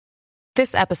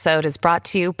This episode is brought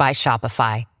to you by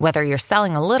Shopify. Whether you're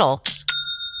selling a little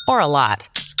or a lot,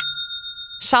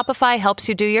 Shopify helps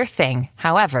you do your thing,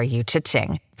 however you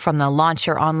cha-ching. From the launch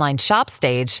your online shop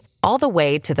stage, all the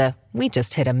way to the we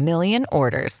just hit 1 million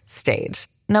orders stage.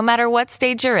 No matter what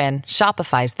stage you're in,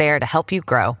 Shopify's there to help you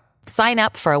grow. Sign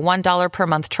up for a $1 per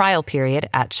month trial period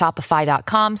at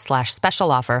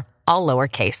shopify.com/special offer, all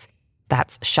lowercase.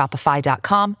 That's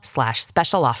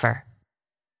shopify.com/special offer.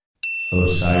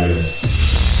 Osiris.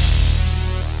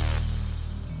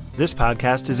 This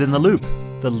podcast is in the Loop,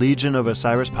 the Legion of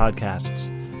Osiris podcasts.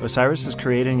 Osiris is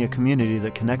creating a community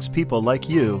that connects people like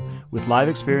you with live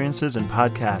experiences and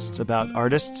podcasts about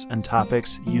artists and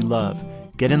topics you love.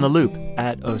 Get in the loop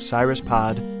at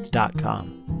osirispod.com.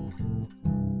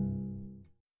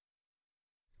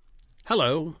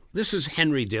 Hello, this is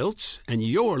Henry Diltz, and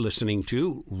you're listening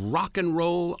to Rock and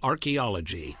Roll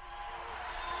Archaeology.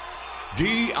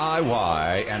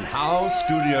 DIY and House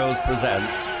Studios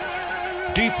presents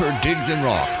Deeper Digs in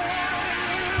Rock,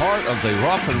 part of the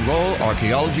Rock and Roll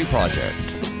Archaeology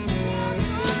Project.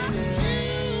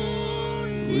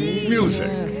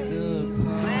 Music,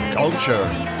 culture,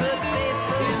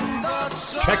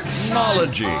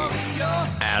 technology,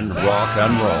 and rock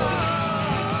and roll.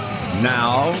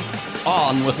 Now,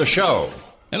 on with the show.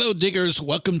 Hello, diggers.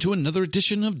 Welcome to another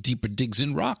edition of Deeper Digs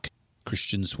in Rock.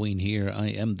 Christian Swain here. I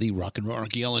am the rock and roll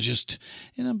archaeologist,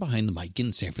 and I'm behind the mic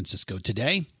in San Francisco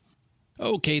today.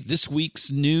 Okay, this week's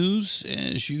news,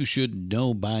 as you should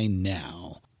know by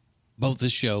now. Both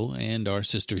this show and our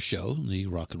sister show, the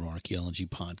Rock and Roll Archaeology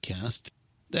Podcast,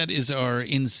 that is our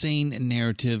insane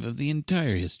narrative of the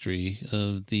entire history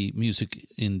of the music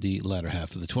in the latter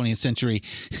half of the 20th century.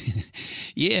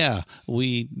 Yeah,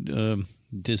 we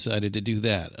decided to do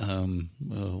that.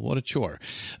 What a chore.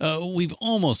 We've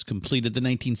almost completed the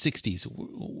 1960s.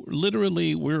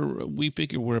 Literally, we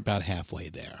figure we're about halfway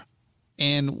there.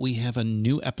 And we have a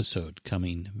new episode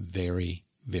coming very,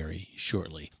 very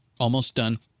shortly. Almost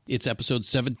done. It's episode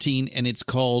 17, and it's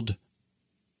called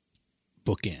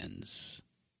Bookends.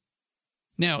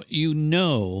 Now, you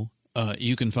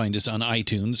can find us on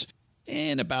iTunes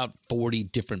and about 40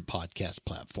 different podcast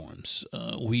platforms.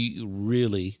 We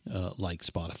really like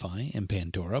Spotify and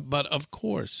Pandora, but of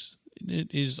course,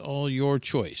 it is all your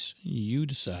choice. You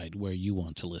decide where you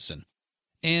want to listen.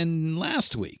 And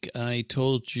last week, I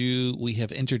told you we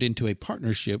have entered into a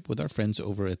partnership with our friends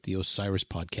over at the Osiris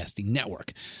Podcasting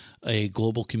Network, a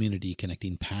global community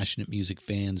connecting passionate music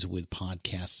fans with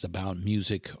podcasts about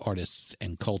music, artists,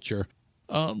 and culture.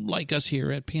 Like us here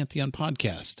at Pantheon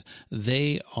Podcast.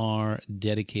 They are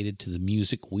dedicated to the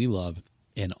music we love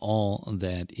and all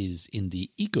that is in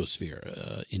the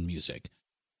ecosphere in music.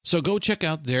 So go check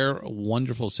out their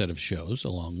wonderful set of shows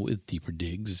along with Deeper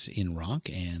Digs in Rock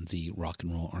and the Rock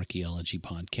and Roll Archaeology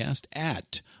Podcast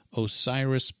at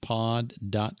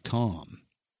osirispod.com.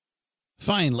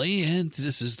 Finally, and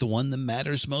this is the one that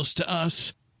matters most to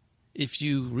us, if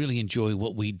you really enjoy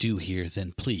what we do here,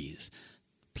 then please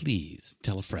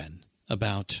tell a friend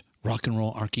about Rock and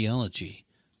Roll Archaeology,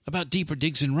 about Deeper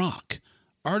Digs in Rock,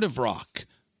 Art of Rock,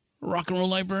 Rock and Roll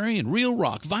Librarian, Real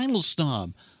Rock, Vinyl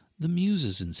Snob, The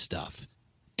Muses and Stuff,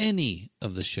 any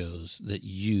of the shows that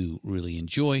you really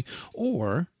enjoy,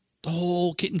 or the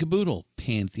whole kit and caboodle,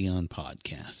 Pantheon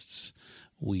Podcasts.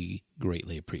 We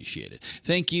greatly appreciate it.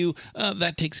 Thank you.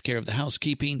 That takes care of the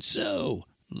housekeeping. So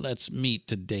let's meet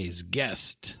today's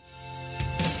guest.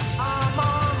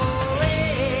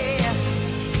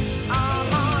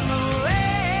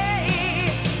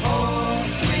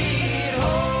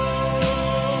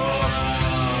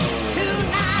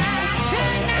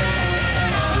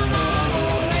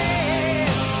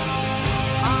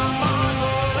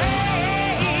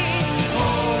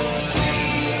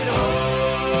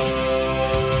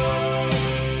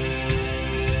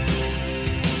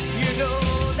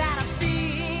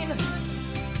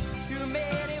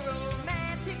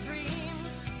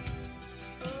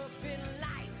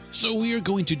 So we are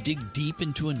going to dig deep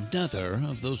into another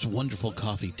of those wonderful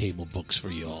coffee table books for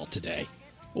you all today.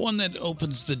 One that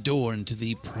opens the door into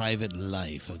the private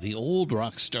life of the old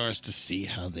rock stars to see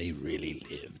how they really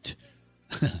lived.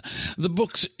 The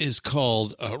book is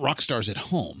called Rock Stars at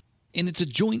Home, and it's a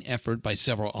joint effort by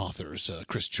several authors,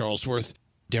 Chris Charlesworth,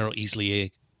 Daryl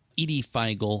Easley, Edie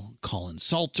Feigl, Colin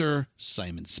Salter,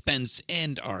 Simon Spence,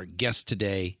 and our guest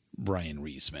today, Brian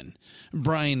Reisman.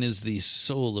 Brian is the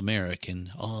sole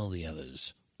American, all the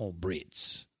others, all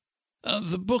Brits.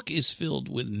 The book is filled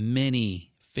with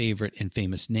many favorite and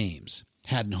famous names.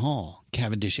 Haddon Hall,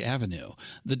 Cavendish Avenue,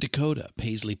 the Dakota,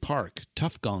 Paisley Park,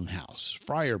 Tuffgong House,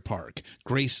 Friar Park,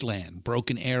 Graceland,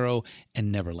 Broken Arrow,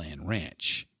 and Neverland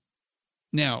Ranch.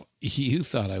 Now, you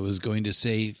thought I was going to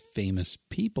say famous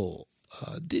people,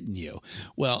 didn't you?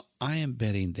 Well, I am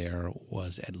betting there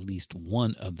was at least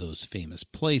one of those famous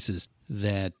places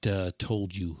that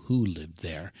told you who lived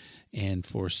there. And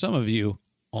for some of you,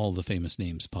 all the famous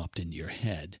names popped into your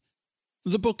head.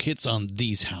 The book hits on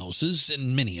these houses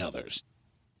and many others.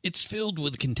 It's filled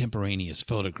with contemporaneous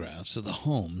photographs of the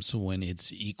homes when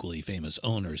its equally famous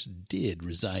owners did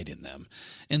reside in them.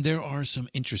 And there are some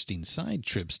interesting side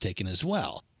trips taken as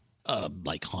well,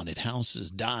 like haunted houses,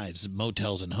 dives,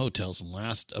 motels and hotels,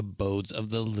 last abodes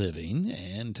of the living,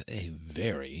 and a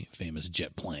very famous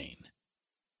jet plane.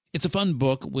 It's a fun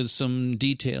book with some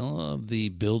detail of the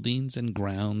buildings and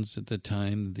grounds at the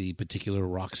time the particular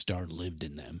rock star lived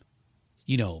in them.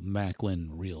 You know, back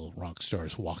when real rock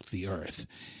stars walked the earth,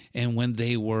 and when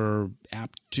they were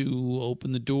apt to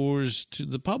open the doors to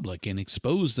the public and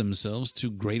expose themselves to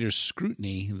greater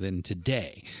scrutiny than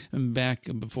today, back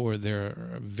before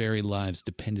their very lives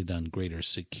depended on greater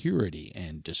security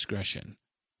and discretion.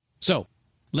 So,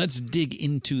 let's dig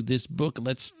into this book.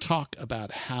 Let's talk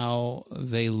about how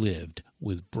they lived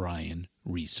with Brian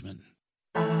Reisman.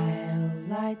 I'll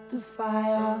light the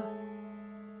fire.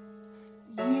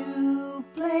 You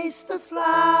place the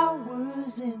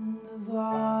flowers in the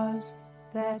vase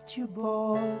that you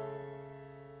bought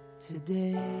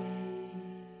today.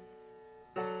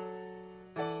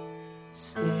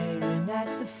 Staring at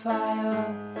the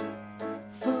fire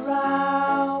for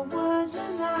hours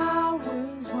and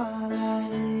hours while I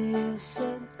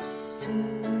listen to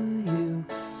you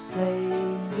play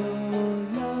your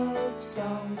love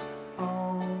songs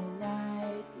all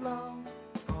night long.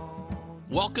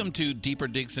 Welcome to Deeper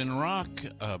Digs in Rock.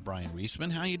 Brian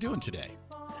Reisman, how you doing today?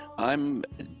 I'm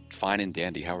fine and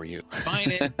dandy. How are you?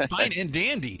 Fine and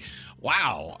dandy.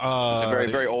 Wow. It's a very,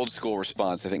 very old school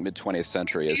response. I think mid-20th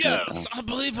century, isn't it? Yes, I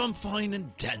believe I'm fine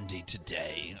and dandy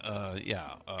today.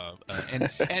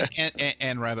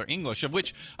 And rather English, of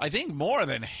which I think more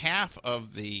than half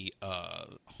of the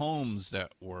homes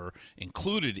that were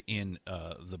included in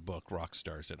the book Rock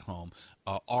Stars at Home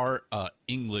are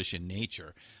English in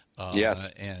nature. Yes,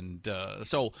 and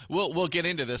so we'll get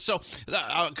into this. So,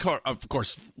 of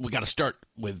course, we got to start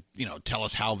with tell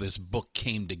us how this book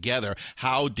came together.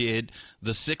 How did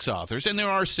the six authors, and there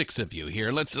are six of you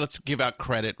here. Let's give out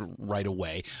credit right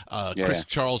away. Chris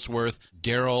Charlesworth,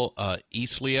 Daryl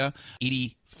Eastlia,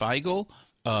 Edie Feigl,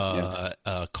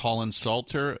 Colin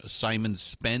Salter, Simon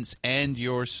Spence, and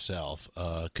yourself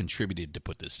contributed to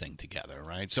put this thing together,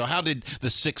 right? So, how did the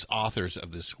six authors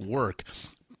of this work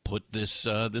put this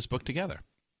book together?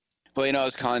 Well, I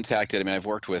was contacted. I mean, I've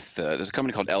worked with there's a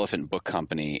company called Elephant Book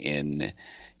Company in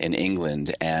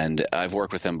England, and I've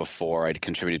worked with them before. I'd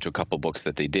contributed to a couple books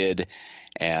that they did,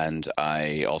 and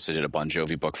I also did a Bon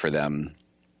Jovi book for them.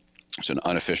 It's an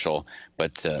unofficial,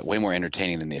 but way more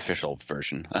entertaining than the official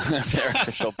version of their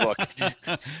official book,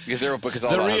 because their book is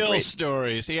all the about real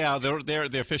stories. Yeah,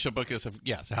 the official book is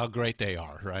how great they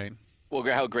are, right? Well,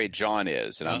 how great John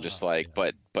is, and I'm just like,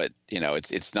 but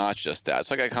it's not just that.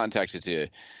 So I got contacted to,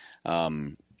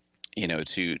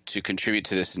 to contribute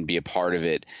to this and be a part of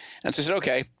it, and so I said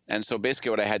okay. And so basically,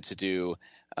 what I had to do,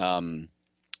 they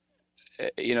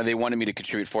wanted me to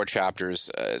contribute 4 chapters.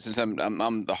 Since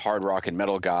I'm the hard rock and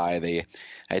metal guy,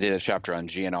 I did a chapter on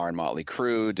GNR and Motley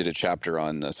Crue, did a chapter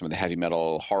on some of the heavy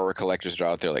metal horror collectors that are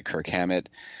out there, like Kirk Hammett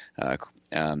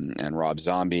and Rob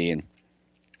Zombie,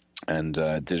 and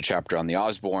did a chapter on the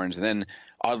Osbournes, and then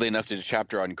oddly enough did a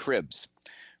chapter on Cribs,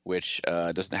 which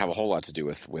doesn't have a whole lot to do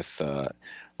with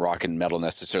rock and metal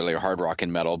necessarily, or hard rock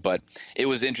and metal, but it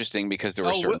was interesting because there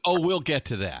were we'll get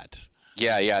to that.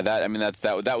 Yeah,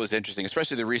 that was interesting,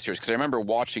 especially the research, because I remember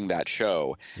watching that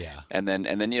show. Yeah, and then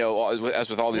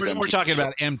as with all these, we're talking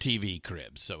about MTV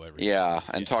Cribs, so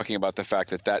talking about the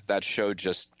fact that show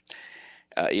just.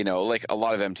 Like a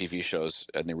lot of MTV shows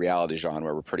in the reality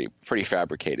genre were pretty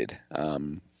fabricated.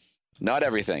 Not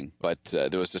everything, but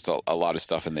there was just a lot of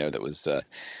stuff in there that was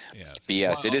BS.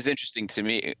 Well, it is interesting to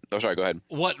me. Oh, sorry, go ahead.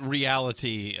 What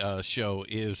reality show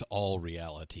is all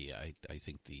reality? I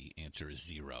think the answer is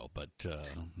zero, but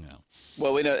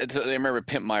Well, I remember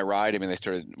Pimp My Ride. I mean,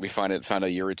 we found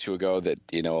a year or two ago that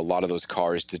a lot of those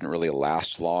cars didn't really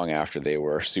last long after they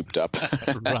were souped up.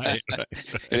 right. And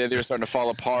then they were starting to fall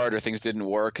apart, or things didn't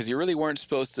work because you really weren't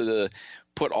supposed to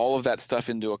put all of that stuff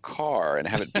into a car and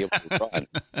have it be able to run.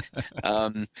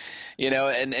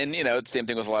 Same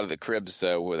thing with a lot of the Cribs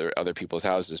with other people's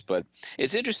houses. But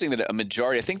it's interesting that a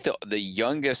majority, I think the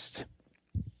youngest,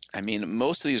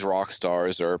 most of these rock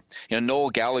stars are,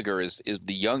 Noel Gallagher is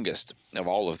the youngest of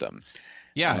all of them.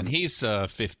 Yeah, and he's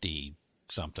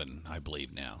 50-something, I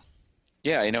believe now.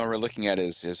 Yeah, we're looking at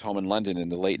his home in London in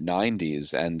the late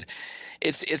 90s, and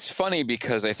it's funny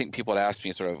because I think people had asked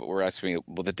me were asking me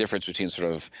what the difference between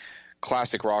sort of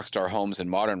classic rock star homes and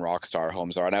modern rock star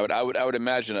homes are, and I would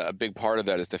imagine a big part of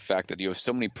that is the fact that you have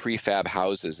so many prefab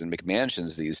houses and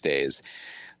McMansions these days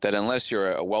that unless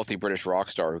you're a wealthy British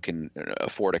rock star who can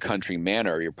afford a country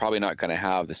manor, you're probably not going to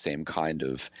have the same kind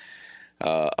of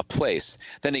a place.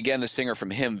 Then again, the singer from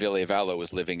him, Ville Valo,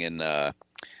 was living in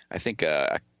I think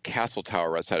a castle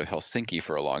tower outside of Helsinki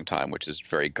for a long time, which is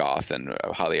very goth and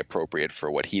highly appropriate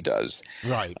for what he does.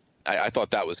 Right. I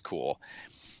thought that was cool,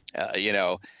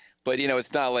 but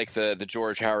it's not like the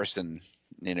George Harrison,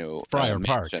 Friar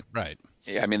Park, right?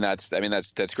 Yeah, I mean that's great.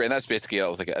 And that's basically it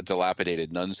was like a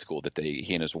dilapidated nun school that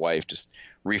he and his wife just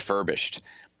refurbished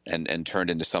and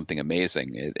turned into something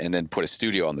amazing, and then put a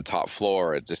studio on the top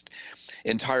floor. It just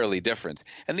entirely different.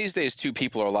 And these days, too,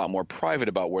 people are a lot more private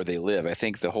about where they live. I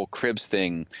think the whole cribs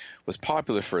thing was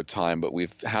popular for a time, but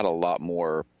we've had a lot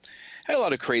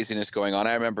of craziness going on.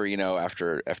 I remember,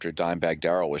 after Dimebag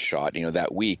Darrell was shot,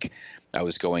 that week I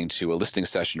was going to a listening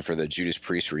session for the Judas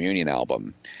Priest reunion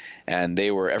album, and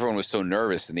everyone was so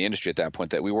nervous in the industry at that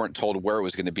point that we weren't told where it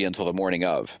was going to be until the morning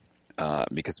of,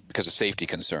 because of safety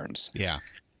concerns. Yeah.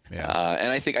 And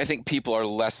I think people are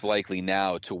less likely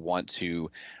now to want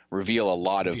to reveal a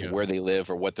lot of where they live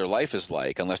or what their life is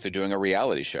like unless they're doing a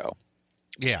reality show.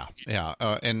 Yeah.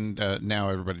 And now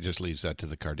everybody just leaves that to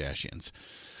the Kardashians.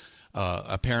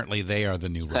 Apparently, they are the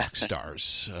new rock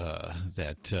stars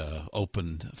that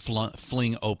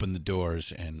fling open the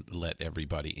doors and let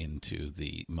everybody into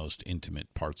the most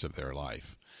intimate parts of their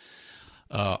life.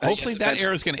 Hopefully, that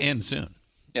era is going to end soon.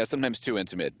 Yeah, sometimes too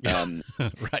intimate. Right.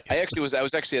 I was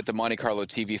actually at the Monte Carlo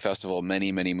TV Festival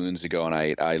many moons ago, and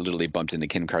I literally bumped into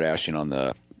Kim Kardashian on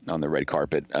the red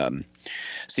carpet.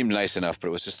 Seemed nice enough, but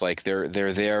it was just like they're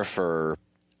there for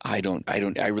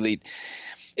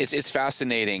It's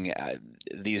fascinating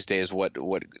these days what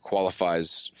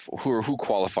qualifies who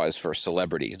qualifies for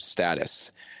celebrity status.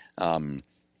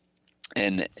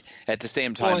 And at the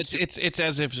same time, well, it's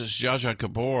as if Zsa Zsa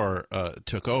Gabor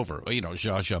took over.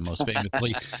 Zsa Zsa most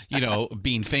famously,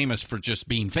 being famous for just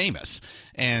being famous,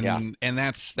 and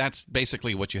that's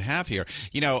basically what you have here.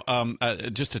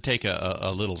 Just to take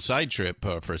a little side trip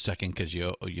for a second, because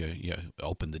you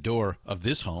opened the door of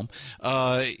this home,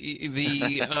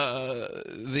 the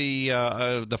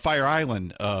Fire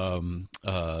Island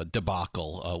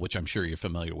debacle, which I'm sure you're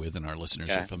familiar with, and our listeners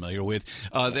are familiar with.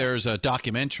 There's a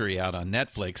documentary out on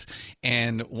Netflix,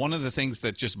 and one of the things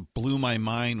that just blew my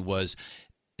mind was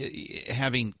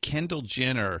having Kendall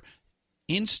Jenner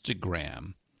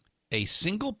Instagram a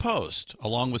single post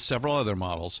along with several other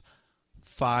models,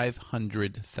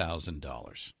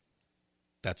 $500,000.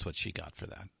 That's what she got for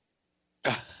that.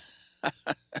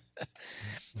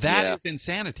 That is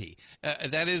insanity.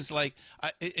 That is like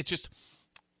it just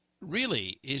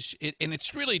really is it, and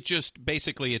it's really just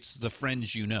basically it's the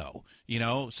friends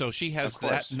so she has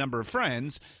that number of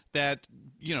friends that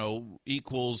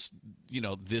equals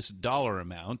this dollar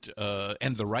amount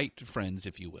and the right friends,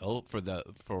 if you will, for the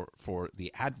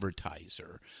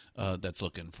advertiser that's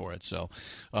looking for it. So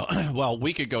well,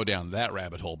 we could go down that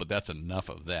rabbit hole, but that's enough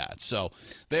of that. So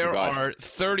there are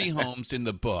 30 homes in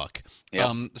the book.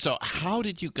 So how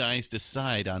did you guys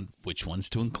decide on which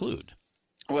ones to include?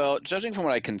 Well, judging from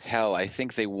what I can tell, I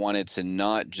think they wanted to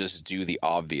not just do the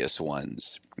obvious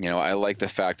ones. I like the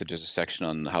fact that there's a section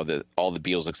on how all the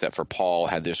Beatles except for Paul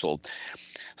had this little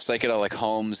psychedelic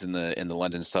homes in the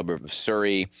London suburb of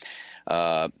Surrey.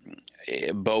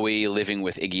 Bowie living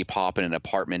with Iggy Pop in an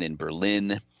apartment in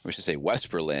Berlin, we should say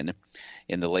West Berlin,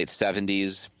 in the late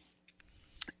 70s.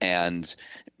 And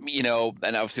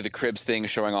and obviously the Cribs thing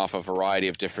showing off a variety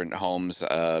of different homes.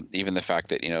 Even the fact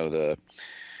that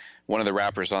one of the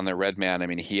rappers on there, Redman, I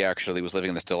mean, he actually was living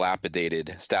in this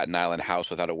dilapidated Staten Island house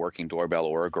without a working doorbell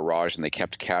or a garage, and they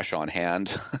kept cash on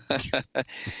hand. There's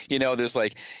you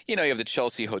have the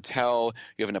Chelsea Hotel,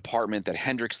 you have an apartment that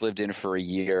Hendrix lived in for a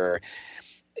year.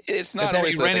 It's not that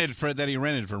he rented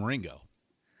from Ringo.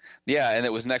 Yeah, and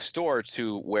it was next door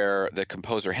to where the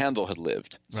composer Handel had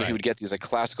lived. So he would get these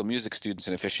classical music students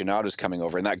and aficionados coming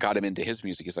over, and that got him into his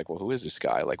music. He's like, well, who is this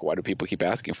guy? Why do people keep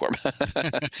asking for him?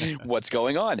 What's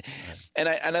going on? And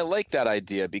I like that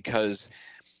idea because,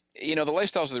 the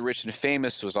Lifestyles of the Rich and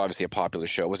Famous was obviously a popular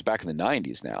show. It was back in the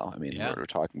 90s now. I mean, we're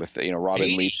talking with, Robin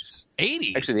 80s. Leach.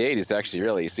 80s. Actually, the 80s, actually,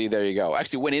 really. See, there you go.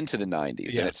 Actually went into the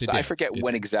 90s. Yes, I forget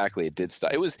when exactly it did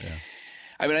start. It was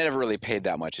I mean, I never really paid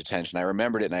that much attention. I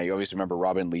remembered it, and I always remember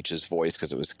Robin Leach's voice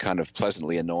because it was kind of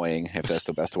pleasantly annoying, if that's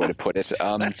the best way to put it.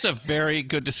 That's a very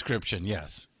good description,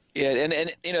 yes. Yeah,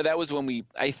 and that was when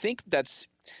I think that's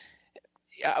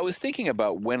I was thinking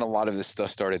about when a lot of this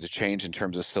stuff started to change in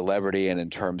terms of celebrity and in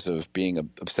terms of being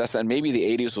obsessed, and maybe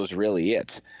the 80s was really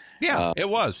it. Yeah, it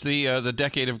was the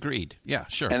decade of greed. Yeah,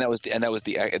 sure. And that was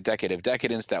the decade of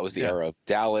decadence. That was the era of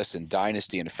Dallas and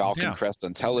Dynasty and Falcon Crest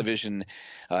on television.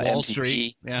 Wall MTV,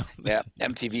 Street. Yeah,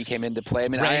 MTV came into play. I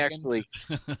mean, Reagan.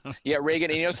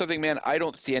 Reagan. And you know something, man? I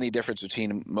don't see any difference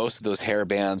between most of those hair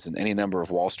bands and any number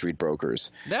of Wall Street brokers.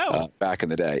 No. Back in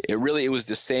the day, it was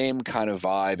the same kind of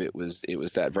vibe. It was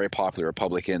that very popular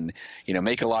Republican,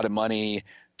 make a lot of money,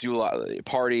 do a lot,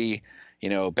 party,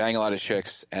 bang a lot of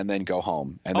chicks, and then go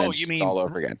home, and then you mean all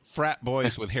over again. Frat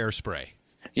boys with hairspray.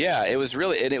 Yeah, it was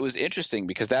really, and it was interesting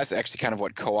because that's actually kind of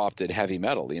what co-opted heavy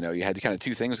metal. You had kind of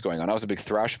two things going on. I was a big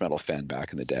thrash metal fan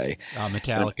back in the day.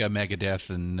 Metallica, Megadeth,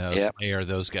 and Slayer,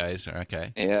 those guys.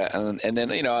 Okay. Yeah, and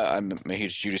then I'm a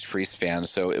huge Judas Priest fan,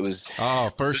 so it was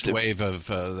the first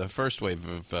wave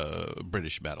of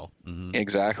British metal. Mm-hmm.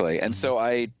 Exactly, and so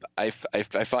I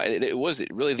find it was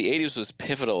really the 80s was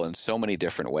pivotal in so many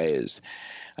different ways.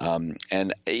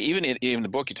 And even in the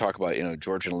book you talk about,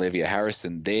 George and Olivia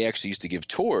Harrison, they actually used to give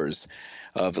tours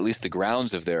of at least the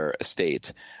grounds of their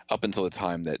estate up until the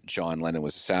time that John Lennon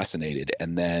was assassinated.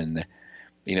 And then,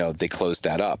 they closed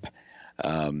that up.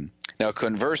 Now,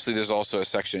 conversely, there's also a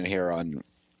section here on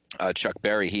Chuck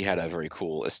Berry. He had a very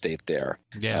cool estate there.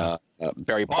 Yeah.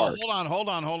 Berry Park. Hold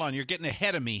on. You're getting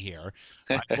ahead of me here.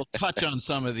 We'll touch on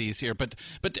some of these here, but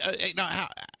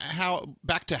how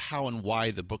back to how and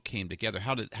why the book came together.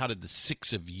 How did the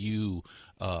six of you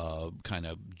kind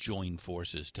of join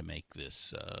forces to make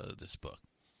this book?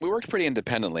 We worked pretty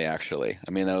independently, actually. I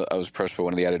mean, I was approached by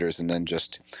one of the editors, and then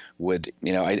just would,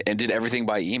 and did everything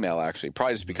by email, actually.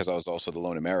 Probably just because I was also the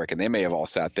lone American. They may have all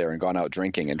sat there and gone out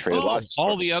drinking and traded lots.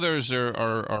 All the others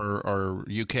are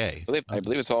UK. I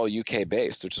believe it's all UK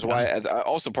based, which is why,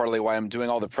 also partly why I'm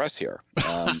doing all the press here.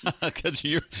 Because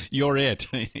you're it.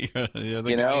 you're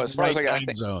the guy as far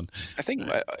as zone. I think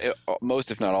most,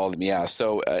 if not all of them, yeah.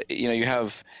 So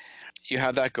you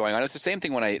have that going on. It's the same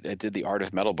thing when I did the Art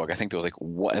of Metal book. I think there was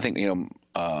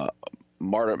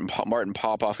Martin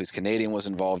Popoff, who's Canadian, was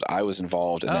involved. I was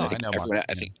involved, and then I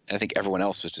think everyone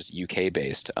else was just UK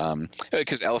based.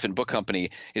 Because Elephant Book Company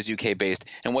is UK based,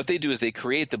 and what they do is they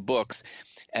create the books,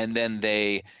 and then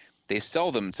they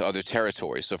sell them to other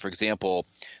territories. So, for example,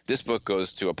 this book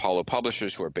goes to Apollo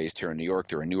Publishers, who are based here in New York.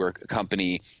 They're a Newark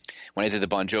company. When I did the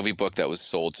Bon Jovi book, that was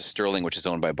sold to Sterling, which is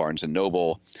owned by Barnes &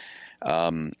 Noble.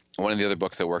 One of the other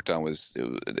books I worked on was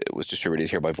distributed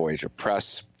here by Voyager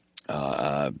Press,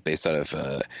 based out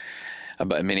of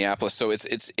Minneapolis. So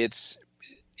it's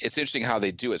interesting how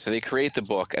they do it. So they create the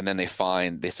book, and then they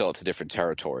sell it to different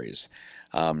territories,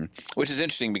 which is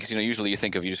interesting because usually you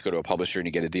think of, you just go to a publisher and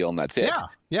you get a deal and that's it.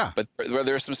 Yeah. But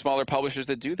there are some smaller publishers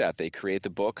that do that. They create the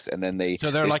books and then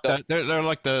they're like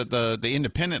the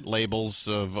independent labels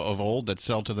of old that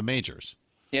sell to the majors.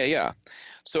 Yeah.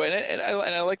 So and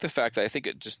I like the fact that I think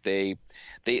it just they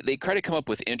try to come up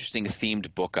with interesting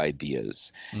themed book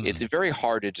ideas. Mm-hmm. It's very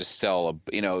hard to just sell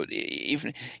when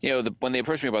they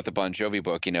approached me about the Bon Jovi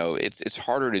book, it's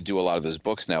harder to do a lot of those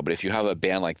books now. But if you have a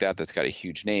band like that's got a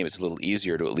huge name, it's a little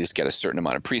easier to at least get a certain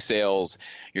amount of pre-sales.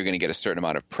 You're going to get a certain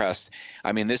amount of press.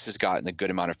 I mean, this has gotten a good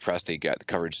amount of press. They got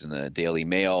coverage in the Daily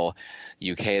Mail,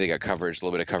 UK. They got coverage, a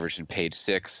little bit of coverage in Page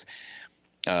Six.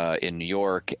 In New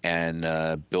York, and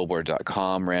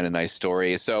Billboard.com ran a nice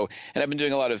story. So, and I've been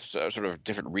doing a lot of sort of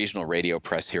different regional radio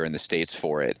press here in the States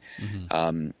for it.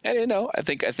 Mm-hmm. And I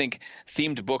think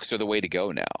themed books are the way to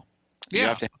go now. Yeah. You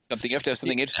have to have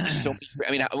something interesting. So, I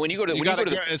mean, when you go to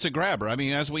it's a grabber. I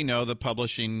mean, as we know, the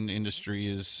publishing industry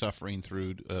is suffering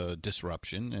through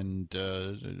disruption, and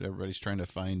everybody's trying to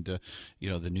find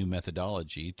the new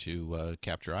methodology to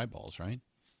capture eyeballs, right?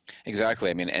 Exactly.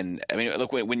 I mean,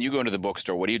 look, when you go into the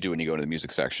bookstore, what do you do when you go into the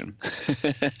music section?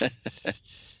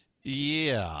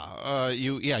 You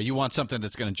want something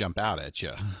that's going to jump out at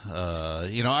you.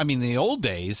 The old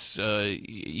days,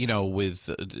 with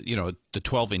the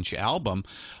 12-inch album,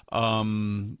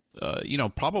 probably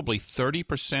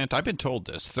 30%. I've been told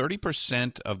this.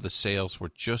 30% of the sales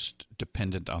were just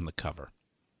dependent on the cover.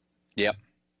 Yep.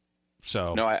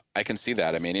 So no, I can see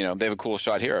that. I mean, they have a cool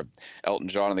shot here of Elton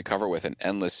John on the cover with an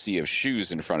endless sea of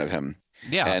shoes in front of him.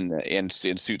 Yeah, and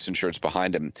suits and shirts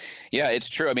behind him. Yeah, it's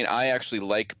true. I mean, I actually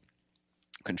like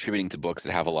contributing to books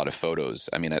that have a lot of photos.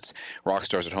 I mean, that's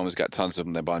Rockstars at Home has got tons of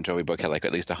them. The Bon Jovi book had like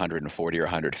at least 140 or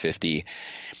 150,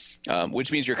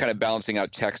 which means you're kind of balancing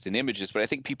out text and images. But I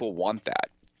think people want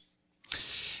that.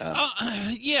 And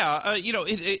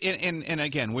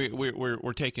again,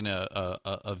 we're taking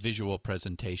a visual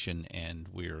presentation, and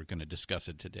we're going to discuss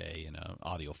it today in an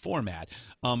audio format.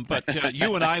 But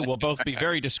you and I will both be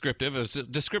very descriptive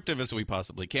as we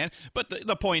possibly can. But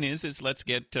the point is let's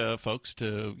get folks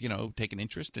to take an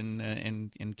interest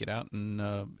and get out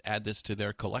and add this to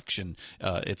their collection.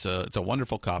 It's a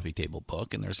wonderful coffee table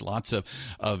book, and there's lots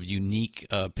of unique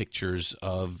pictures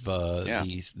of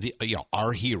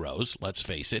our heroes. Let's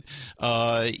face it,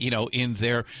 in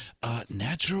their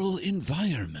natural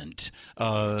environment,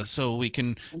 so we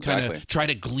can kind of try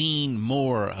to glean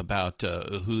more about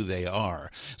who they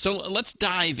are. So let's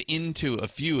dive into a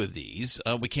few of these.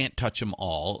 We can't touch them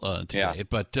all today,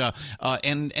 but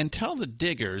and tell the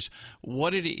diggers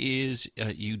what it is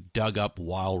you dug up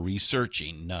while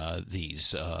researching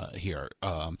these here.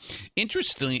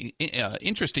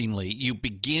 Interestingly, you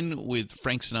begin with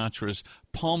Frank Sinatra's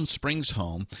Palm Springs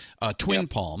home, Twin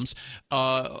Palms.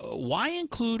 Why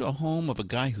include a home of a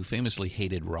guy who famously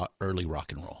hated early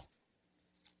rock and roll?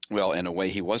 Well, in a way,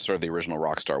 he was sort of the original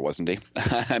rock star, wasn't he?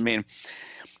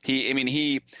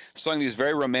 He sung these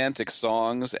very romantic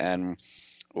songs, and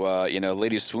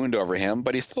ladies swooned over him,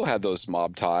 but he still had those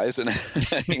mob ties and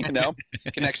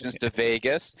connections to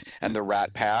Vegas and the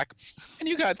Rat Pack, and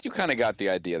you kind of got the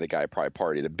idea the guy probably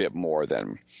partied a bit more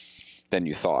than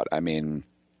you thought. I mean,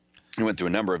 he went through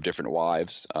a number of different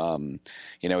wives.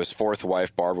 His fourth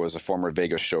wife, Barbara, was a former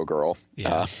Vegas showgirl,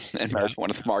 and married one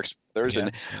of the Marx brothers.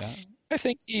 I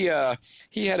think he had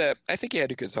a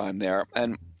good time there,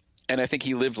 and I think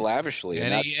he lived lavishly.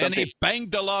 And he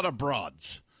banged a lot of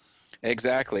broads.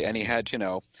 Exactly, and he had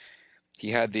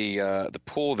the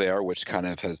pool there, which kind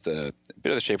of has the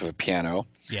bit of the shape of a piano.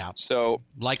 Yeah. So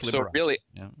really,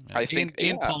 I think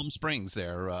in Palm Springs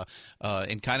there,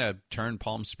 and kind of turned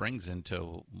Palm Springs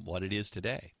into what it is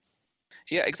today.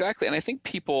 Yeah, exactly. And I think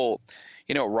people,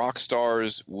 rock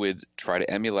stars would try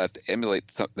to emulate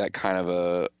that kind of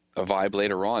a vibe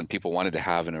later on. People wanted to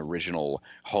have an original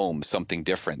home, something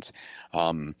different.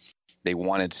 They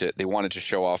wanted to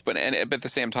show off, but at the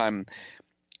same time,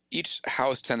 each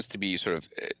house tends to be sort of,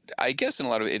 I guess in a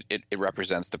lot of it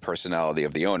represents the personality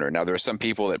of the owner. Now, there are some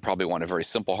people that probably want a very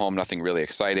simple home, nothing really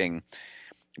exciting,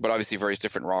 but obviously various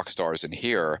different rock stars in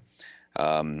here,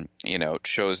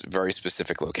 chose very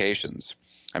specific locations.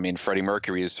 I mean, Freddie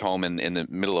Mercury's home in the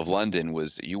middle of London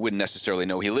you wouldn't necessarily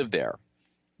know he lived there.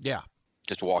 Yeah.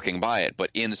 Just walking by it, but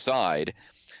inside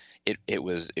it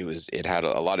had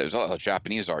a lot of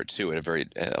Japanese art too. It had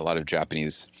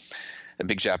a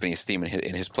big Japanese theme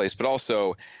in his place, but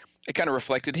also it kind of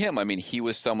reflected him. I mean, he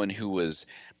was someone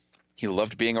he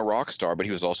loved being a rock star, but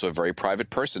he was also a very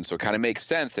private person. So it kind of makes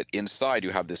sense that inside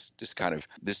you have this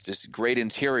great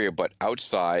interior, but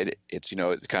outside it's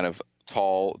kind of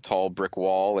tall brick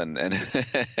wall and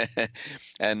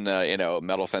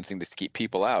metal fencing to keep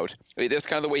people out. It is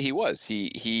kind of the way he was.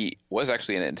 He was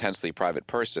actually an intensely private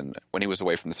person when he was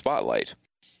away from the spotlight.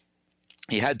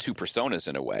 He had two personas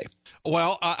in a way.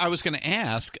 Well, I was going to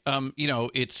ask,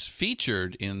 it's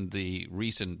featured in the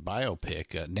recent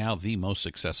biopic, now the most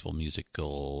successful music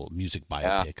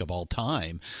biopic of all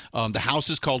time. The house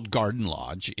is called Garden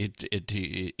Lodge. It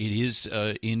is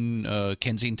in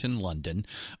Kensington, London.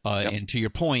 And to your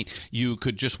point, you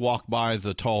could just walk by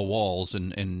the tall walls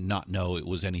and not know it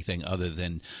was anything other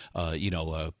than, a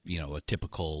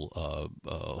typical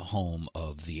home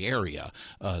of the area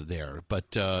there.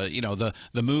 But,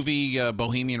 the movie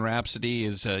Bohemian Rhapsody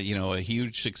is a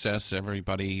huge success.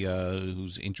 Everybody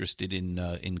who's interested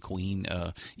in Queen,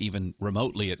 even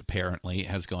remotely apparently,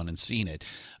 has gone and seen it.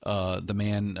 The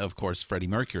man, of course, Freddie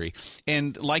Mercury,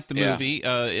 and like the movie,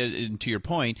 and to your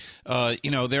point,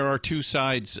 there are two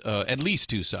sides, at least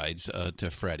two sides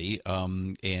to Freddie,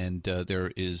 and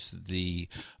there is the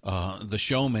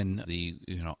showman, the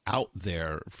out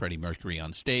there Freddie Mercury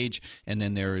on stage, and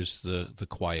then there is the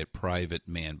quiet, private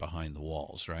man behind the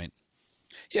walls, right?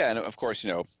 Yeah, and of course,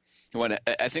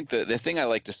 I think the thing I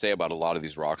like to say about a lot of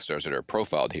these rock stars that are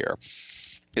profiled here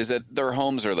is that their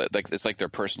homes are it's like their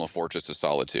personal fortress of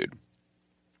solitude.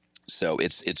 So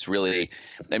it's really,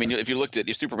 I mean, if you looked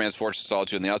at Superman's Fortress of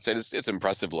Solitude on the outside, it's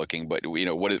impressive looking, but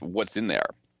what's in there?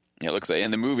 It looks like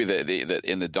in the movie,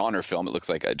 in the Donner film, it looks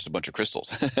like just a bunch of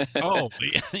crystals. Oh,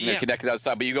 yeah. Connected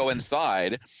outside, but you go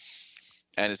inside,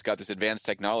 and it's got this advanced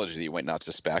technology that you might not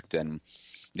suspect, and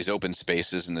these open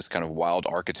spaces and this kind of wild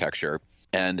architecture.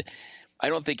 And I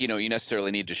don't think, you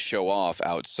necessarily need to show off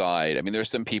outside. I mean,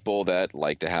 there's some people that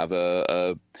like to have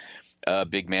a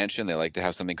big mansion. They like to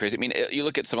have something crazy. I mean, you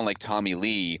look at someone like Tommy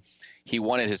Lee. He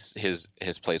wanted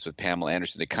his place with Pamela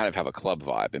Anderson to kind of have a club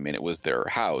vibe. I mean, it was their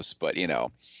house, but,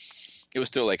 it was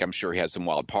still like, I'm sure he had some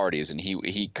wild parties, and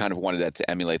he kind of wanted that to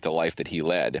emulate the life that he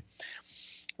led,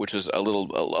 which was a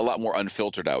lot more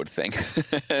unfiltered, I would think,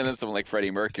 than someone like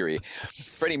Freddie Mercury.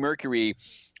 Freddie Mercury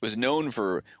was known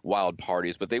for wild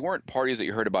parties, but they weren't parties that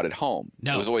you heard about at home.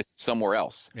 No. It was always somewhere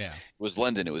else. Yeah. It was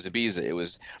London, it was Ibiza, it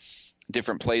was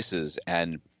different places.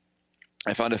 And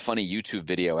I found a funny YouTube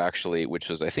video, actually, which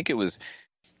was, I think it was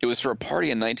for a party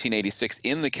in 1986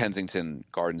 in the Kensington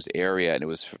Gardens area, and it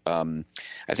was I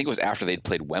think it was after they'd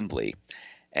played Wembley.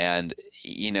 And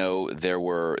there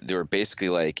were basically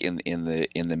like in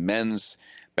the men's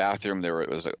bathroom there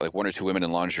was like one or two women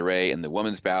in lingerie. In the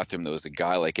women's bathroom there was a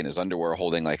guy like in his underwear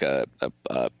holding like a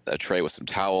tray with some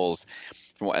towels.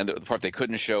 And the part they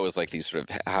couldn't show was like these sort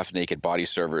of half naked body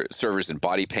servers in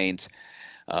body paint.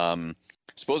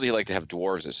 Supposedly he liked to have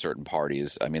dwarves at certain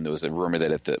parties. I mean, there was a rumor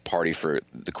that at the party for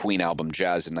the Queen album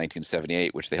Jazz in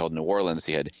 1978, which they held in New Orleans,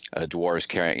 he had dwarves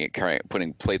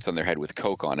putting plates on their head with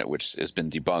Coke on it, which has been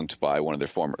debunked by one of their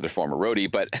former roadie.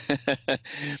 But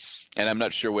and I'm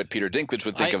not sure what Peter Dinklage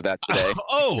would think of that today.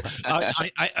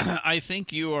 I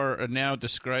think you are now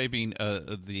describing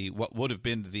what would have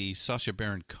been the Sacha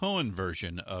Baron Cohen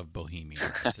version of Bohemian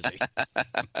Rhapsody.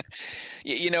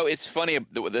 It's funny.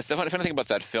 The funny thing about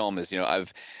that film is,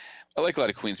 I like a lot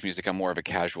of Queen's music. I'm more of a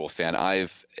casual fan.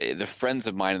 The friends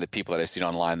of mine and the people that I've seen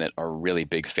online that are really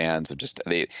big fans of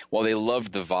while they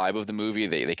loved the vibe of the movie,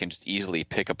 they can just easily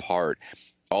pick apart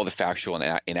all the factual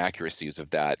inaccuracies of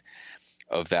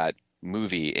that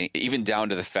movie, even down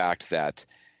to the fact that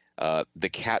the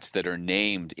cats that are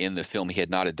named in the film he had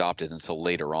not adopted until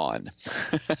later on.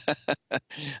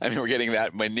 I mean, we're getting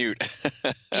that minute.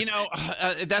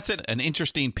 That's an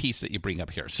interesting piece that you bring up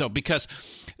here. So because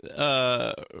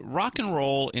rock and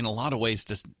roll in a lot of ways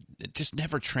just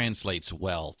never translates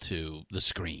well to the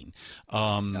screen.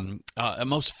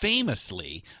 Most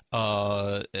famously,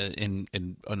 and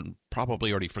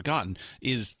probably already forgotten,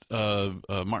 is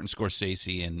Martin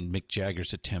Scorsese and Mick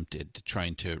Jagger's attempted to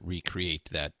trying to recreate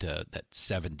that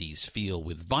 70s feel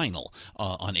with vinyl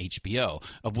on HBO,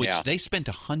 of which they spent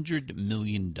 $100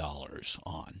 million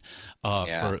on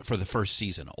for the first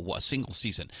season, a single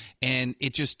season, and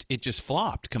it just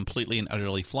flopped, completely and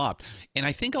utterly flopped. And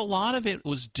I think a lot of it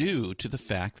was due to the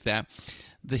fact that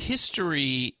the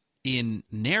history in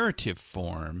narrative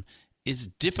form is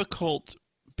difficult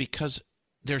because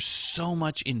there's so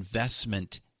much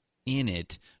investment in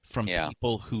it from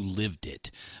people who lived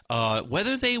it.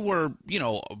 Whether they were,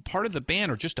 part of the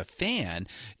band or just a fan,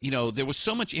 there was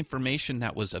so much information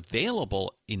that was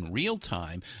available in real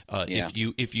time.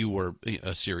 If you were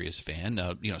a serious fan,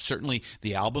 certainly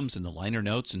the albums and the liner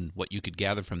notes and what you could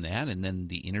gather from that, and then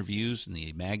the interviews and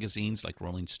the magazines like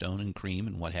Rolling Stone and Cream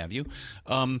and what have you.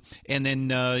 And then,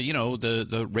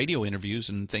 the radio interviews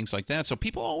and things like that. So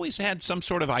people always had some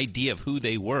sort of idea of who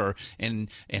they were and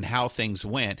how things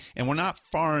went. And we're not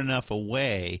far enough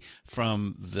away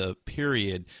from the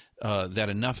period that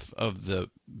enough of the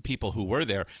people who were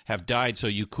there have died so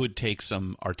you could take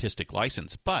some artistic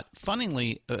license. But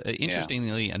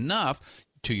interestingly enough,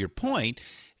 to your point,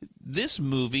 this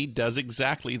movie does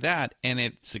exactly that, and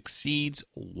it succeeds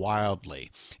wildly.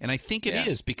 And I think it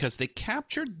is because they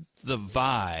captured the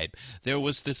vibe. There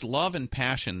was this love and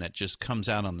passion that just comes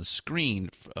out on the screen,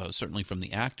 certainly from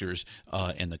the actors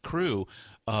and the crew.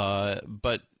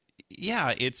 But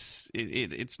yeah, it's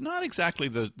not exactly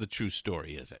the true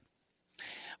story, is it?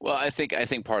 Well, I think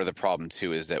part of the problem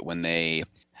too is that when I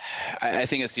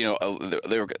think it's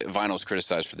vinyl's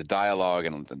criticized for the dialogue,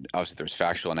 and obviously there's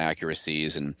factual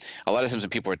inaccuracies, and a lot of times when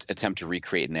people attempt to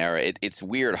recreate an era, it's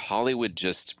weird. Hollywood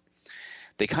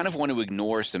they kind of want to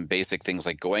ignore some basic things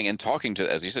like going and talking to,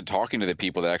 as you said, talking to the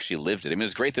people that actually lived it. I mean,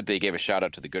 it's great that they gave a shout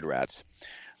out to the Good Rats.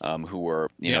 Who were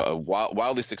a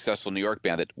wildly successful New York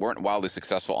band that weren't wildly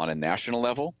successful on a national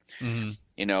level,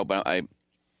 But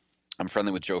I'm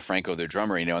friendly with Joe Franco, their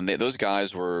drummer, and those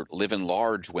guys were living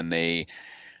large when they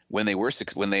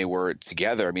were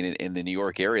together. I mean, in the New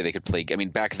York area, they could play. I mean,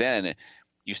 back then,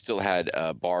 you still had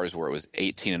bars where it was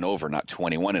 18 and over, not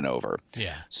 21 and over.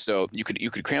 Yeah. So you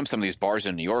could cram some of these bars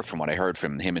in New York, from what I heard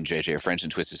from him and JJ French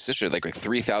and Twisted Sister, like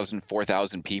 3,000,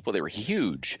 4,000 people. They were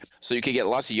huge. So you could get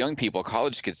lots of young people,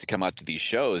 college kids, to come out to these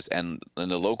shows, and the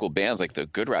local bands like the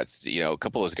Good Rats, a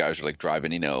couple of those guys were like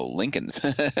driving, Lincolns.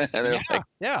 But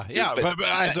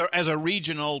as a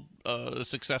regional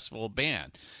successful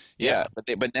band. Yeah,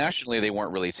 but nationally they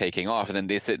weren't really taking off, and then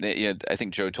they said, I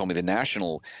think Joe told me the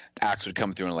national acts would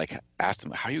come through and like ask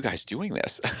them, "How are you guys doing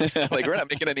this? Like we're not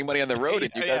making any money on the road,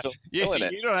 and you guys are killing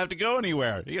it. You don't have to go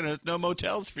anywhere. No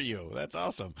motels for you. That's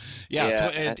awesome.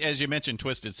 Yeah, as you mentioned,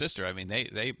 Twisted Sister. I mean,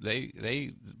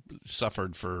 they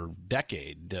suffered for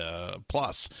decade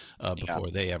plus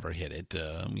before they ever hit it.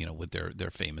 With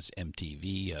their famous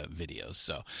MTV videos.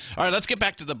 So, all right, let's get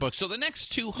back to the book. So the next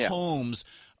two homes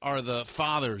are the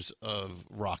fathers of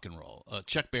rock and roll.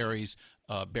 Chuck Berry's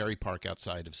Berry Park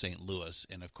outside of St. Louis,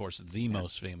 and of course the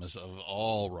most famous of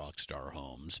all rock star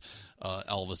homes,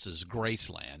 Elvis's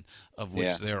Graceland, of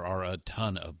which there are a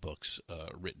ton of books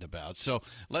written about. So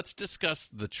let's discuss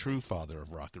the true father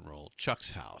of rock and roll,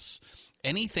 Chuck's house.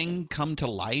 Anything come to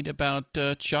light about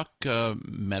Chuck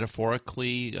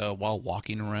metaphorically while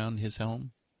walking around his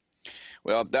home?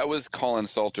 Well, that was Colin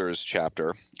Salter's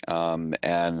chapter,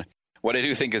 and what I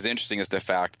do think is interesting is the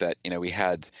fact that, we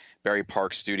had Berry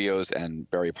Park Studios and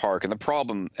Berry Park, and the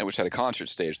problem, which had a concert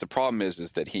stage, the problem is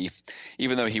that he,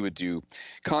 even though he would do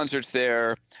concerts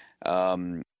there,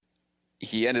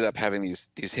 he ended up having these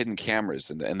hidden cameras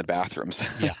in the bathrooms,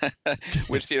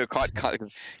 which, caught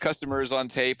customers on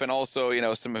tape, and also,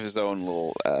 some of his own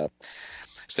little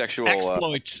sexual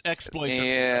exploits.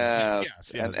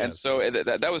 Yes. So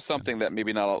that was something that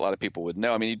maybe not a lot of people would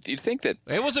know. I mean, you'd think that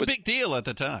it was a big deal at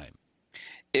the time.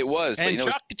 It was. And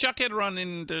Chuck had run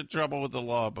into trouble with the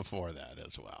law before that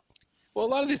as well. Well, a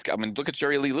lot of these guys, I mean, look at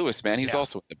Jerry Lee Lewis, man. He's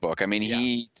also in the book. I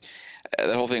mean,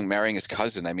 that whole thing, marrying his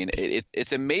cousin. I mean,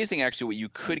 it's amazing actually what you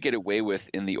could get away with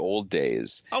in the old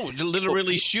days. Oh,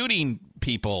 literally shooting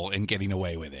people and getting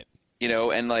away with it.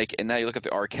 And now you look at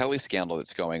the R. Kelly scandal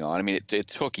that's going on. I mean, it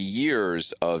took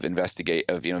years of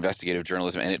investigative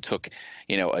journalism, and it took,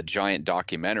 a giant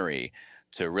documentary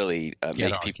to really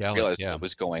make people realize what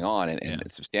was going on and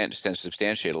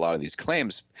substantiate a lot of these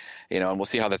claims, and we'll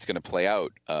see how that's going to play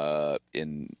out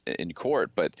in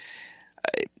court. But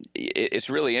it's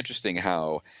really interesting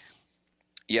how,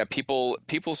 people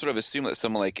sort of assume that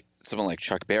someone like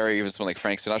Chuck Berry, even someone like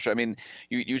Frank Sinatra. I mean,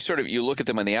 you look at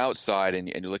them on the outside and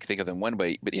you think of them one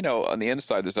way, but on the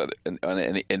inside there's other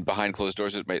and behind closed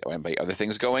doors there might be other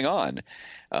things going on.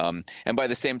 And by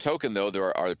the same token, though,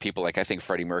 there are people like I think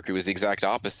Freddie Mercury was the exact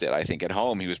opposite. I think at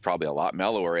home he was probably a lot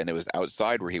mellower, and it was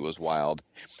outside where he was wild.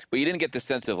 But you didn't get the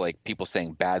sense of like people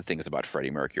saying bad things about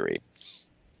Freddie Mercury.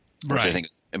 Which I think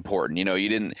is important. You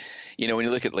didn't, when you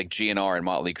look at like GNR and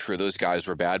Motley Crue, those guys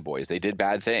were bad boys. They did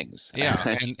bad things.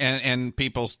 Yeah, and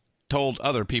people told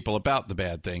other people about the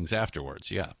bad things afterwards.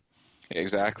 Yeah,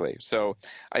 exactly. So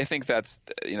I think that's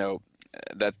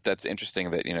that's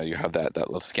interesting that you have that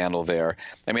little scandal there.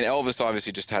 I mean, Elvis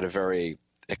obviously just had a very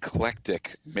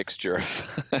eclectic mixture.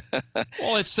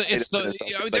 Well,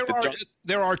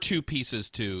 there are two pieces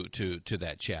to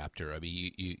that chapter. I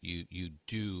mean, you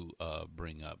do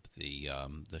bring up the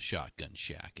shotgun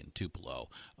shack in Tupelo.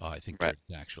 I think there's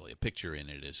actually a picture in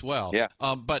it as well. Yeah.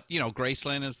 But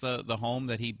Graceland is the home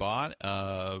that he bought.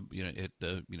 At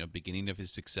the beginning of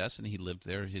his success, and he lived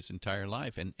there his entire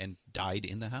life and died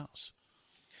in the house.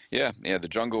 Yeah. The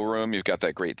Jungle Room. You've got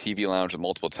that great TV lounge with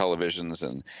multiple televisions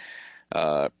and.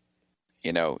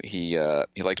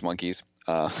 He liked monkeys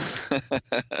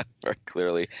very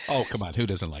clearly. Oh, come on. Who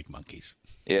doesn't like monkeys?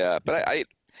 Yeah. But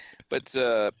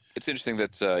it's interesting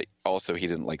that also he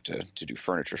didn't like to do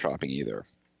furniture shopping either.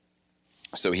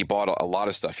 So he bought a lot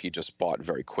of stuff. He just bought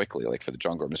very quickly, like for the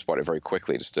Jungle Room, just bought it very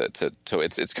quickly. Just to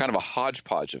it's kind of a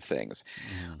hodgepodge of things.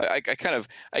 Mm.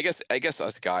 I guess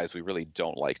us guys, we really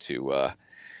don't like to,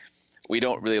 we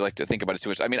don't really like to think about it too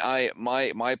much. I mean,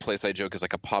 my place, I joke, is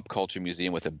like a pop culture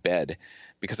museum with a bed,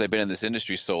 because I've been in this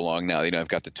industry so long now. I've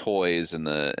got the toys and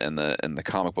the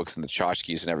comic books and the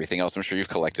tchotchkes and everything else. I'm sure you've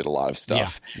collected a lot of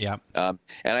stuff. Yeah. And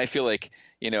I feel like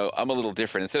I'm a little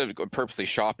different. Instead of purposely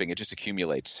shopping, it just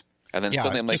accumulates. And then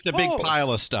suddenly I'm like, just a big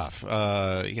pile of stuff,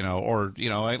 or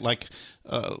like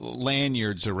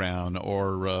lanyards around,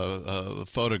 or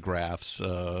photographs,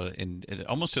 and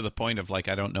almost to the point of like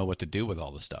I don't know what to do with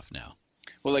all the stuff now.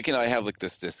 Well, like I have like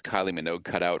this Kylie Minogue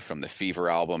cutout from the Fever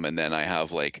album, and then I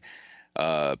have like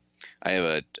I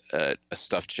have a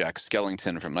stuffed Jack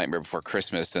Skellington from Nightmare Before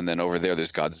Christmas, and then over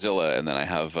there's Godzilla, and then I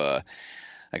have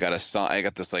I got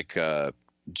this like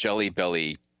Jelly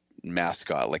Belly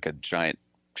mascot, like a giant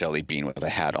jelly bean with a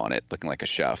hat on it, looking like a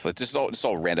chef. It's just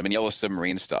all random and Yellow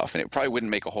Submarine stuff, and it probably wouldn't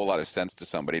make a whole lot of sense to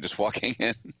somebody just walking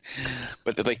in.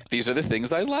 But like, these are the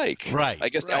things I like. Right. I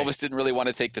guess Elvis didn't really want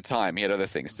to take the time. He had other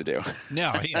things to do.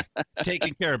 No,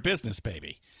 taking care of business,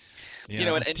 baby. And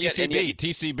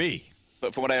TCB.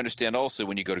 But from what I understand, also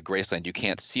when you go to Graceland, you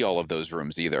can't see all of those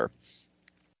rooms either.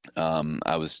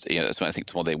 I was, that's when I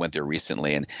think they went there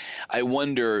recently, and I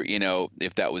wonder,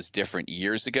 if that was different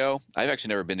years ago. I've actually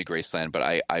never been to Graceland,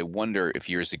 but I wonder if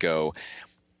years ago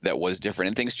that was different.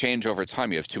 And things change over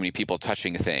time. You have too many people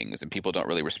touching things, and people don't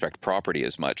really respect property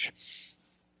as much.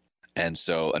 And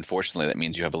so, unfortunately, that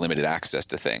means you have a limited access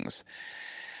to things.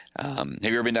 Have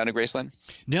you ever been down to Graceland?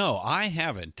 No, I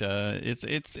haven't.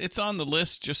 It's on the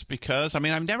list just because. I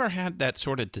mean, I've never had that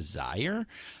sort of desire.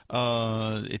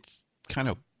 It's kind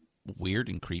of weird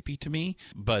and creepy to me,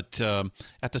 but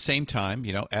at the same time,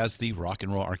 as the rock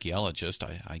and roll archaeologist,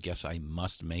 I guess I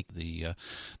must make the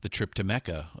trip to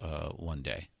Mecca one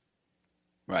day.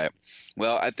 Right.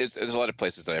 Well, there's a lot of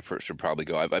places that I should probably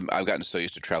go. I've gotten so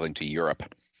used to traveling to Europe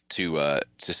to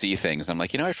see things. I'm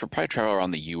like, I should probably travel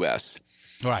around the U.S.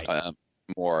 Right.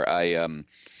 More. And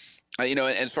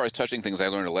as far as touching things, I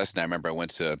learned a lesson. I remember I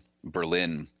went to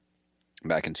Berlin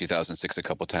back in 2006 a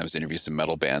couple of times to interview some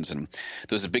metal bands, and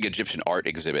there was a big Egyptian art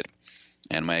exhibit,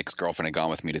 and my ex-girlfriend had gone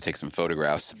with me to take some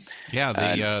photographs. Yeah,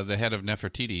 the head of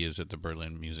Nefertiti is at the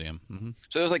Berlin Museum. Mm-hmm.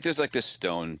 So there's this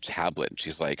stone tablet, and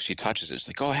she touches it. She's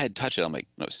like, go ahead, touch it. I'm like,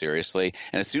 no, seriously.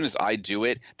 And as soon as I do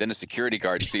it, then a security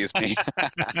guard sees me.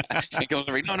 He comes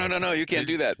over, no, you can't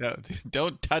do that. No,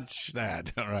 don't touch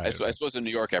that. All right. I suppose in New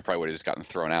York I probably would have just gotten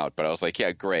thrown out, but I was like,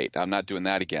 yeah, great. I'm not doing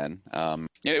that again.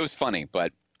 It was funny,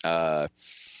 but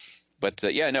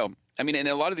yeah, no. I mean, and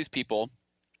a lot of these people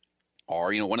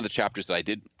are, one of the chapters that I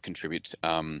did contribute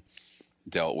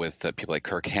dealt with people like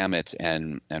Kirk Hammett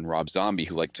and Rob Zombie,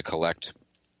 who like to collect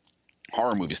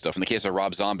horror movie stuff. In the case of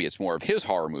Rob Zombie, it's more of his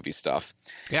horror movie stuff.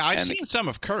 Yeah, I've seen some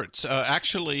of Kurt's.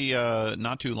 Actually,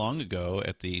 not too long ago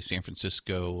at the San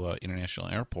Francisco International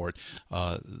Airport,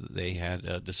 they had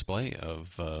a display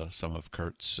of some of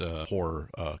Kurt's horror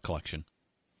collection.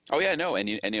 Oh yeah, no,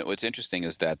 and what's interesting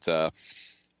is that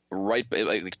right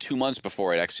like 2 months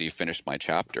before I actually finished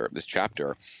this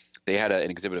chapter, they had an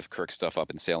exhibit of Kirk stuff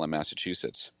up in Salem,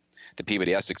 Massachusetts, the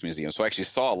Peabody Essex Museum. So I actually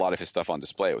saw a lot of his stuff on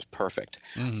display. It was perfect.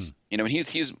 Mm-hmm.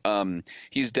 And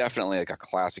he's definitely like a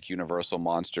classic Universal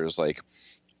Monsters, like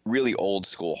really old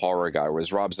school horror guy,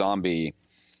 whereas Rob Zombie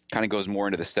kind of goes more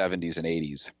into the 70s and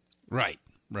 80s. Right.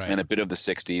 And a bit of the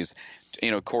 60s.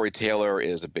 Corey Taylor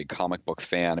is a big comic book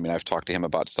fan. I mean, I've talked to him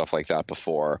about stuff like that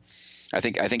before. I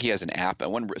think he has an app.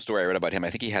 And one story I read about him, I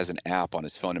think he has an app on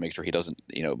his phone to make sure he doesn't,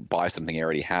 buy something he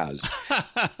already has.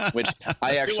 Which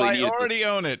I actually already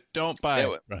own it. Don't buy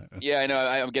it. Right. Yeah, I know.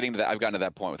 I'm getting to that. I've gotten to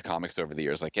that point with comics over the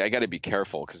years. Like, I got to be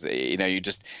careful because you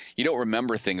don't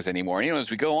remember things anymore. And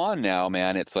as we go on now,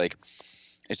 man, it's like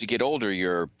as you get older,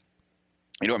 you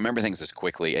don't remember things as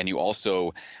quickly, and you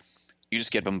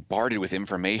just get bombarded with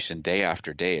information day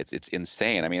after day. It's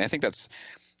insane. I mean, I think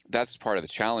that's part of the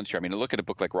challenge here. I mean, look at a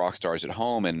book like Rockstars at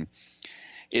Home, and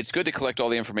it's good to collect all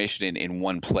the information in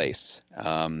one place.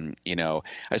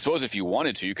 I suppose if you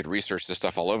wanted to, you could research this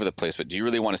stuff all over the place, but do you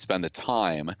really want to spend the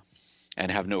time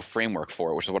and have no framework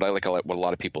for it, which is what I like what a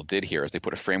lot of people did here, is they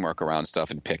put a framework around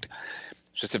stuff and picked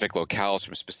specific locales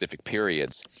from specific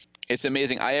periods. It's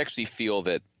amazing. I actually feel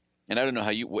that, and I don't know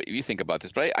what you think about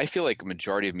this, but I feel like a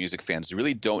majority of music fans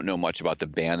really don't know much about the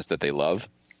bands that they love.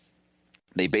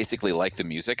 They basically like the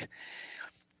music.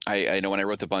 I know when I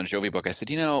wrote the Bon Jovi book, I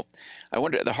said, I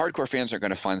wonder, the hardcore fans aren't going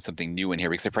to find something new in here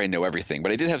because they probably know everything.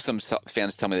 But I did have some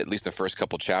fans tell me that at least the first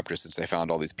couple chapters, since I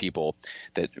found all these people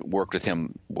that worked with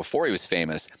him before he was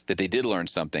famous, that they did learn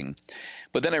something.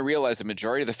 But then I realized the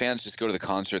majority of the fans just go to the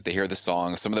concert, they hear the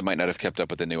songs. Some of them might not have kept up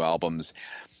with the new albums,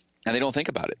 and they don't think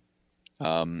about it.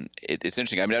 It's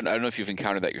interesting. I mean, I don't know if you've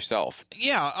encountered that yourself.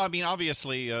 Yeah, I mean,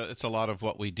 obviously, it's a lot of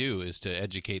what we do is to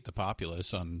educate the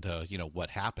populace on, what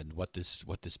happened, what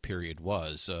this period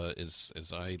was.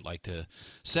 As I like to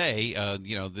say,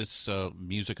 this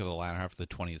music of the latter half of the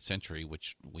 20th century,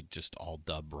 which we just all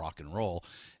dub rock and roll,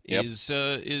 is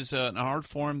an art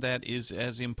form that is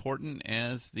as important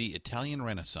as the Italian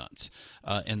Renaissance.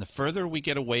 And the further we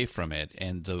get away from it,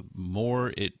 and the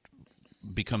more it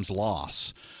becomes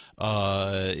loss,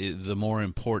 the more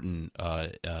important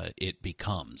it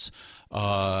becomes.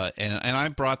 And I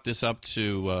brought this up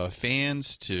to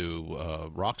fans, to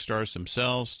rock stars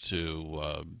themselves,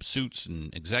 to suits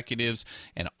and executives,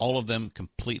 and all of them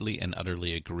completely and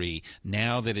utterly agree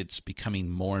now that it's becoming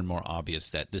more and more obvious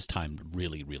that this time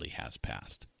really, really has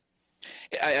passed.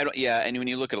 And when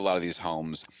you look at a lot of these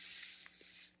homes,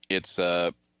 it's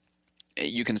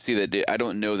you can see that I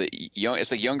don't know that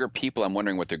it's like younger people. I'm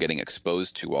wondering what they're getting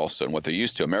exposed to also and what they're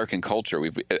used to. American culture,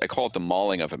 I call it the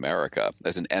mauling of America,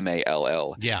 as an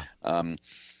MALL. Yeah.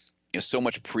 So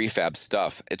much prefab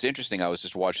stuff. It's interesting. I was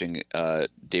just watching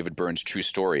David Byrne's True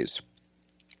Stories,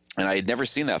 And I had never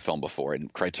seen that film before,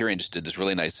 and Criterion just did this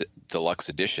really nice deluxe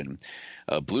edition,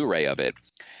 Blu-ray of it.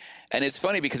 And it's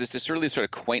funny because it's this really sort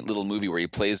of quaint little movie where he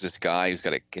plays this guy who's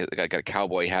got a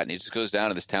cowboy hat, and he just goes down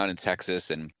to this town in Texas,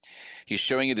 and he's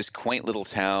showing you this quaint little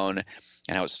town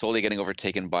and how it's slowly getting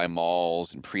overtaken by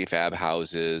malls and prefab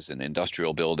houses and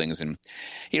industrial buildings. And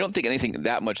you don't think anything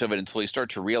that much of it until you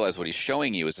start to realize what he's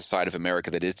showing you is a side of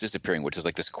America that is disappearing, which is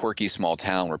like this quirky small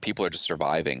town where people are just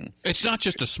surviving. It's not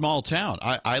just a small town.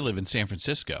 I live in San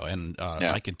Francisco, and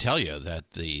Yeah. I can tell you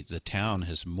that the town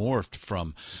has morphed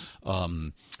from,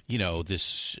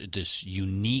 this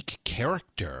unique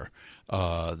character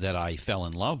that I fell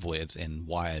in love with and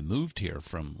why I moved here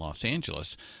from Los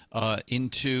Angeles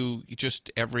into just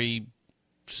every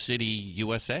city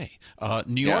USA.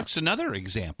 New York's another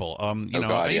example.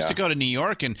 I used to go to New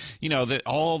York, and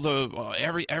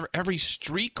every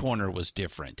street corner was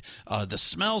different. The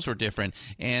smells were different,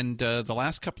 and the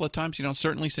last couple of times,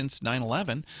 certainly since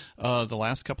 9/11, the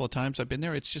last couple of times I've been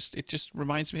there, it just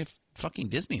reminds me of fucking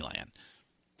Disneyland.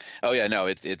 Oh yeah, no,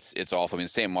 it's awful. I mean,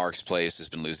 St. Mark's Place has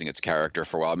been losing its character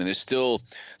for a while. I mean, there's still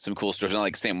some cool stores. Not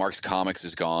like St. Mark's Comics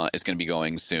is gone. It's going to be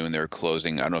going soon. They're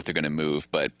closing. I don't know if they're going to move,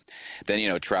 but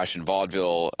then Trash and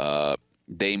Vaudeville,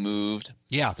 they moved.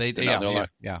 Yeah, they I mean,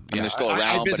 they're still around.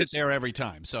 I visit there every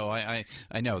time, so I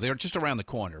know they're just around the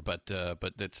corner, but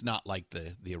it's not like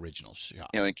the original shop.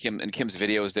 And Kim's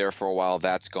Video is there for a while.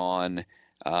 That's gone.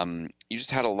 You just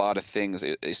had a lot of things.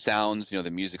 It sounds, the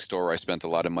music store where I spent a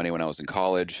lot of money when I was in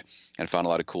college and found a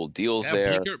lot of cool deals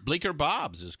there. Bleecker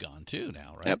Bob's is gone too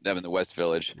now, right? Yep, them in the West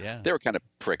Village. Yeah. They were kind of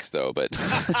pricks though, but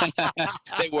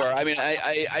they were. I mean,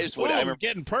 I just would. I remember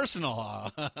getting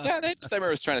personal. I remember I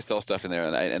was trying to sell stuff in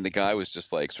there, and the guy was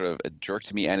just like sort of a jerk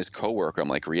to me and his coworker. I'm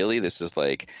like, really? This is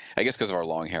like, I guess because of our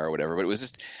long hair or whatever, but it was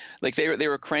just like they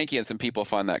were cranky, and some people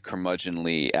find that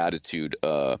curmudgeonly attitude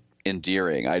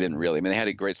endearing. I didn't really. I mean, they had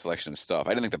a great selection of stuff. I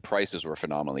didn't think the prices were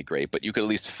phenomenally great, but you could at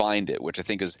least find it, which I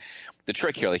think is the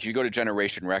trick here. Like if you go to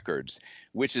Generation Records,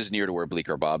 which is near to where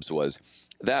Bleecker Bob's was,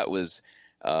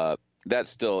 that's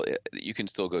still, you can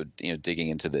still go digging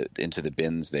into the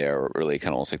bins there, or really kind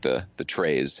of almost like the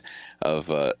trays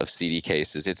of CD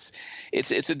cases.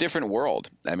 It's a different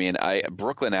world. I mean,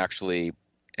 Brooklyn actually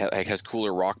has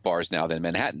cooler rock bars now than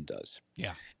Manhattan does.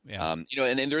 Yeah. And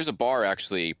there's a bar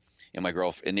actually in my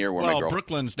girlfriend near where my girlfriend.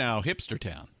 Brooklyn's now hipster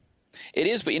town. It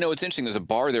is, but it's interesting. There's a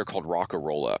bar there called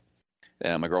Rockarola.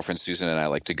 My girlfriend Susan and I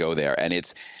like to go there, and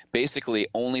it's basically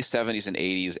only 70s and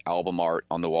 80s album art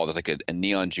on the wall. There's like a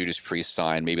neon Judas Priest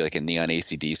sign, maybe like a neon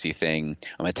AC/DC thing,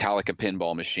 a Metallica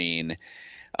pinball machine.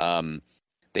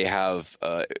 They have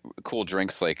cool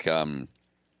drinks like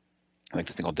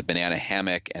this thing called the Banana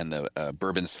Hammock and the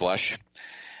Bourbon Slush.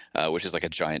 Which is like a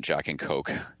giant Jack and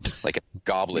Coke, like a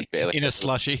goblet in a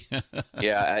slushy.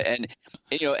 Yeah, and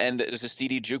there's a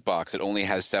CD jukebox that only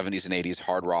has 70s and 80s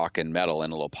hard rock and metal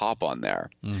and a little pop on there.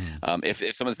 Mm-hmm. If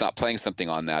someone's not playing something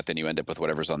on that, then you end up with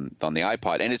whatever's on the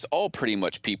iPod, and it's all pretty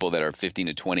much people that are 15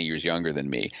 to 20 years younger than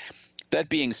me. That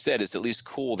being said, it's at least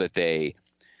cool that they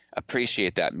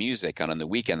appreciate that music, and on the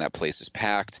weekend that place is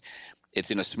packed. It's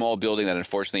in a small building that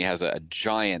unfortunately has a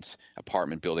giant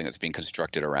apartment building that's being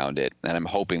constructed around it, and I'm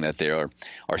hoping that they are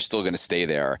still going to stay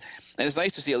there. And it's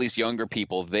nice to see at least younger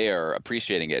people there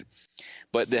appreciating it.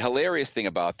 But the hilarious thing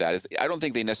about that is I don't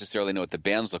think they necessarily know what the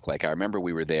bands look like. I remember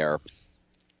we were there. I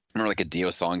remember like a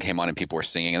Dio song came on and people were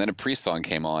singing, and then a Priest song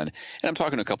came on, and I'm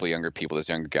talking to a couple of younger people, this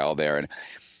younger gal there,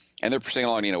 and they're singing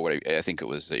along. What I think it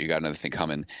was, You Got Another Thing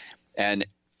Coming, and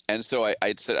so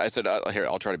I said here,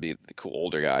 I'll try to be the cool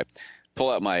older guy. I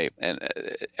pulled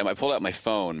out my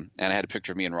phone, and I had a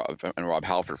picture of me and Rob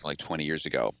Halford from like 20 years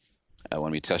ago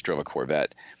when we test drove a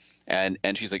Corvette. And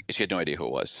she's like, she had no idea who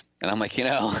it was. And I'm like,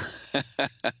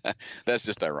 that's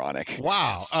just ironic.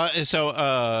 Wow.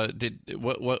 So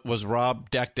what was Rob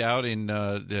decked out in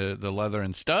the leather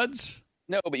and studs?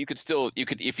 No, but you could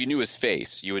if you knew his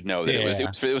face, you would know that it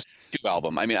was two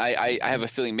album. I mean, I have a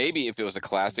feeling maybe if it was a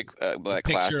classic,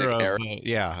 classic era,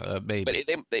 maybe.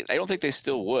 But I don't think they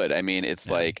still would. I mean, it's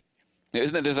like,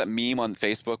 isn't it? There's that meme on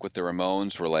Facebook with the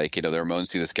Ramones, where like the Ramones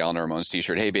see this gal in a Ramones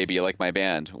t-shirt. Hey, baby, you like my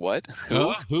band? What?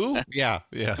 Who? Yeah.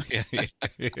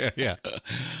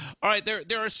 All right,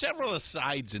 there are several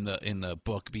asides in the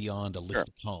book beyond a list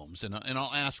of poems, and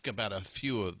I'll ask about a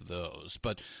few of those.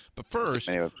 But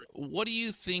first, what do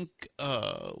you think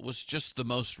was just the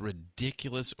most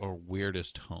ridiculous or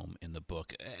weirdest home in the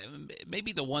book?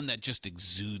 Maybe the one that just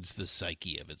exudes the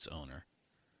psyche of its owner.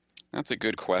 That's a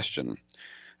good question.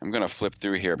 I'm going to flip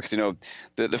through here because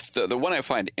the one I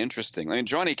find interesting. I mean,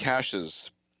 Johnny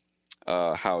Cash's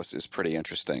house is pretty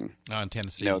interesting. In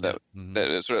Tennessee. You know, that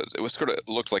it was sort of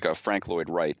looked like a Frank Lloyd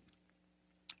Wright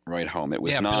home. It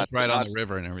was not built right on the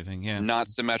river and everything. Yeah, not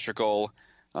symmetrical.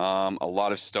 A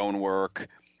lot of stonework,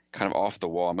 kind of off the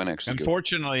wall. I'm going to actually.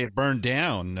 Unfortunately, it burned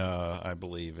down. I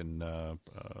believe in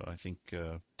I think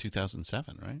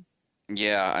 2007, right?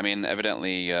 Yeah, I mean,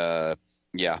 evidently,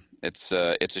 yeah, it's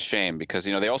a shame because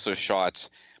they also shot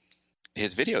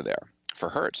his video there for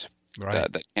Hurt.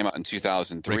 Right. That came out in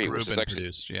 2003, Rick which is Rubin actually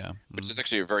produced, yeah. which is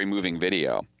actually a very moving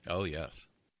video. Oh yes.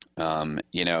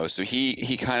 So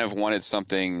he kind of wanted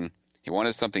something. He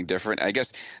wanted something different. I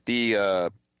guess the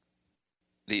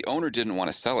owner didn't want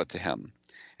to sell it to him,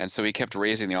 and so he kept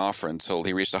raising the offer until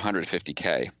he reached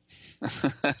 $150K.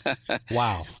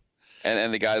 Wow.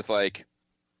 And the guy's like,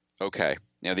 okay,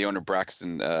 the owner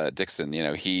Braxton Dixon,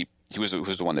 he was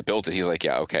the one that built it. He's like,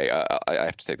 yeah, okay, I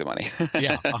have to take the money.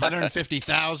 Yeah,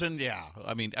 $150,000. Yeah,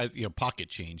 I mean, pocket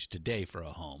change today for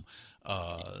a home.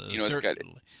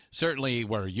 Certainly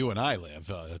where you and I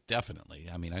live, definitely.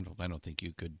 I mean, I don't think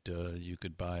you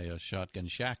could buy a shotgun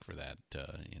shack for that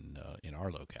in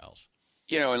our locales.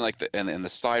 And like the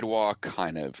sidewalk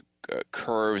kind of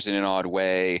curves in an odd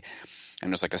way,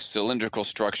 and there's like a cylindrical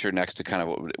structure next to kind of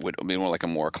what would be like a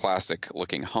more classic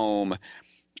looking home.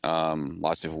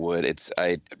 Lots of wood. It's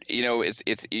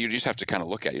you just have to kind of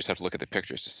look at it. You just have to look at the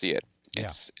pictures to see it.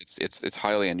 It's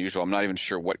highly unusual. I'm not even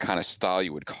sure what kind of style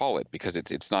you would call it because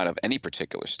it's not of any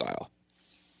particular style.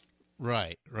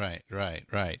 Right.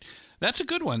 That's a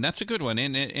good one.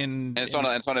 And it's on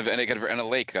a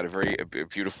lake, got a very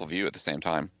beautiful view at the same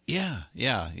time. Yeah.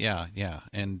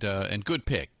 And good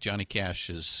pick. Johnny Cash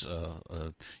is.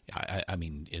 I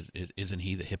mean, isn't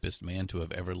he the hippest man to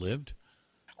have ever lived?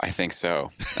 I think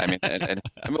so. I mean, and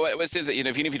what is it?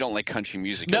 Even if you don't like country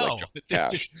music, no, you like Johnny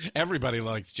Cash. Everybody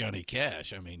likes Johnny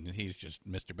Cash. I mean, he's just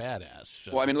Mr. Badass.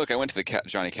 So. Well, I mean, look, I went to the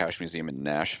Johnny Cash Museum in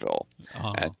Nashville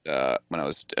when I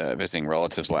was visiting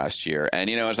relatives last year,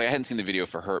 and I was like, I hadn't seen the video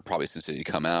for Hurt probably since it had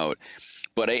come out,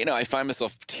 but I find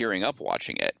myself tearing up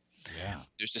watching it. Yeah,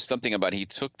 there's just something about he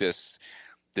took this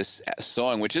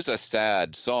song, which is a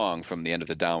sad song from the end of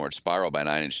the Downward Spiral by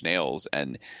Nine Inch Nails,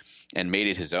 and made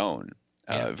it his own.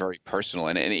 Very personal,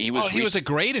 and he was a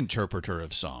great interpreter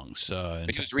of songs.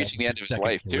 But he was reaching the end of his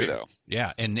life too, though.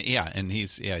 Yeah, and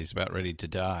he's about ready to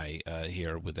die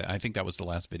here with that. I think that was the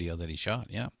last video that he shot.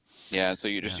 Yeah. Yeah, and so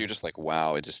you're just like,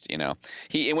 wow. It just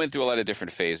he went through a lot of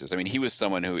different phases. I mean, he was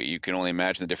someone who you can only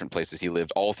imagine the different places he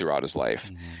lived all throughout his life.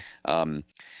 Mm-hmm.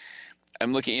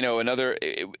 I'm looking, another,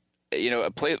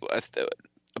 a place.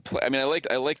 I mean,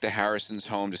 I like the Harrisons'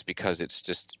 home just because it's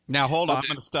just. Now hold on, I'm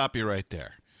going to stop you right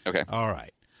there. Okay. All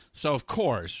right. So, of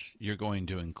course, you're going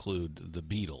to include the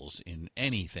Beatles in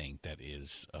anything that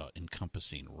is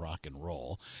encompassing rock and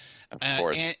roll. Of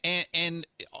course. And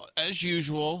as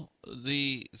usual,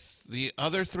 the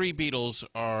other three Beatles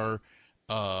are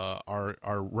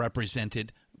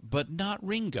represented, but not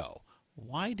Ringo.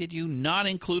 Why did you not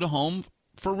include a home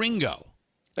for Ringo?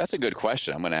 That's a good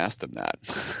question. I'm going to ask them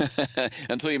that.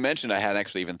 Until you mentioned, I hadn't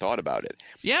actually even thought about it.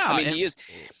 Yeah, I mean,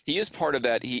 he is part of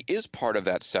that. He is part of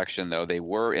that section, though. They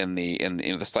were in the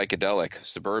psychedelic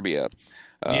suburbia.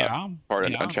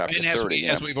 Part of chapter 30.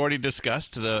 As we've already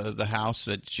discussed, the house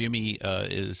that Jimi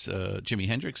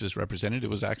Hendrix is represented, it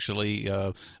was actually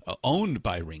owned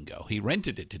by Ringo. He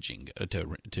rented it to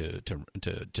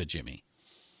Jimi.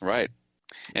 Right.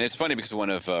 And it's funny because one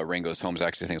of Ringo's homes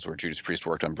actually, I think, is where Judas Priest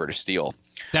worked on British Steel.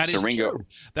 That is true.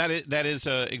 That is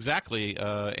exactly.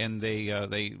 And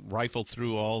they rifled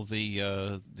through all the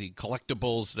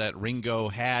collectibles that Ringo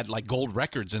had, like gold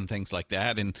records and things like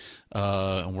that, and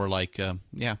we're like,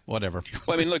 yeah, whatever.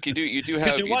 Well, I mean, look, you do have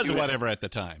because it was whatever at the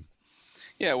time.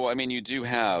 Yeah, well, I mean, you do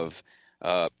have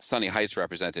Sunny Heights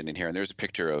represented in here, and there's a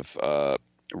picture of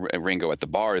Ringo at the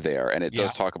bar there, and it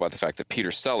does talk about the fact that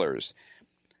Peter Sellers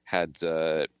had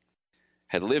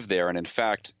lived there, and in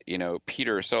fact,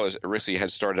 Peter Sellers originally had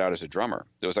started out as a drummer.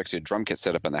 There was actually a drum kit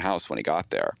set up in the house when he got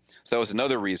there, so that was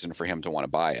another reason for him to want to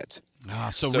buy it.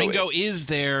 So Ringo is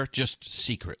there just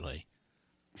secretly.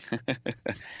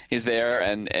 He's there,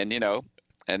 and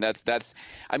that's.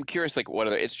 I'm curious, like what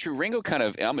other? It's true. Ringo kind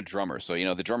of. I'm a drummer, so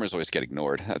the drummers always get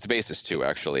ignored. That's a bassist too,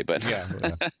 actually, but yeah.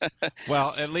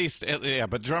 Well, at least,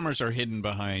 but drummers are hidden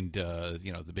behind,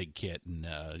 the big kit, and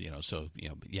so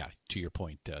to your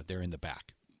point, they're in the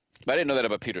back. But I didn't know that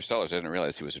about Peter Sellers. I didn't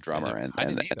realize he was a drummer,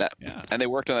 and they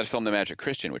worked on that film, The Magic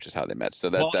Christian, which is how they met. So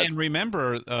that's and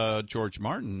remember, George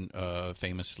Martin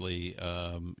famously,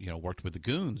 worked with the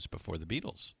Goons before the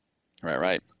Beatles.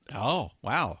 Right. Oh,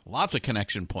 wow. Lots of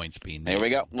connection points being made. There we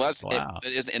go. Well, wow.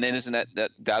 And then isn't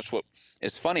that's what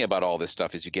is funny about all this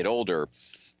stuff is you get older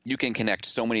you can connect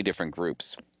so many different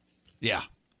groups. Yeah.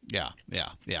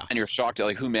 And you're shocked at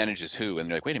like who manages who, and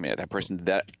you're like, wait a minute, that person did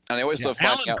that. And I always love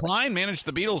Alan finding out. Klein managed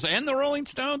the Beatles and the Rolling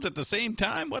Stones at the same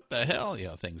time. What the hell?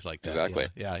 Yeah, things like that. Exactly.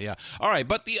 Yeah. All right,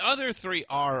 but the other three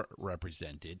are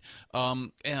represented.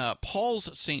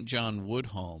 Paul's St. John Wood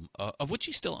home, of which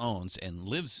he still owns and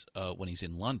lives when he's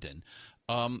in London.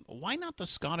 Why not the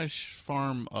Scottish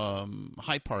farm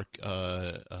High Park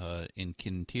in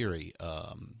Kintyre,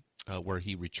 where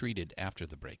he retreated after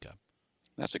the breakup?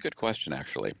 That's a good question,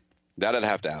 actually. That I'd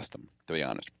have to ask them, to be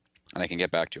honest, and I can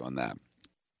get back to you on that.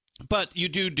 But you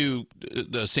do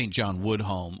the St. John Wood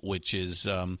home, which is,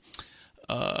 it's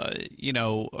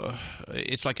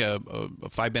like a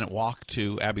 5-minute walk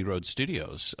to Abbey Road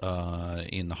Studios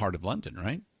in the heart of London,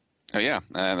 right? Oh yeah,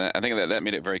 and I think that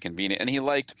made it very convenient. And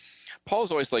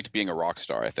Paul's always liked being a rock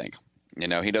star, I think.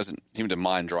 He doesn't seem to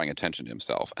mind drawing attention to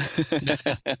himself.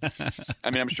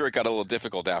 I mean, I'm sure it got a little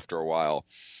difficult after a while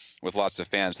with lots of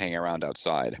fans hanging around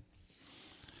outside.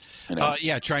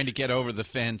 Trying to get over the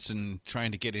fence and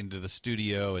trying to get into the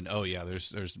studio, and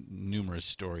there's numerous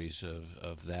stories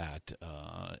of that,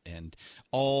 and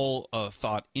all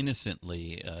thought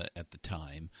innocently at the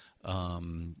time. I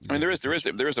mean, there is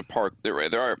a park.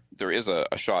 There is a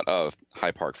shot of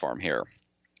High Park Farm here,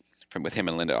 with him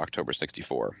and Linda, October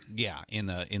 '64. Yeah, in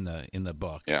the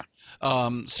book. Yeah.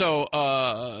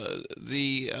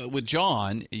 With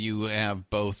John, you have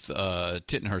both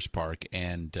Tittenhurst Park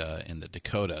and the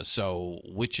Dakota. So,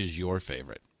 which is your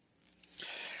favorite?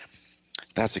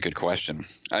 That's a good question.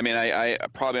 I mean, I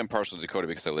probably am partial to Dakota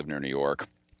because I live near New York.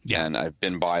 Yeah. And I've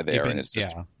been by there, and it's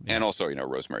just, and also,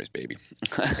 Rosemary's Baby.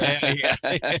 yeah,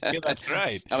 that's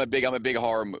right. I'm a big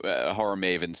horror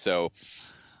maven, so.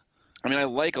 I mean, I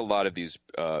like a lot of these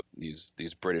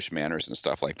British manors and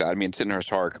stuff like that. I mean,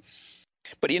 Tittenhurst Park,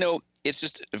 but it's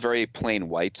just very plain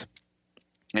white,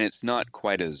 and it's not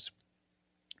quite as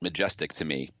majestic to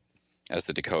me as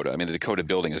the Dakota. I mean, the Dakota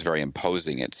building is very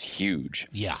imposing; it's huge.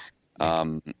 Yeah.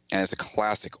 And it's a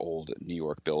classic old New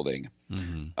York building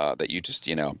that you just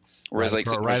whereas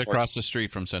right across the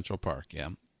street from Central Park. Yeah,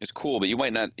 it's cool, but you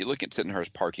might not. You look at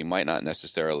Tittenhurst Park, you might not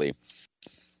necessarily.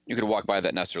 You could walk by that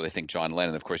and necessarily think John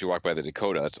Lennon. Of course, you walk by the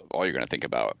Dakota, that's all you're going to think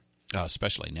about.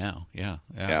 Especially now, yeah.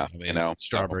 I mean,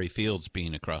 Strawberry Fields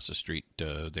being across the street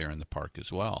there in the park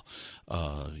as well,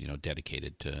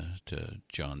 dedicated to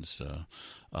John's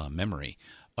memory.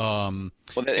 And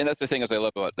that's the thing is I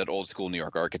love about that old school New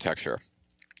York architecture,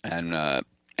 and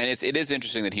it is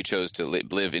interesting that he chose to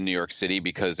live in New York City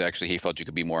because actually he felt you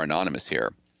could be more anonymous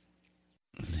here.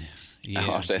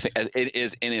 Yeah. So I think it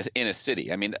is in a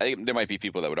city. I mean, there might be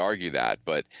people that would argue that,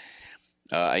 but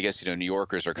I guess New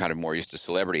Yorkers are kind of more used to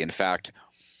celebrity. In fact,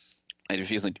 I just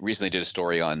recently did a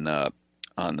story on the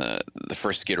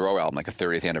first Skid Row album, like a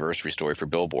 30th anniversary story for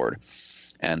Billboard.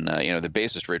 And the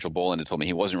bassist Rachel Boland had told me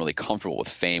he wasn't really comfortable with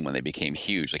fame when they became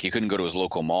huge. Like he couldn't go to his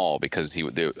local mall because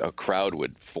a crowd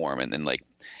would form, and then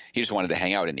he just wanted to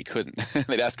hang out and he couldn't.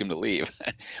 They'd ask him to leave.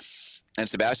 And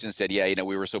Sebastian said,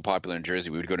 we were so popular in Jersey,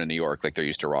 we would go to New York like they're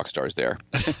used to rock stars there.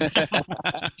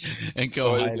 And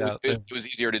go hide out there. It was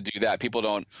easier to do that. People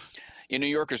don't – New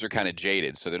Yorkers are kind of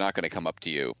jaded, so they're not going to come up to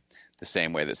you the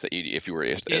same way that if you were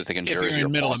in Jersey. If you're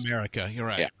in Middle America, you're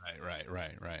right. Yeah. Right.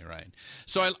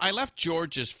 So I left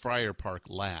George's Friar Park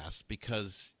last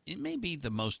because it may be the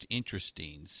most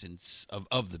interesting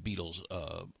of the Beatles'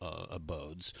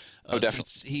 abodes. Definitely.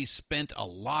 Since he spent a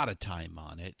lot of time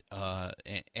on it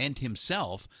and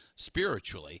himself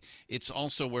spiritually. It's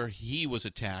also where he was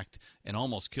attacked and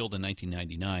almost killed in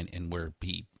 1999 and where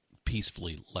he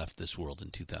peacefully left this world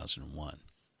in 2001.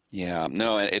 Yeah,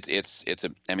 no, it's a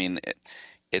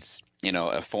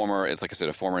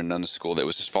former nuns school that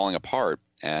was just falling apart,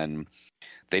 and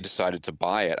they decided to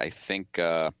buy it. I think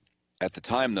at the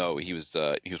time though he was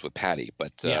with Patty,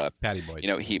 but Patty Boyd.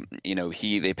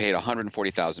 They paid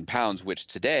 £140,000, which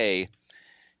today,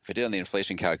 if I did on the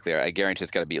inflation calculator, I guarantee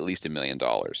it's got to be at least $1 million.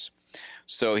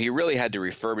 So he really had to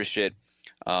refurbish it.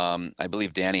 I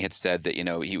believe Danny had said that,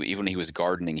 even when he was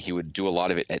gardening, he would do a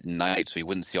lot of it at night so he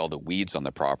wouldn't see all the weeds on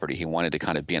the property. He wanted to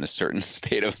kind of be in a certain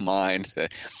state of mind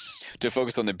to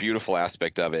focus on the beautiful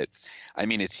aspect of it. I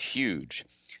mean, it's huge.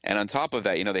 And on top of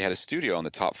that, they had a studio on the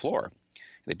top floor.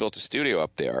 They built a studio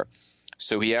up there.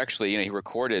 So he actually, he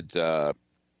recorded, he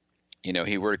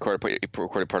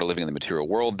recorded part of Living in the Material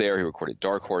World there. He recorded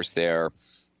Dark Horse there.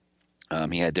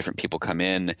 He had different people come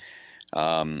in,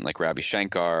 like Ravi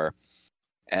Shankar.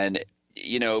 And,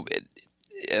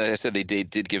 as I said, they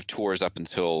did give tours up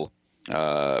until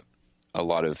a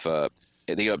lot of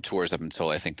They gave up tours up until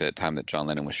I think the time that John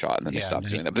Lennon was shot, and then they stopped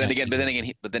doing that.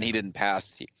 But then he didn't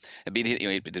pass. He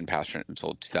didn't pass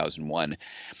until 2001.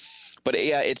 But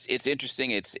yeah, it's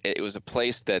interesting. It was a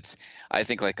place that I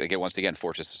think, like, again, once again,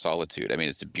 Fortress of Solitude. I mean,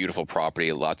 it's a beautiful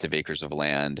property, lots of acres of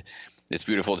land. It's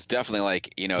beautiful. It's definitely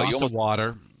like, lots of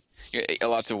water.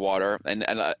 Lots of water, and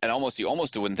almost you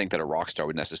wouldn't think that a rock star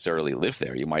would necessarily live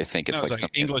there. You might think it's like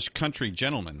English country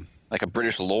gentleman, like a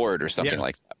British lord or something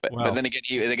like that. But then again,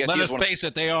 I guess let us face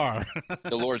it, they are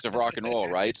the lords of rock and roll,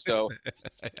 right? So,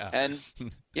 and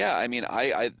yeah, I mean,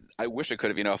 I wish I could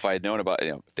have, if I had known about,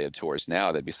 if they had tours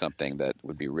now, that'd be something that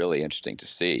would be really interesting to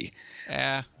see.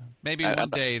 Maybe one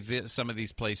day some of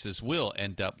these places will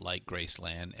end up like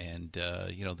Graceland, and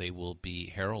they will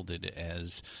be heralded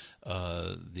as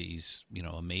these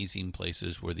amazing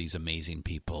places where these amazing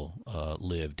people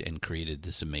lived and created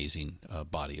this amazing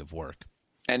body of work.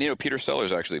 And Peter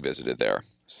Sellers actually visited there,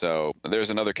 so there's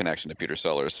another connection to Peter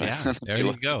Sellers. Yeah, there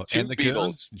you go. And the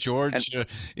Beatles, George.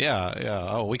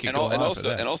 Oh, we could go on for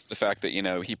that. And also the fact that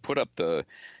he put up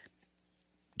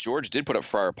George did put up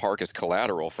Friar Park as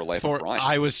collateral for Life of Brian.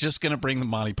 I was just going to bring the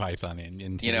Monty Python in.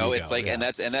 And it's like, and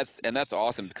that's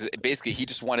awesome, because basically he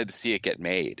just wanted to see it get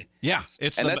made. Yeah,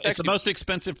 it's the most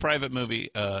expensive private movie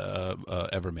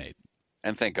ever made.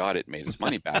 And thank God it made its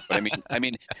money back. But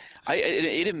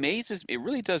it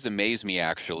really does amaze me,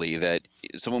 actually, that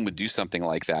someone would do something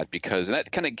like that, because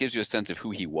that kind of gives you a sense of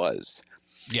who he was.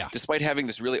 Yeah. Despite having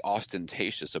this really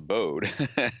ostentatious abode,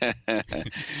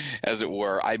 as it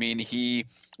were, I mean, he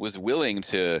was willing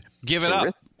to give it up.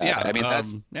 Yeah. I mean,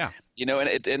 that's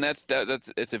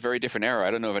it's a very different era.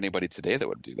 I don't know of anybody today that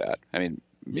would do that. I mean,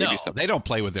 maybe they don't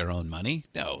play with their own money.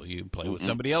 No, you play with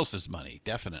somebody else's money,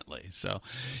 definitely. So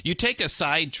you take a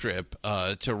side trip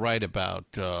to write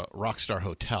about Rockstar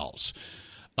Hotels.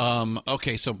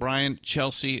 Okay, so Brian,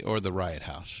 Chelsea or the Riot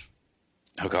House?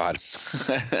 Oh, God.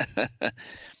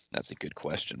 That's a good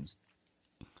question.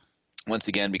 Once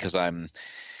again, because I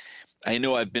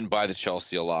know I've been by the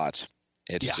Chelsea a lot.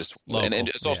 It's just local, and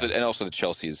it's also and also the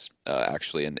Chelsea's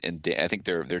actually, and I think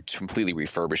they're completely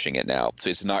refurbishing it now, so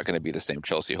it's not going to be the same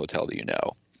Chelsea hotel that you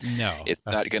know. No, it's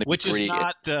not going to be.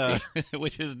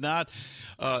 Which is not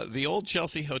the old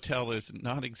Chelsea hotel is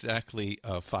not exactly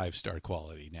 5-star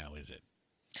quality now, is it?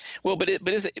 Well, but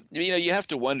is it, you have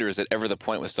to wonder, is it ever the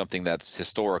point with something that's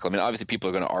historical? I mean, obviously people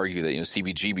are going to argue that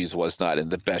CBGB's was not in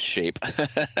the best shape.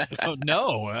 Oh,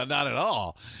 no, not at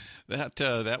all.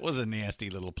 That was a nasty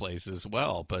little place as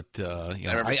well. But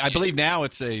I believe now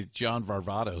it's a John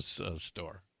Varvatos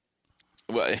store.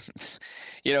 Well,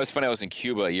 it's funny. I was in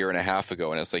Cuba a year and a half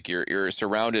ago, and it's like you're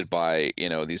surrounded by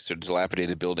these sort of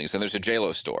dilapidated buildings, and there's a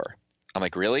JLo store. I'm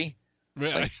like, really?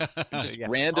 Really? Just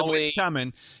randomly. Oh, it's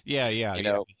coming. Yeah.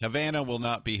 Havana will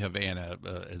not be Havana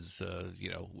as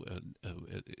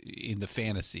in the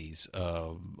fantasies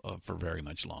for very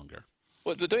much longer.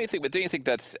 Well, but don't you think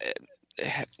that's?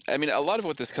 I mean, a lot of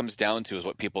what this comes down to is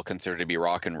what people consider to be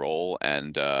rock and roll,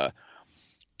 and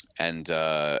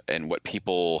what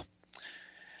people.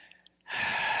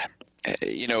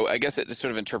 I guess it's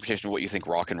sort of interpretation of what you think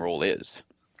rock and roll is.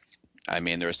 I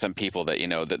mean, there are some people that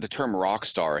that the term rock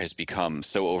star has become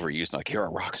so overused. Like, you're a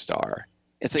rock star.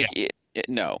 It's like,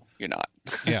 no, you're not.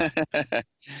 Yeah.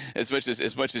 as much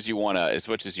as you want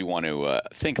to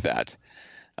think that,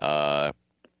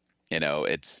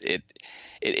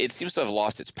 it seems to have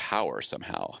lost its power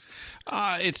somehow.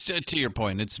 It's to your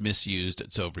point. It's misused.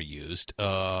 It's overused.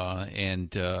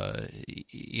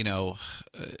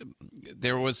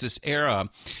 There was this era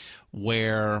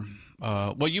where.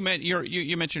 You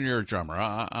mentioned you're a drummer.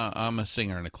 I'm a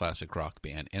singer in a classic rock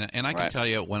band, and I can tell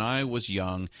you, when I was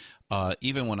young,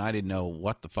 even when I didn't know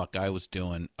what the fuck I was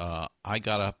doing, I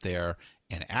got up there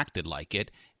and acted like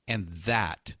it, and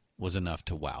that was enough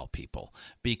to wow people,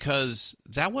 because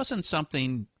that wasn't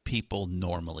something people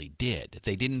normally did.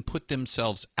 They didn't put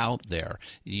themselves out there.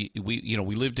 We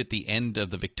lived at the end of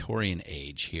the Victorian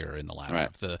age here in the latter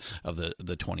of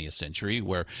the 20th century,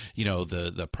 where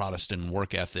the Protestant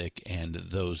work ethic and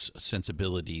those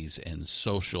sensibilities and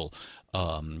social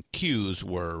cues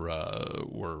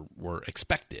were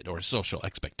expected, or social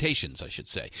expectations, I should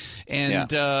say,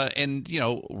 and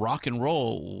rock and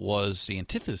roll was the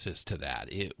antithesis to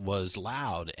that. It was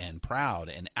loud and proud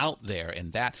and out there,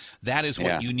 and that is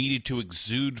what you needed to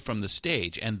exude from the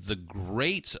stage. And the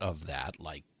greats of that,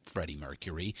 like Freddie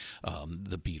Mercury,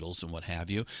 the Beatles, and what have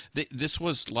you. This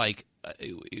was like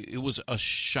it was a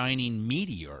shining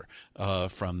meteor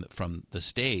from the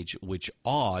stage, which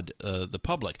awed the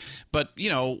public. But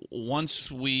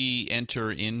once we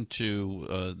enter into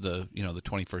the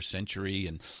 21st century,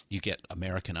 and you get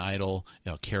American Idol,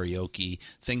 karaoke,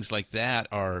 things like that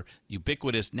are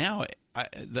ubiquitous now.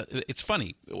 It's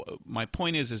funny. My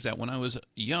point is that when I was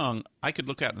young, I could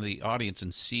look out in the audience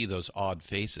and see those odd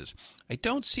faces. I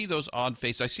don't see those odd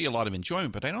faces. I see a lot of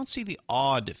enjoyment, but I don't see the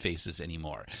odd faces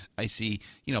anymore. I see,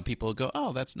 people go,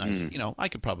 "Oh, that's nice." I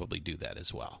could probably do that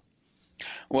as well.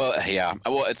 Well, yeah.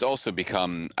 Well, it's also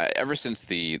become ever since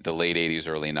the late 80s,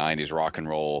 early 90s, rock and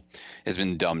roll has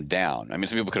been dumbed down. I mean,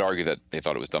 some people could argue that they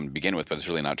thought it was dumb to begin with, but it's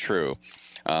really not true.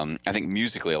 I think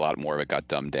musically, a lot more of it got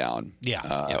dumbed down.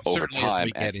 Over time. As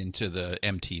we get into the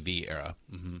MTV era.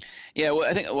 Mm-hmm. Yeah,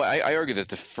 well, I argue that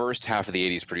the first half of the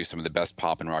 80s produced some of the best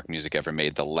pop and rock music ever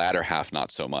made. The latter half,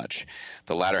 not so much.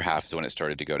 The latter half is when it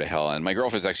started to go to hell. And my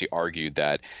girlfriend's actually argued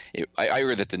that I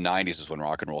argue that the 90s is when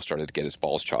rock and roll started to get its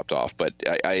balls chopped off. But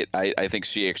I think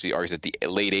she actually argues that the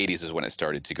late 80s is when it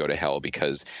started to go to hell,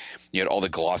 because you had all the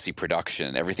glossy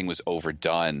production, everything was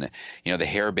overdone. The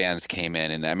hair bands came in,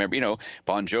 and I remember,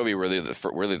 Bon Jovi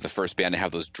were really the first band to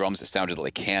have those drums that sounded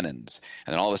like cannons,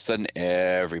 and then all of a sudden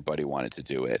everybody wanted to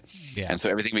do it. Yeah. And so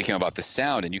everything became about the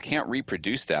sound, and you can't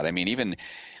reproduce that. I mean,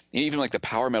 even like the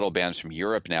power metal bands from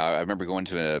Europe now. I remember going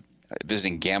to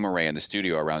visiting Gamma Ray in the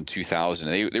studio around 2000.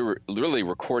 And they were literally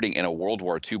recording in a World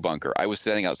War II bunker. I was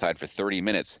sitting outside for 30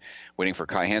 minutes waiting for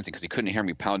Kai Hansen because he couldn't hear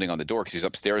me pounding on the door because he's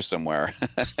upstairs somewhere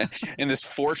in this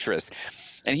fortress.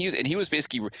 And he was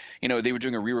basically, they were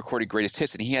doing a re-recorded greatest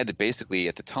hits, and he had to basically,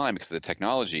 at the time, because of the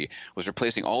technology, was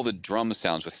replacing all the drum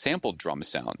sounds with sampled drum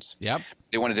sounds. Yep.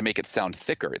 They wanted to make it sound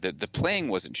thicker. The playing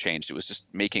wasn't changed; it was just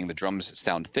making the drums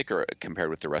sound thicker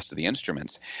compared with the rest of the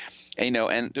instruments. And,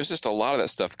 and there's just a lot of that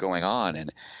stuff going on,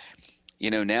 and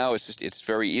now it's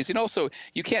very easy. And also,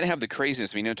 you can't have the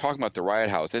craziness. I mean, talking about the Riot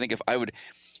House, I think if I would,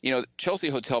 Chelsea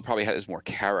Hotel probably has more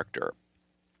character.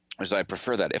 So I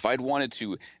prefer that. If I'd wanted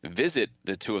to visit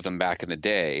the two of them back in the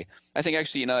day, I think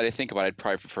actually, that I think about it, I'd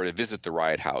probably prefer to visit the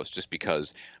Riot House, just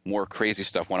because more crazy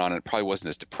stuff went on and it probably wasn't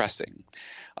as depressing.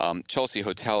 Chelsea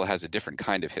Hotel has a different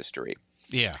kind of history.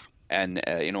 Yeah. And,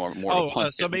 more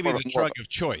so maybe the drug of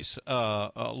choice,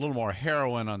 a little more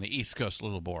heroin on the East Coast, a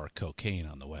little more cocaine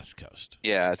on the West Coast.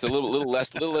 Yeah, it's a little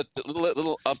less,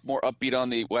 more upbeat on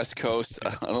the West Coast,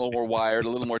 a little more wired, a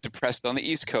little more depressed on the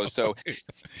East Coast. So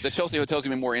the Chelsea Hotel is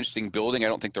going to be a more interesting building. I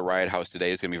don't think the Riot House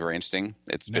today is going to be very interesting.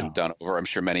 It's been done over, I'm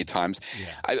sure, many times.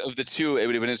 Yeah. Of the two, it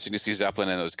would have been interesting to see Zeppelin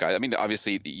and those guys. I mean,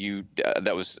 obviously,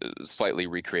 that was slightly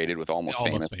recreated with Almost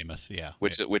Famous. Yeah.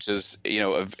 Which is,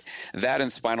 of that and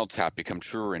Spinal Tap become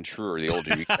truer and truer the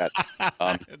older you get.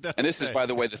 And this is, by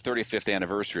the way, the 35th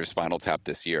anniversary of Spinal Tap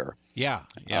this year. Yeah.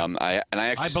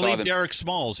 I believe Derek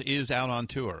Smalls is out on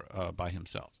tour by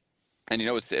himself. And they're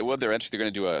going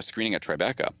to do a screening at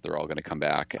Tribeca. They're all going to come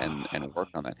back and work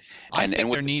on that. I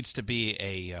think there needs to be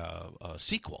a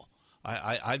sequel.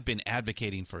 I've been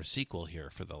advocating for a sequel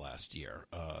here for the last year,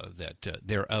 that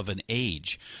they're of an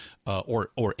age,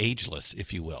 or ageless,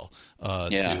 if you will,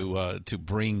 to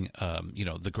bring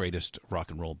the greatest rock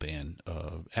and roll band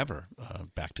ever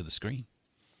back to the screen.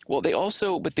 Well,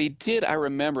 they did. I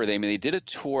remember they did a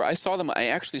tour. I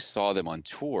actually saw them on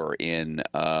tour in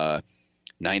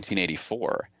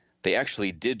 1984. They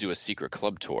actually did do a secret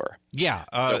club tour. Yeah,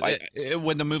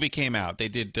 when the movie came out, they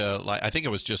did. I think it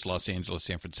was just Los Angeles,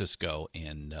 San Francisco,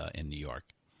 and New York.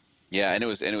 Yeah, and I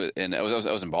was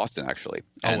in Boston actually,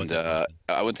 and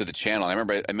I went to the Channel. I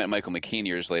remember I met Michael McKean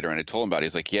years later, and I told him about it.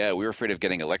 He's like, "Yeah, we were afraid of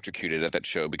getting electrocuted at that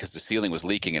show because the ceiling was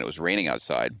leaking and it was raining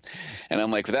outside." And I'm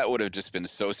like, "That would have just been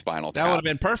so Spinal Tap. That would have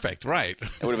been perfect, right?"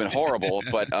 It would have been horrible,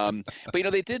 but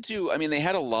they did do. I mean, they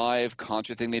had a live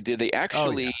concert thing. They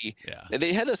actually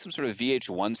they had some sort of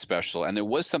VH1 special, and there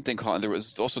was something called. There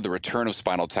was also the Return of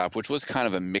Spinal Tap, which was kind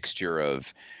of a mixture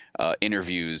of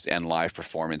interviews and live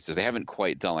performances. They haven't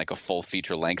quite done like a full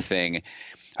feature length thing.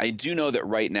 I do know that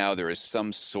right now there is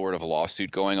some sort of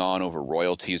lawsuit going on over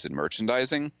royalties and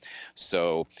merchandising.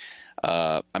 So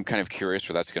I'm kind of curious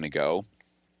where that's going to go.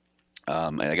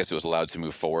 And I guess it was allowed to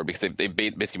move forward because they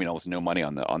basically made almost no money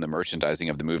on the merchandising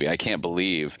of the movie. I can't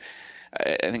believe.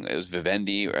 I think it was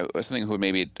Vivendi or something who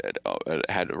maybe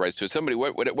had rights to it. Somebody,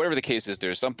 whatever the case is,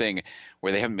 there's something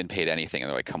where they haven't been paid anything, and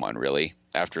they're like, "Come on, really?"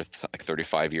 After like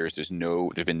 35 years, there's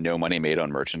been no money made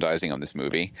on merchandising on this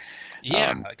movie.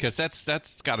 Yeah, because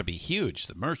that's got to be huge.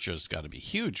 The merch has got to be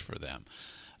huge for them.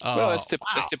 Well, that's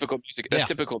typical music. That's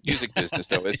typical music business,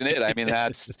 though, isn't it? I mean,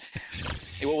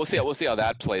 we'll see how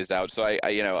that plays out. So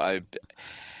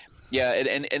Yeah,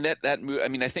 and that I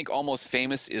mean, I think Almost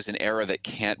Famous is an era that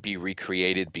can't be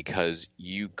recreated because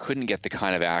you couldn't get the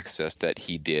kind of access that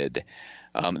he did.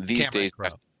 These days,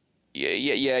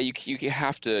 yeah, you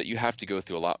have to go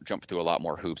through jump through a lot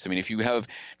more hoops. I mean, if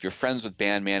you're friends with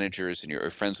band managers and you're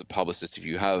friends with publicists, if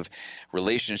you have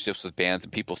relationships with bands,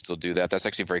 and people still do that, that's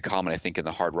actually very common, I think, in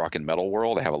the hard rock and metal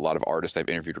world. I have a lot of artists I've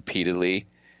interviewed repeatedly,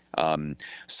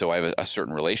 so I have a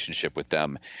certain relationship with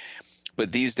them.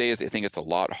 But these days, I think it's a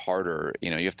lot harder.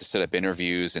 You have to set up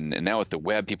interviews, and now with the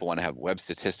web, people want to have web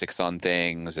statistics on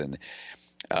things, and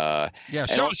show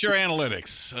us your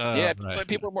analytics. But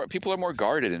people are more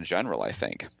guarded in general, I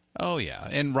think. Oh yeah,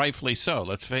 and rightfully so.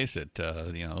 Let's face it.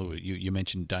 You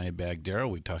mentioned Dimebag Darrell.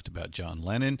 We talked about John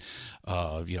Lennon.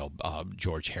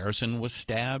 George Harrison was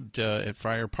stabbed at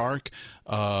Friar Park.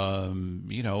 A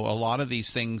lot of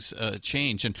these things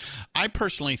change, and I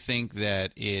personally think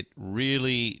that it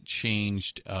really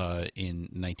changed in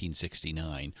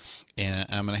 1969. And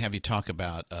I'm going to have you talk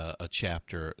about a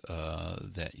chapter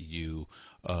that you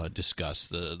discuss,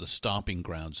 the stomping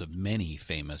grounds of many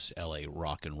famous L.A.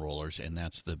 rock and rollers, and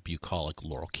that's the bucolic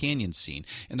Laurel Canyon scene.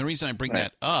 And the reason I bring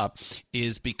that up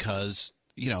is because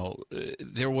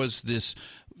there was this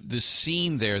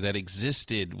scene there that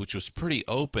existed, which was pretty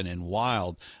open and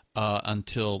wild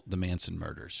until the Manson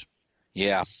murders.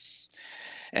 Yeah.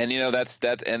 And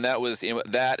that was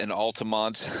that and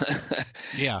Altamont.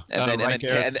 Yeah.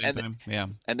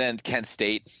 And then Kent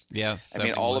State. Yes. I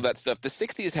mean, all of that stuff. The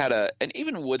 60s had and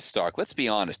even Woodstock, let's be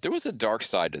honest, there was a dark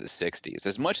side to the 60s.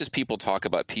 As much as people talk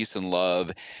about peace and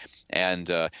love and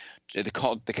the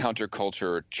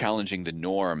counterculture challenging the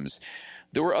norms,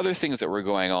 there were other things that were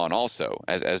going on also,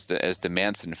 as the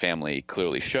Manson family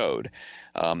clearly showed.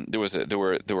 There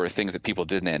were things that people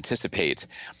didn't anticipate.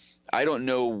 I don't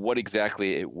know what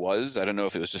exactly it was. I don't know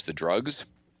if it was just the drugs.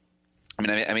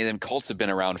 I mean, cults have been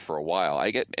around for a while.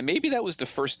 Maybe that was the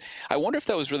first. I wonder if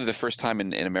that was really the first time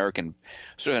in American,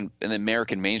 sort of in the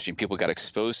American mainstream, people got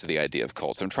exposed to the idea of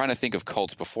cults. I'm trying to think of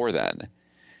cults before then.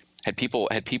 Had people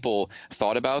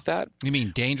thought about that? You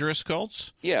mean dangerous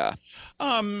cults? Yeah.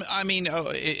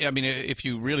 If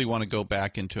you really want to go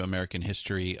back into American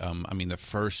history, the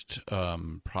first,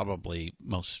 probably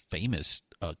most famous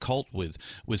cult with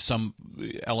some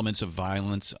elements of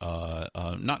violence,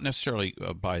 not necessarily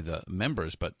by the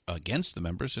members, but against the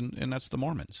members, and that's the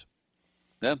Mormons.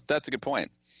 Yeah, that's a good point.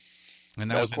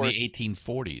 And that was in the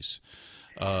 1840s.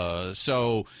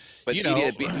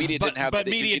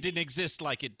 Media didn't exist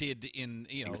like it did in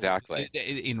exactly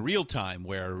in real time,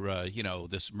 where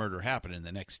this murder happened, and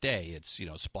the next day it's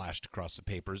splashed across the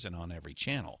papers and on every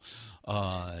channel,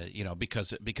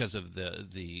 because of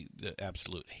the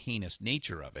absolute heinous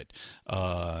nature of it,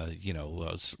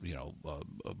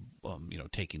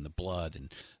 taking the blood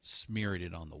and smearing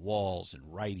it on the walls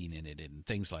and writing in it and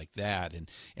things like that, and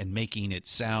making it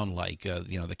sound like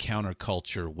the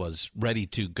counterculture was ready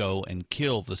to go and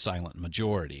kill the silent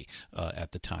majority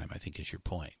at the time, I think is your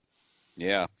point.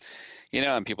 Yeah.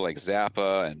 And people like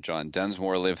Zappa and John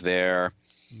Densmore lived there.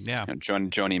 Yeah. And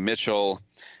Joni Mitchell.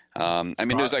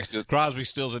 There's actually Crosby,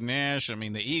 Stills and Nash.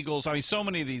 the Eagles. So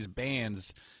many of these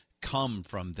bands come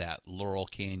from that Laurel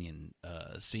Canyon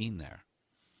scene there.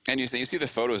 And you see the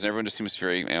photos, and everyone just seems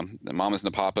very, the Mamas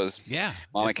and the Papas. Yeah.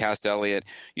 Mama Cass Elliot.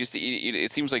 You see,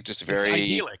 it seems like just very... It's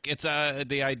idyllic. It's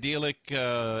the idyllic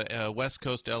West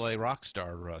Coast L.A. rock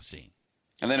star scene.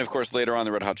 And then, of course, later on,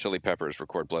 the Red Hot Chili Peppers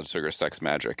record Blood Sugar Sex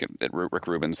Magic at Rick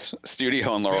Rubin's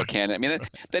studio in Laurel Canyon.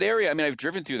 That area, I've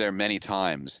driven through there many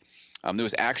times. There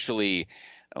was actually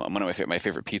one of my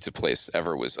favorite pizza place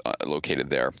ever was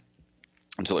located there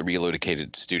until it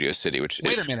relocated to Studio City.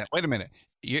 Wait a minute.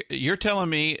 You're telling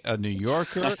me a New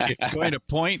Yorker is going to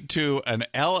point to an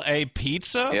L.A.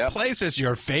 pizza place as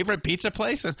your favorite pizza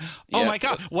place? And, oh, my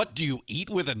God. What, do you eat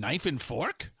with a knife and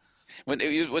fork?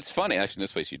 What's funny, actually, in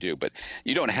this place you do, but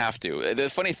you don't have to.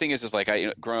 The funny thing is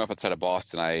growing up outside of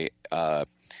Boston, I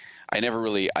never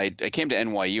really – I came to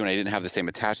NYU and I didn't have the same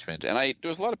attachment. And there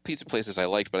was a lot of pizza places I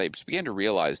liked, but I began to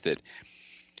realize that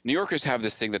New Yorkers have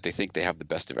this thing that they think they have the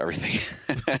best of everything.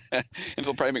 And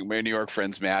it'll probably make my New York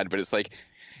friends mad, but it's like –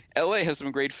 L.A. has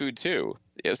some great food too.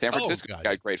 San Francisco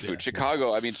got great food.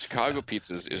 Chicago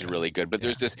pizza is really good, but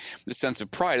there's this sense of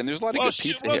pride, and there's a lot of good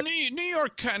pizza here. New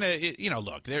York kind of,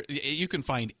 look, you can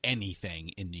find anything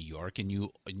in New York, and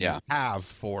you have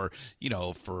for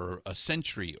a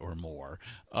century or more.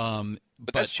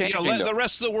 But that's changing. The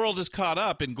rest of the world is caught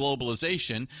up in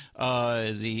globalization.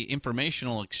 The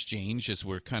informational exchange, as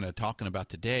we're kind of talking about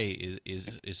today,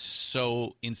 is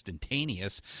so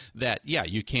instantaneous that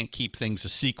you can't keep things a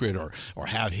secret or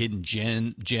have hidden gems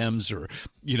gems or,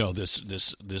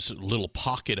 this little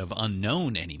pocket of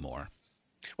unknown anymore.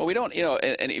 Well, we don't,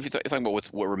 and if you're talking about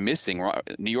what we're missing,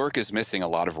 New York is missing a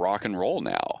lot of rock and roll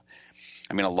now.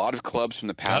 I mean, a lot of clubs from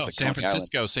the past. Like San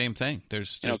Francisco, same thing.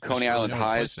 There's Coney Island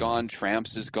High is gone.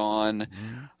 Tramps is gone.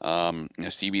 Mm-hmm.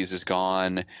 CB's is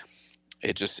gone.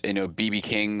 It just, BB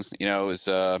King's, is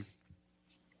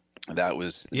that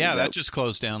was that just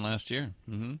closed down last year.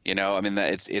 Mm-hmm. I mean,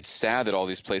 it's sad that all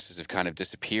these places have kind of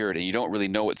disappeared, and you don't really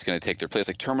know what's going to take their place.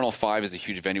 Like Terminal 5 is a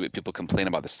huge venue, but people complain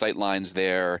about the sight lines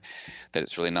there, that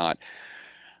it's really not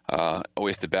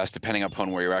always the best, depending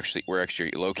upon where you're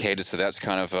actually located. So that's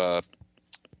kind of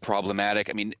problematic.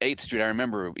 I mean, 8th Street. I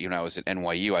remember when I was at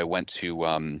NYU, I went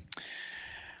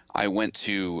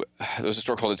to there was a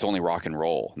store called It's Only Rock and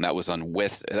Roll, and that was on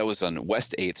West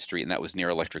 8th Street, and that was near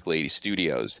Electric Lady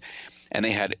Studios. And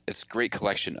they had this great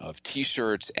collection of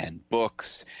T-shirts and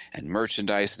books and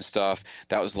merchandise and stuff.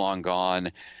 That was long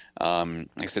gone. Like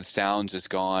I said, Sounds is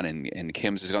gone, and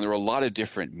Kim's is gone. There were a lot of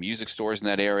different music stores in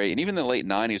that area, and even in the late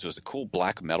 90s, there was a cool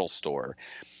black metal store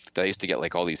that I used to get,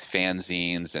 like all these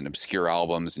fanzines and obscure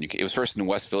albums. And it was first in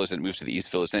West Village, then it moved to the East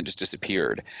Village, then it just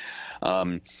disappeared.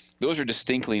 Those are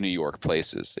distinctly New York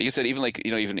places. Like you said, even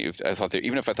if I thought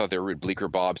they were rude, Bleecker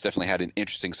Bob's definitely had an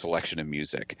interesting selection of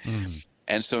music.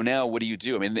 And so now, what do you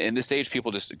do? I mean, in this age,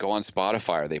 people just go on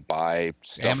Spotify or they buy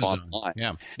stuff online.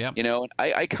 Yeah. And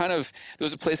I kind of – there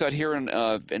was a place out here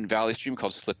in Valley Stream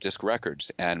called Slip Disc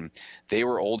Records, and they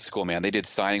were old school, man. They did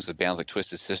signings with bands like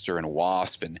Twisted Sister and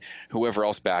Wasp and whoever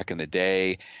else back in the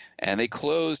day. And they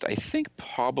closed, I think,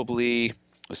 probably –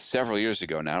 was several years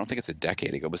ago now. I don't think it's a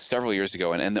decade ago, but several years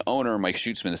ago. And the owner, Mike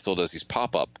Schutzman, still does these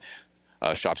pop-up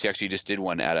shops. He actually just did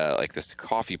one at this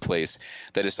coffee place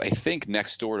that is, I think,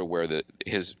 next door to where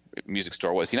his music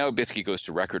store was. He now basically goes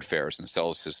to record fairs and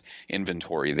sells his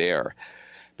inventory there.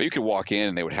 But you could walk in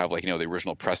and they would have the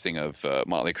original pressing of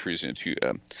Motley Crue's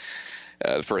the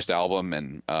first album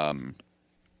and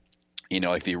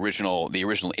like the original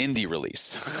indie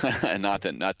release, and not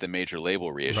the major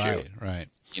label reissue. Right.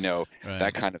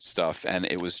 That kind of stuff. And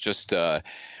it was just, you're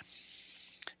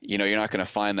not going to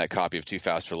find that copy of Too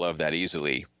Fast for Love that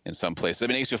easily in some places. I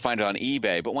mean, I used to find it on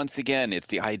eBay, but once again, it's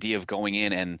the idea of going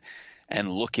in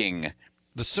and looking.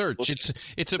 The search.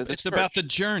 It's about the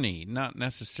journey, not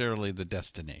necessarily the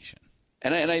destination.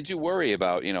 And I do worry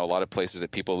about, a lot of places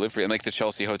that people live for. And like the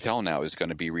Chelsea Hotel now is going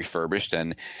to be refurbished.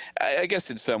 And I guess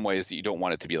in some ways you don't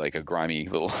want it to be like a grimy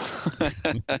little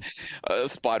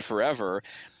spot forever.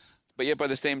 But yet by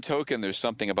the same token, there's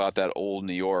something about that old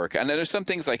New York. And then there's some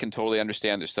things I can totally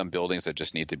understand. There's some buildings that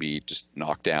just need to be just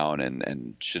knocked down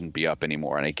and shouldn't be up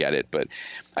anymore. And I get it. But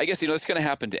I guess, it's going to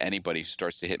happen to anybody who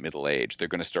starts to hit middle age. They're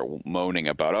going to start moaning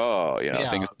about,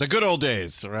 things. The good old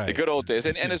days, right. The good old days.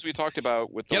 And as we talked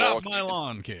about with the Get off my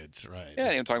lawn, kids, right.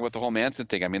 Yeah, talking about the whole Manson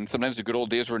thing. I mean, sometimes the good old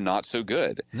days were not so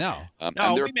good. No,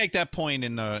 we make that point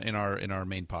in our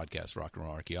main podcast, Rock and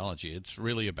Roll Archaeology. It's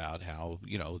really about how,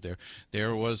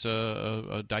 there was a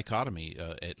dichotomy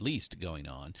at least going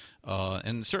on,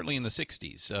 and certainly in the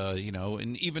 60s,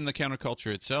 and even the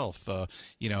counterculture itself, we're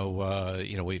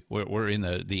in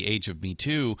the age of Me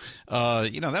Too,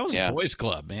 that was a boys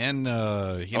club, man.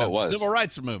 It was. Civil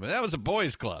rights movement, that was a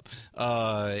boys club,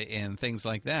 and things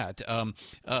like that.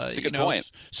 That's a good point.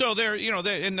 So there,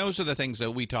 and those are the things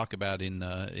that we talk about in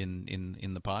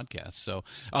the podcast. So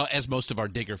as most of our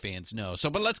Digger fans know. So,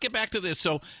 but let's get back to this.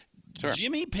 So. Sure.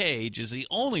 Jimmy Page is the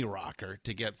only rocker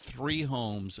to get 3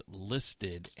 homes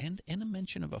listed and a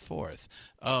mention of a 4th.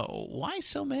 Why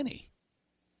so many?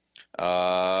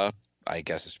 I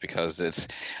guess it's because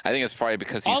I think it's probably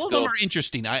because he's all of them are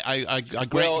interesting. I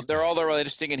agree. Well, they're all really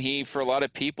interesting, and he, for a lot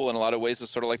of people, in a lot of ways, is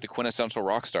sort of like the quintessential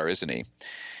rock star, isn't he?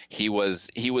 He was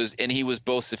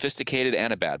both sophisticated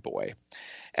and a bad boy.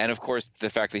 And, of course, the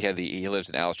fact that he lives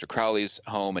in Aleister Crowley's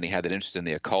home and he had that interest in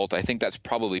the occult, I think that's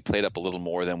probably played up a little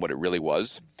more than what it really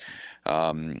was.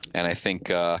 And I think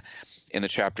in the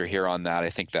chapter here on that, I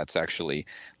think that's actually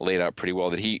laid out pretty well,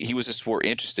 that he was just more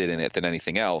interested in it than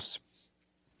anything else.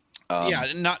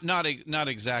 Not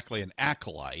exactly an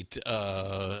acolyte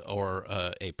or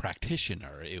a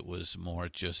practitioner. It was more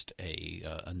just a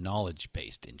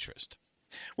knowledge-based interest.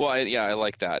 Well, I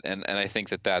like that. And I think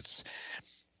that's –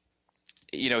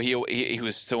 he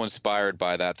was so inspired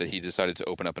by that he decided to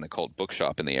open up an occult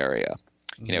bookshop in the area.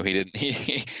 He didn't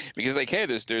because hey,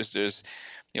 there's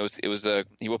It was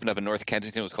he opened up in North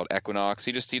Kensington. It was called Equinox.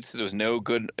 He said there was no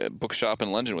good bookshop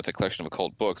in London with a collection of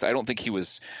occult books. I don't think he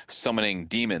was summoning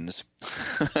demons.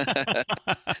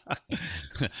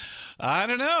 I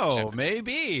don't know,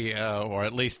 maybe, or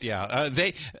at least, yeah.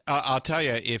 I'll tell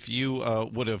you, if you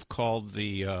would have called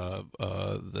the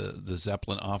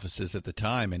Zeppelin offices at the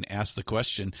time and asked the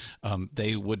question,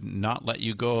 they would not let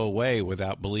you go away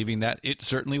without believing that it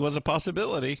certainly was a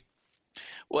possibility.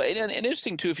 Well, and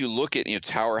interesting too, if you look at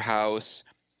Tower House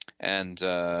and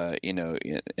Deanery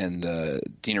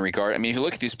Garden. I mean, if you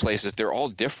look at these places, they're all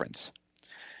different.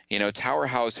 Tower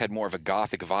House had more of a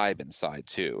Gothic vibe inside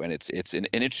too, and it's an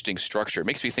interesting structure. It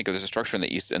makes me think of there's a structure in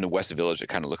the east and the west village that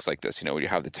kind of looks like this. Where you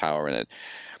have the tower and a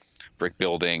brick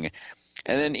building,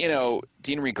 and then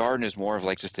Deanery Garden is more of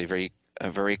like just a very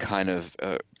kind of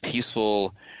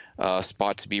peaceful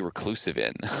spot to be reclusive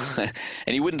in.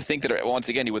 And you wouldn't think that, once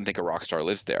again, you wouldn't think a rock star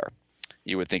lives there.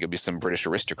 You would think it'd be some British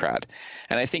aristocrat.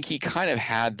 And I think he kind of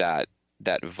had that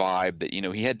vibe that,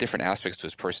 he had different aspects to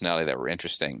his personality that were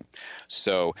interesting.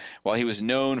 So while he was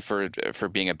known for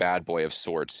being a bad boy of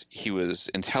sorts, he was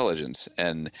intelligent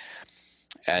and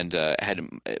had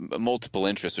multiple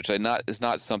interests, which is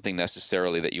not something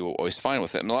necessarily that you always find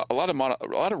with him. A lot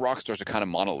of rock stars are kind of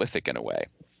monolithic in a way.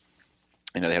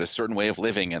 They had a certain way of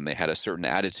living and they had a certain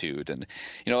attitude. And,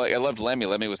 I loved Lemmy.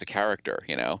 Lemmy was a character,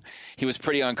 He was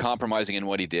pretty uncompromising in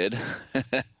what he did.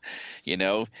 He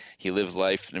lived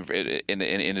life in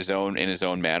his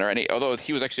own manner. And although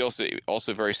he was actually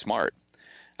also very smart.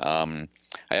 I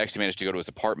actually managed to go to his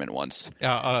apartment once.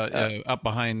 Up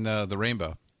behind the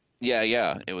Rainbow.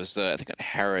 Yeah. It was, I think, on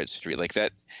Harrod Street. Like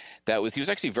that. He was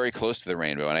actually very close to the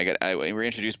Rainbow, and we were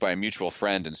introduced by a mutual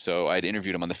friend, and so I'd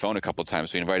interviewed him on the phone a couple of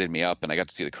times. So he invited me up, and I got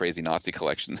to see the crazy Nazi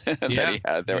collection that he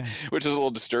had there, which is a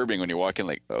little disturbing when you walk in.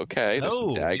 Like, okay, there's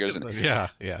some daggers and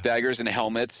daggers and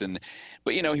helmets,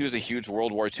 but he was a huge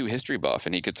World War II history buff,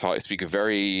 and he could speak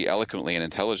very eloquently and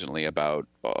intelligently about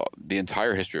the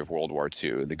entire history of World War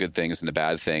II, the good things and the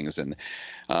bad things, and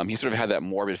he sort of had that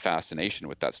morbid fascination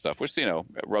with that stuff, which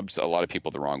rubs a lot of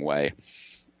people the wrong way.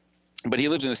 But he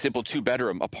lived in a simple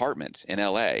 2-bedroom apartment in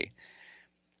L.A.,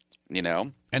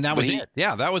 And that was it.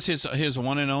 Yeah, that was his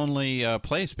one and only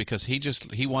place because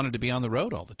he wanted to be on the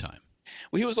road all the time.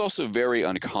 Well, he was also very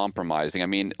uncompromising. I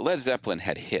mean, Led Zeppelin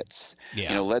had hits.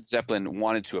 Yeah. Led Zeppelin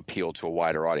wanted to appeal to a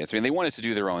wider audience. I mean, they wanted to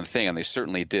do their own thing, and they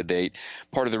certainly did.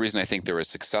 Part of the reason I think they were as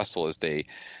successful as they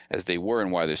were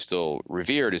and why they're still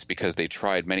revered is because they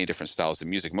tried many different styles of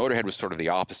music. Motorhead was sort of the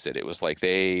opposite. It was like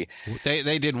they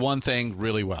did one thing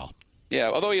really well. Yeah,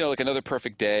 although, like Another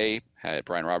Perfect Day had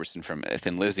Brian Robertson from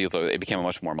Thin Lizzy, although it became a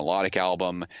much more melodic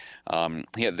album. There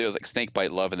was like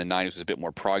Snakebite Love in the 90s was a bit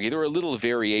more proggy. There were little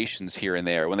variations here and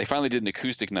there. When they finally did an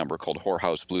acoustic number called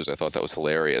Whorehouse Blues, I thought that was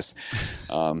hilarious.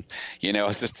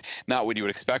 It's just not what you would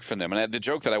expect from them. And the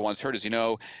joke that I once heard is,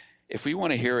 if we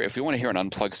want to hear an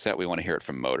unplugged set, we want to hear it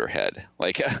from Motorhead.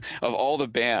 Like of all the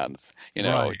bands,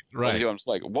 right. I'm just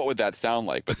like, what would that sound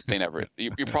like? But they never.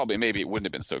 You probably maybe it wouldn't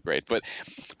have been so great. But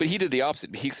he did the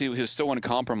opposite. He was so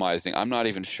uncompromising. I'm not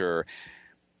even sure.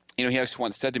 He actually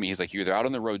once said to me, he's like, you're either out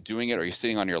on the road doing it or you're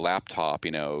sitting on your laptop,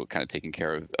 kind of taking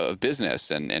care of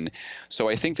business. And so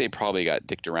I think they probably got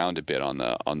dicked around a bit on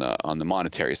the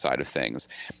monetary side of things,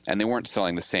 and they weren't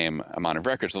selling the same amount of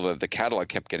records, although the catalog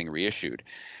kept getting reissued.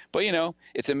 But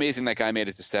it's amazing that guy made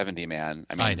it to 70, man.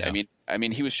 I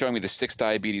mean, he was showing me the 6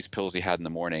 diabetes pills he had in the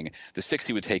morning, the 6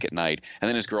 he would take at night, and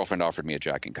then his girlfriend offered me a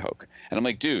Jack and Coke, and I'm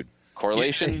like, dude,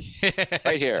 correlation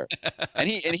right here. And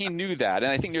he knew that,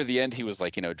 and I think near the end he was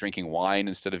like, drinking wine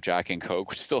instead of Jack and Coke,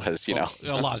 which still has, a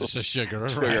lot of sugar,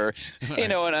 right.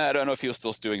 And I don't know if he was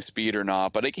still doing speed or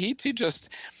not, but he just.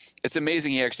 It's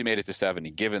amazing he actually made it to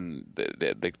 70, given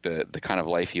the kind of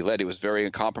life he led. It was very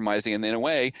uncompromising, and in a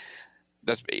way.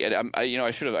 I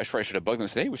probably should have bugged them and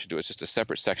said, hey, we should do it. It's just a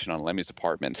separate section on Lemmy's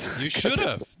apartment. You should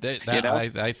have.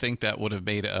 I think that would have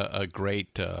made a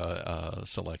great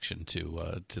selection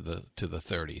to the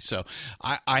 30. So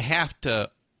I have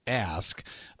to ask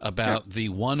about the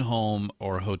one home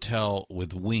or hotel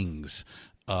with wings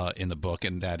in the book,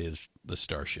 and that is the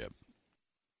Starship.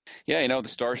 Yeah, the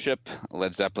Starship,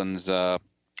 Led Zeppelin's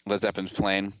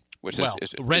plane. Which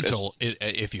is rental,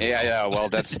 if you will. Yeah. Well,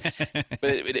 but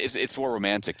it's more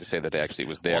romantic to say that it actually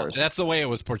was theirs. Well, that's the way it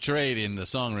was portrayed in The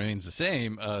Song Remains the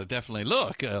Same. Definitely,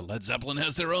 look, Led Zeppelin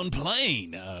has their own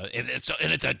plane, and it's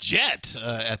a jet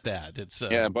at that. It's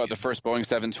but the first Boeing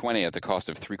 720 at the cost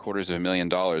of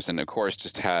 $750,000, and of course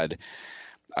just had.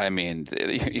 I mean,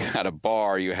 you had a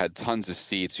bar, you had tons of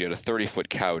seats, you had a 30-foot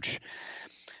couch.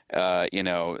 You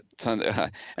know, and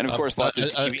of course lots of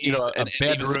TVs, you know, a and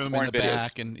even some bedroom in porn the videos.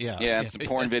 back, and and some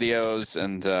porn videos,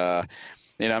 and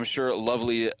you know, I'm sure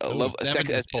lovely,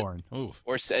 70s porn. Ooh.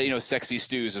 or you know, sexy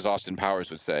stews, as Austin Powers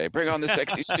would say. Bring on the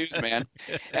sexy stews, man!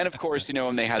 And of course, you know,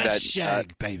 when they had that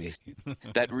shag, baby,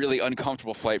 that really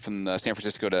uncomfortable flight from San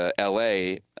Francisco to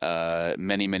L.A.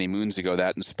 Many moons ago,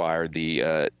 that inspired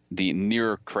the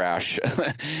near crash,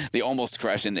 the almost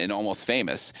crash in Almost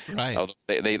Famous. Right.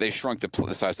 They shrunk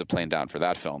the size of the plane down for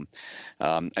that film.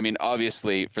 I mean,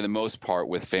 obviously, for the most part,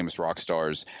 with famous rock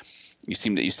stars, you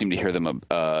seem to hear them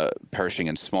perishing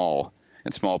in small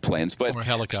planes, but or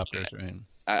helicopters, right?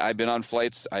 I've been on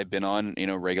flights. I've been on, you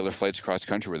know, regular flights across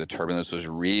country where the turbulence was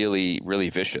really,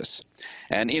 really vicious.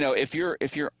 And you know, if you're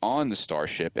on the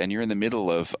starship and you're in the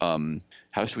middle of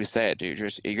how should we say it?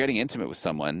 You're getting intimate with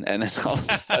someone, and then all of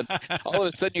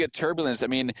a sudden you get turbulence. I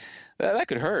mean, that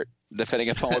could hurt, depending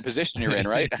upon what position you're in,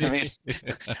 right? I mean,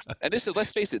 and this is,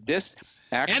 let's face it, this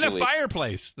actually, and a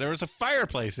fireplace. There was a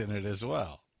fireplace in it as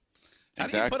well. How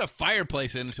do you put a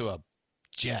fireplace into a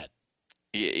jet?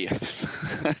 Yeah.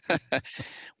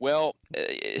 Well,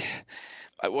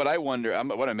 what I wonder, I'm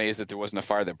amazed that there wasn't a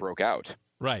fire that broke out.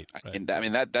 Right. I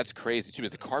mean that's crazy too,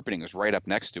 because the carpeting is right up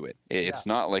next to it. It's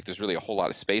not like there's really a whole lot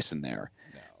of space in there.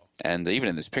 No. And even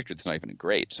in this picture, it's not even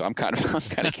great. So I'm kind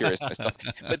of curious myself.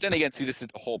 But then again, see, this is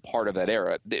the whole part of that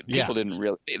era. People didn't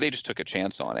really, they just took a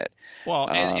chance on it. Well,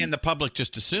 and the public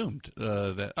just assumed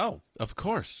that, oh, of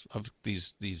course,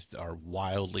 these are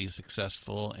wildly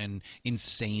successful and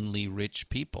insanely rich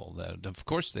people. That of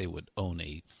course they would own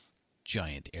a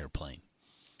giant airplane.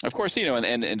 Of course, you know,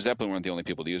 and Zeppelin weren't the only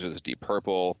people to use it. There's Deep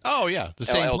Purple. Oh, yeah, the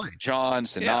same Elton plane. John,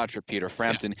 Sinatra, Peter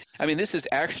Frampton. Yeah. I mean, this is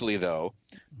actually, though,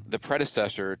 the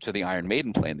predecessor to the Iron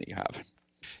Maiden plane that you have.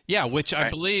 Yeah, which I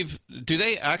believe, do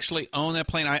they actually own that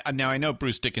plane? Now, I know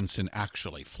Bruce Dickinson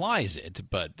actually flies it,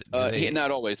 but not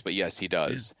always, but yes, he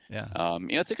does. Yeah. You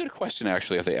know, it's a good question,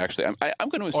 actually, if they actually – I'm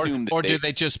going to assume that or do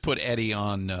they just put Eddie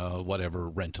on whatever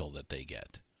rental that they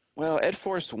get? Well, Ed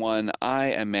Force One,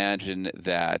 I imagine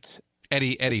that –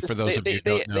 Eddie, for those of you who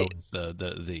don't know, is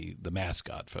the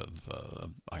mascot of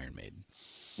Iron Maiden.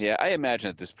 Yeah, I imagine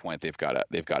at this point they've got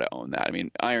to own that. I mean,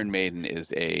 Iron Maiden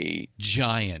is a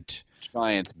giant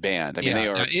band. I mean, they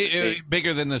are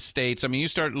bigger than the States. I mean, you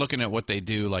start looking at what they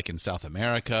do, like in South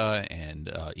America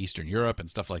and Eastern Europe and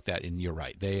stuff like that, and you're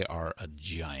right, they are a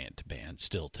giant band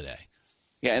still today.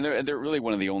 Yeah, and they're really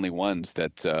one of the only ones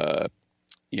that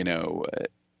you know.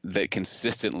 That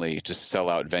consistently just sell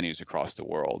out venues across the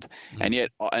world. And yet,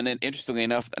 and then interestingly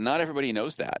enough, not everybody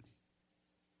knows that.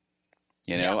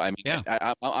 You know, I mean,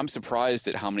 I'm surprised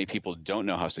at how many people don't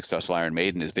know how successful Iron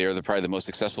Maiden is. They're probably the most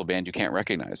successful band you can't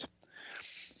recognize.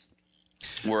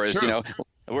 Whereas, you know,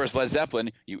 Led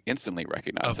Zeppelin, you instantly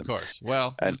recognize them. Of course.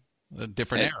 Well, a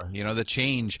different era, you know, the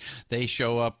change. They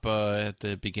show up at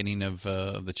the beginning of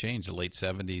the change, the late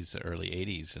 70s, early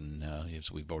 80s, and as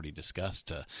we've already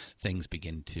discussed, things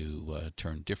begin to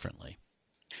turn differently.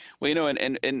 Well, you know,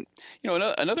 and you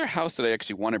know, another house that I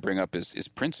actually want to bring up is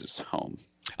Prince's home.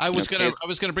 I was gonna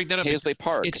bring that up. Paisley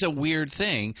Park. It's a weird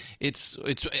thing.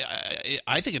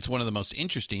 I think it's one of the most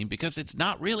interesting because it's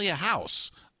not really a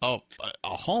house, a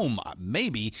home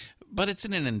maybe, but it's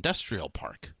in an industrial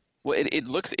park. Well, it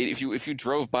looks, if you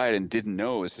drove by it and didn't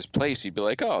know it was this place, you'd be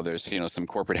like, oh, there's, you know, some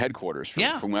corporate headquarters from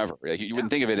whomever. Like, you wouldn't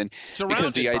think of it. And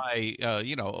surrounded by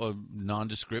you know,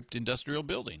 nondescript industrial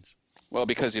buildings. Well,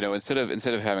 because, you know, instead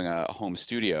of having a home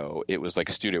studio, it was like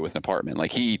a studio with an apartment.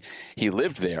 Like he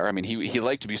lived there. I mean, he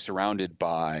liked to be surrounded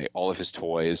by all of his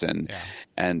toys and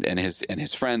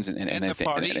his friends and the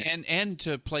party and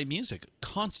to play music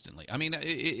constantly. I mean,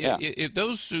 if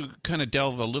those who kind of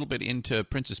delve a little bit into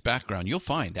Prince's background, you'll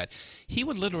find that he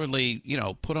would literally, you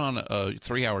know, put on a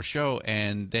 3-hour show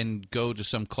and then go to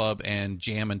some club and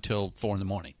jam until 4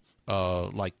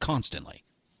 a.m, like constantly.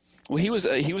 Well, he was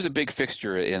a big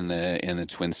fixture in the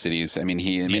Twin Cities. I mean,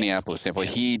 in Minneapolis, St. Paul.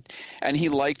 He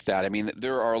liked that. I mean,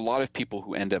 there are a lot of people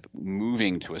who end up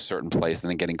moving to a certain place and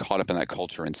then getting caught up in that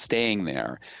culture and staying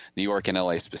there. New York and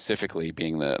LA specifically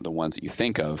being the ones that you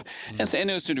think of, and to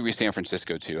a degree San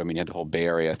Francisco too. I mean, you had the whole Bay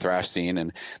Area thrash scene,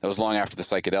 and that was long after the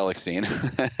psychedelic scene,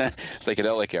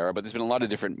 psychedelic era. But there's been a lot of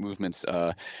different movements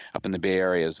up in the Bay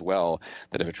Area as well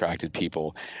that have attracted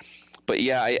people. But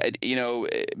yeah, you know,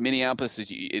 Minneapolis is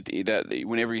that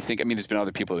whenever you think, I mean, there's been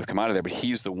other people that have come out of there, but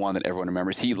he's the one that everyone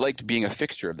remembers. He liked being a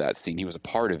fixture of that scene. He was a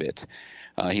part of it.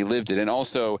 He lived it, and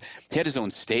also he had his own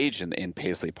stage in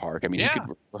Paisley Park. I mean, he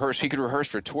could rehearse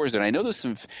for tours, and I know there's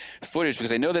some footage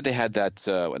because I know that they had that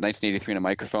 1983 in a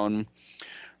microphone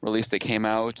release that came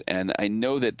out, and I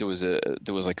know that there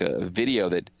was like a video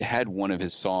that had one of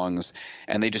his songs,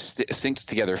 and they just synced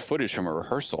together footage from a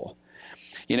rehearsal.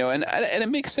 And it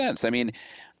makes sense. I mean,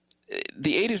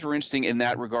 the 80s were interesting in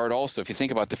that regard also. If you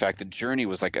think about the fact that Journey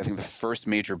was, like, I think the first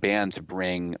major band to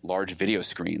bring large video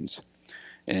screens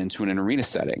into an arena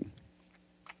setting.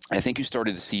 I think you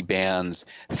started to see bands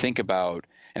think about,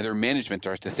 and their management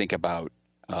starts to think about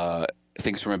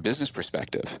things from a business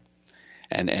perspective.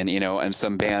 And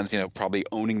some bands, probably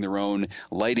owning their own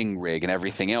lighting rig and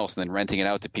everything else, and then renting it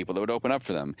out to people that would open up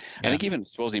for them. Yeah. I think even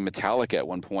supposedly Metallica at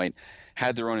one point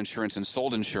had their own insurance and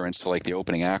sold insurance to, like, the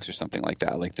opening acts or something like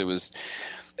that. Like, there was,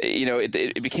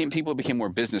 people became more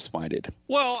business minded.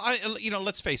 Well,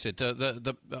 let's face it,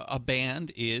 a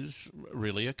band is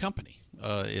really a company.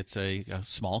 It's a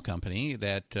small company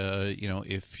that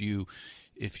if you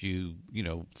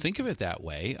think of it that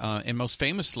way, and most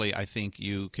famously, I think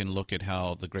you can look at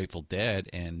how the Grateful Dead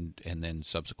and then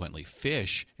subsequently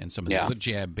Phish and some of the other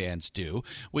jam bands do,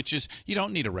 which is you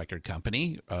don't need a record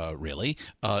company, really,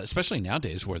 especially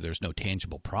nowadays where there's no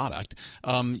tangible product.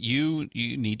 You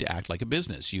need to act like a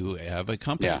business. You have a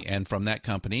company, and from that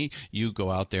company, you go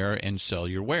out there and sell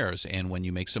your wares. And when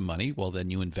you make some money, well,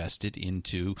 then you invest it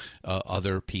into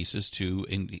other pieces to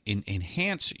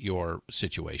enhance your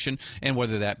situation, and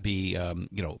whether that be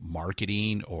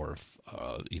marketing or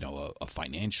a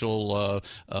financial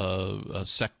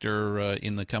sector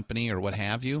in the company or what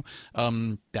have you,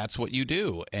 that's what you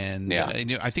do. And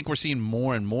I think we're seeing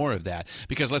more and more of that,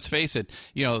 because let's face it,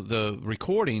 the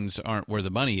recordings aren't where the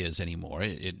money is anymore.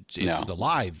 It's the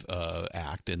live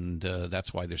act, and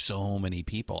that's why there's so many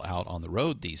people out on the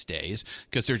road these days,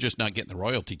 because they're just not getting the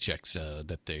royalty checks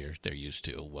that they're used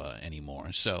to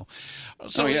anymore. So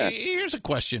here's a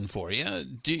question for you.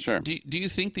 Do you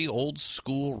think the old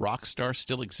school rock star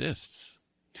still exists?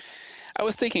 I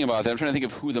was thinking about that. I'm trying to think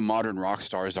of who the modern rock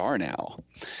stars are now.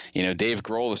 Dave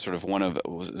Grohl is sort of one of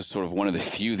the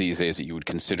few these days that you would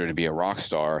consider to be a rock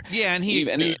star. Yeah, and he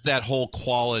exudes that whole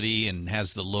quality and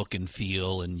has the look and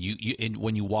feel. And and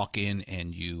when you walk in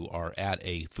and you are at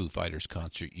a Foo Fighters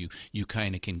concert, you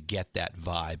kind of can get that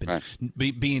vibe. And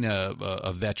being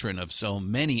a veteran of so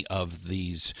many of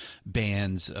these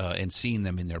bands and seeing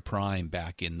them in their prime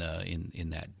back in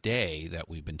that day that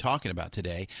we've been talking about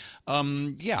today,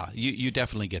 you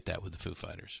definitely get that with the Foo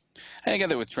Fighters. I get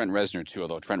that with Trent Reznor too,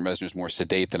 although Trent Reznor's more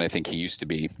sedate than I think he used to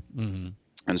be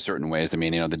in certain ways. I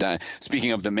mean,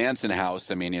 speaking of the Manson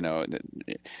house, I mean,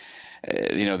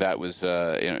 that was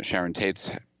Sharon Tate,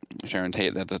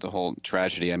 that the whole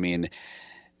tragedy. I mean,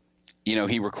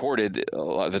 he recorded a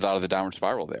lot of the Downward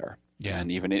Spiral there. Yeah,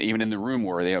 and even in the room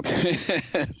where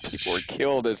people were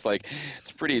killed, it's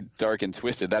pretty dark and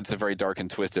twisted. That's a very dark and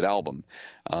twisted album.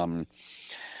 I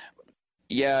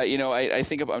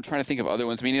think I'm trying to think of other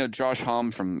ones. I mean, Josh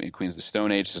Homme from Queens of the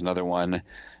Stone Age is another one.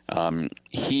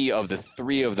 He, of the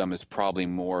three of them, is probably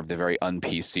more of the very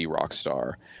un-PC rock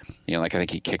star. I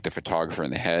think he kicked a photographer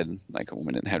in the head, like a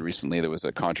woman in the head recently. There was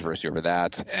a controversy over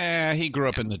that. He grew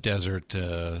up in the desert.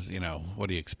 What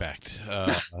do you expect?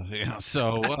 But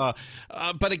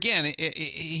again,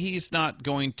 he's not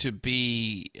going to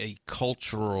be a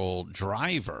cultural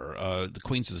driver. The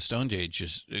Queens of the Stone Age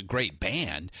is a great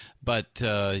band, but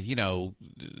you're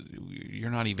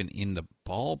not even in the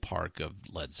ballpark of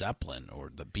Led Zeppelin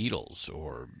or the Beatles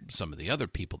or some of the other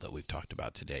people that we've talked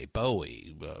about today,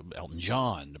 Bowie, Elton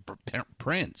John,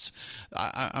 Prince.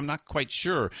 I'm not quite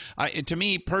sure. To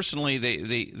me personally,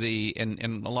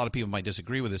 and a lot of people might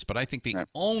disagree with this, but I think the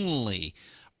only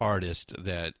artist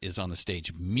that is on the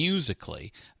stage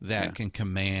musically that can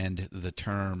command the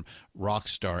term rock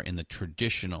star in the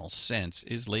traditional sense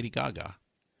is Lady Gaga.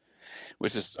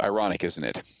 Which is ironic, isn't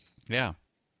it? Yeah.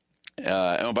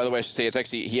 By the way, I should say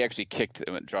he actually kicked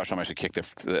Josh Homme actually kicked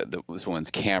this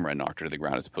woman's camera and knocked her to the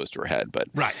ground as opposed to her head. But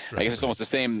right. I guess it's almost the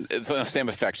same. It's the same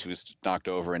effect. She was knocked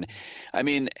over, and I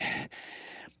mean,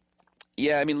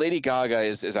 Lady Gaga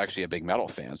is actually a big metal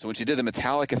fan. So when she did the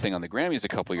Metallica thing on the Grammys a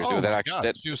couple years ago,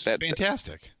 she was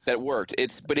fantastic. That worked.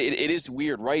 But it is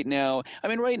weird right now. I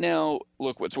mean, right now,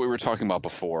 look, what we were talking about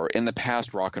before. In the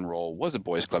past, rock and roll was a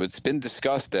boys' club. It's been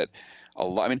discussed that.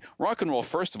 Rock and roll,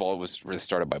 first of all, it was really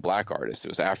started by black artists. It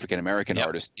was African-American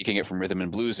artists taking it from rhythm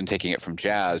and blues and taking it from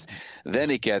jazz.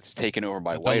 Then it gets taken over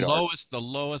by white artists. The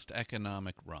lowest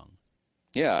economic rung.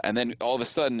 Yeah, and then all of a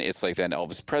sudden it's like then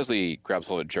Elvis Presley grabs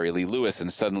hold of Jerry Lee Lewis,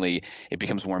 and suddenly it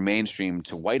becomes more mainstream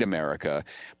to white America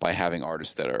by having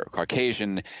artists that are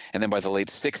Caucasian. And then by the late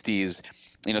 60s,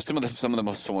 some of the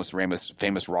most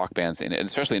famous rock bands, and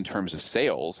especially in terms of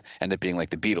sales, end up being like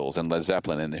the Beatles and Led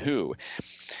Zeppelin and the Who.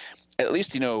 at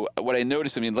least, what I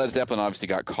noticed, I mean, Led Zeppelin obviously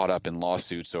got caught up in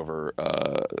lawsuits over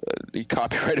the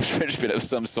copyright infringement of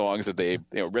some songs that they,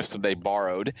 riffs that they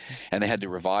borrowed, and they had to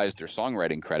revise their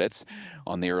songwriting credits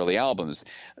on the early albums.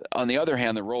 On the other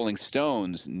hand, the Rolling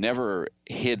Stones never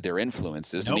hid their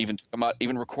influences, and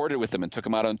even recorded with them and took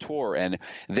them out on tour, and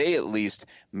they at least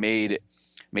made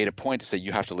a point to say,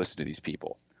 you have to listen to these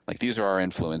people. Like, these are our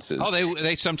influences. Oh,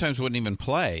 they sometimes wouldn't even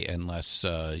play unless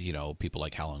people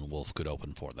like Howlin' Wolf could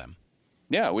open for them.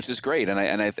 Yeah, which is great, and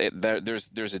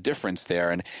there's a difference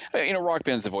there, and rock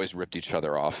bands have always ripped each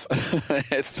other off.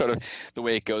 It's sort of the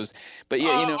way it goes. But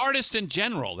yeah, artists in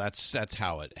general, that's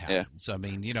how it happens. Yeah. I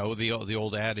mean, the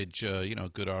old adage,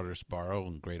 good artists borrow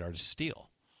and great artists steal.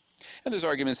 And there's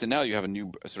arguments that now you have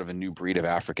a new breed of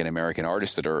African American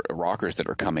artists that are rockers that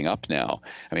are coming up now.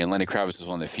 I mean, Lenny Kravitz was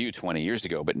one of the few 20 years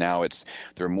ago, but now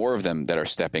there are more of them that are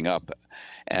stepping up,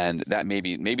 and that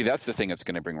maybe that's the thing that's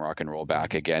going to bring rock and roll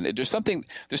back again. There's something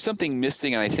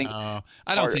missing, and I think I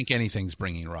don't think anything's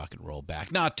bringing rock and roll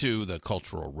back, not to the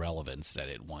cultural relevance that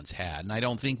it once had, and I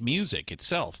don't think music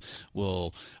itself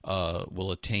will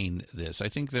attain this. I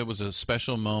think there was a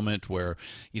special moment where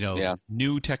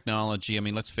new technology. I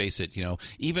mean, let's face it,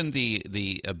 even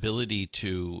the ability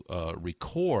to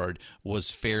record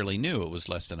was fairly new. It was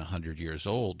less than 100 years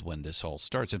old when this all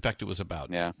starts. In fact, it was about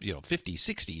 50,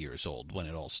 60 years old when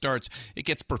it all starts. It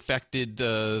gets perfected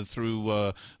through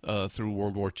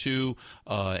World War II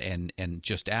and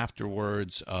just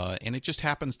afterwards, and it just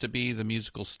happens to be the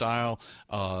musical style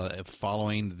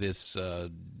following this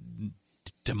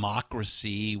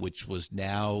democracy, which was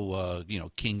now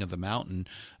king of the mountain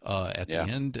at the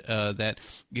end, that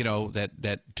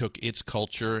took its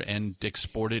culture and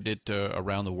exported it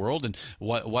around the world. And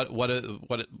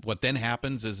what then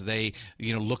happens is they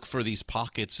look for these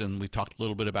pockets, and we talked a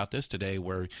little bit about this today,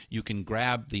 where you can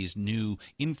grab these new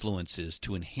influences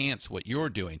to enhance what you're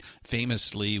doing.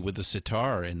 Famously with the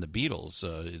sitar in the Beatles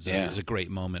is a great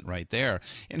moment right there.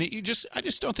 And I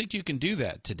just don't think you can do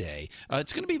that today.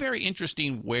 It's going to be very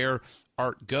interesting where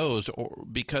art goes,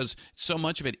 because so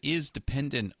much of it is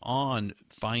dependent on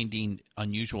finding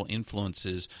unusual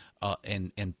influences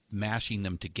and mashing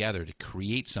them together to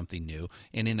create something new.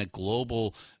 And in a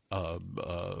global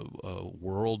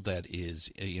world that is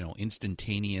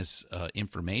instantaneous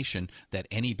information that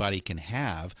anybody can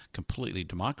have, completely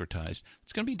democratized,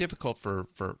 it's going to be difficult for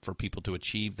people to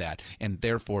achieve that, and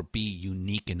therefore be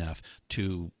unique enough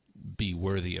to be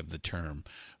worthy of the term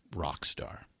rock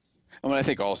star. I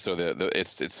think also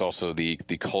it's also the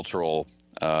cultural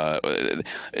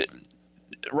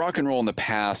rock and roll in the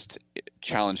past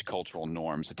challenged cultural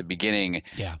norms. At the beginning,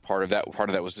 part of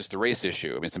that was just the race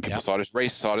issue. I mean, some people saw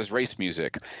it as race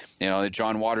music.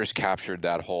 John Waters captured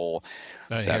that whole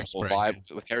vibe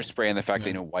with Hairspray, and the fact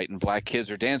that white and black kids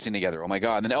are dancing together. Oh my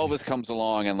God! And then Elvis comes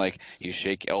along, and you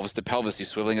shake Elvis the pelvis,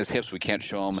 he's swiveling his hips. We can't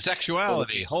show him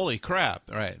sexuality. Holy crap!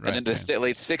 Right. And then the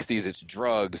late '60s, it's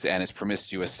drugs and it's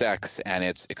promiscuous sex and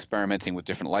it's experimenting with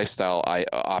different lifestyle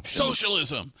options.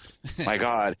 Socialism. My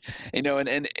God, and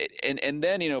then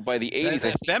by the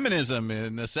 '80s, feminism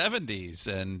in the '70s,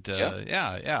 and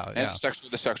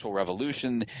the sexual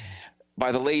revolution.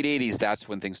 By the late '80s, that's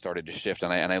when things started to shift,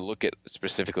 and I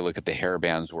specifically look at the hair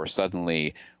bands, where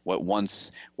suddenly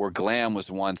where glam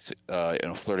was once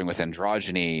flirting with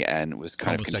androgyny and was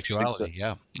kind of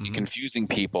confusing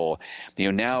people.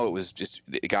 Now it was just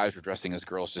guys were dressing as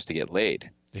girls just to get laid.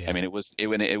 Yeah. I mean, it was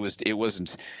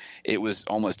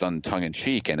almost done tongue in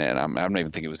cheek, and I don't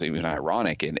even think it was even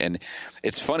ironic. And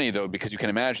it's funny though, because you can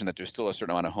imagine that there's still a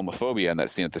certain amount of homophobia in that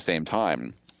scene at the same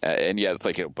time. And yet it's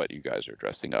but you guys are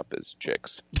dressing up as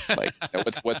chicks. Like,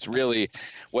 it was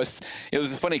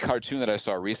a funny cartoon that I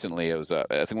saw recently. It was I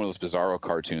think one of those Bizarro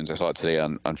cartoons. I saw it today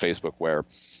on Facebook, where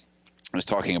I was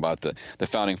talking about the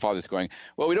founding fathers going,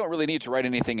 well, we don't really need to write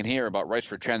anything in here about rights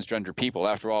for transgender people.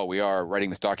 After all, we are writing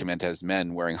this document as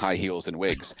men wearing high heels and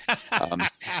wigs. And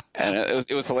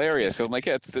it was hilarious. So I'm like,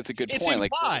 it's a good point.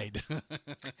 Implied.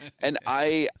 And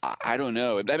I don't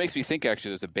know. That makes me think,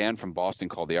 actually, there's a band from Boston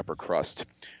called The Upper Crust,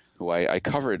 who I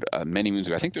covered many moons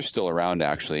ago. I think they're still around,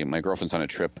 actually. My girlfriend's on a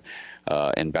trip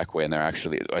in Beckway, and they're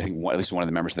actually, I think at least one of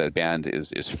the members of that band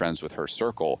is friends with her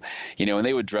circle. And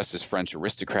they would dress as French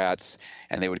aristocrats,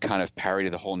 and they would kind of parody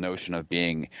the whole notion of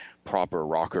being proper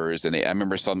rockers. And I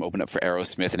remember saw them open up for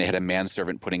Aerosmith, and they had a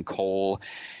manservant putting coal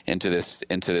into this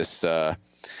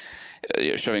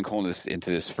shoving coal into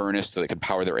this furnace so they could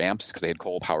power their amps, because they had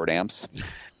coal-powered amps.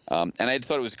 And I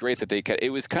thought it was great that it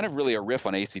was kind of really a riff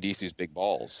on AC/DC's Big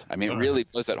Balls. I mean, it really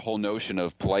was that whole notion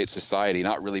of polite society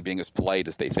not really being as polite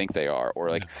as they think they are, or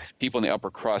like people in the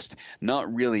upper crust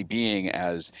not really being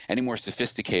as any more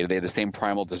sophisticated. They have the same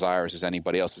primal desires as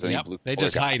anybody else, as any blue. They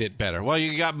just hide it better. Well,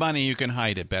 you got money, you can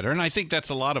hide it better. And I think that's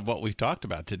a lot of what we've talked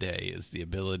about today is the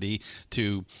ability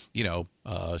to,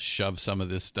 shove some of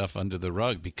this stuff under the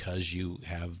rug because you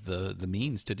have the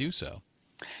means to do so.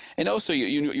 And also,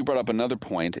 you brought up another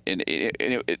point, and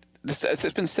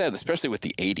it's been said, especially with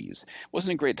the 80s,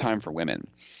 wasn't a great time for women.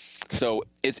 So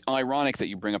it's ironic that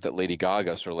you bring up that Lady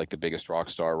Gaga, sort of like the biggest rock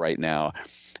star right now.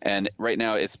 And right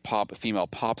now it's female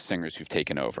pop singers who've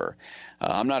taken over.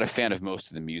 I'm not a fan of most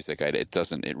of the music. It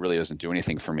really doesn't do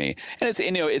anything for me. And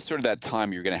it's sort of that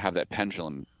time you're going to have that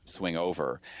pendulum swing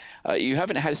over. You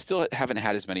still haven't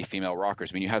had as many female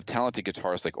rockers. I mean, you have talented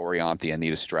guitarists like Orianthi and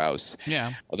Nita Strauss.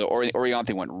 Yeah. Although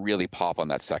Orianthi went really pop on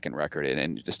that second record,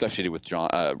 and the stuff she did with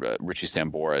Richie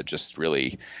Sambora just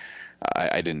really.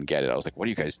 I didn't get it. I was like, what are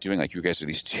you guys doing? Like, you guys are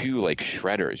these two like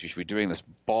shredders. You should be doing this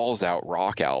balls out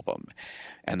rock album.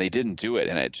 And they didn't do it.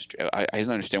 And I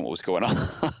didn't understand what was going on.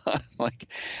 Like,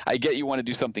 I get you want to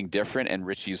do something different, and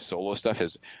Richie's solo stuff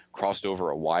has crossed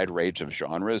over a wide range of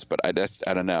genres, but I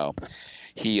don't know.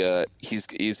 He's a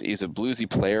bluesy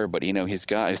player, but he's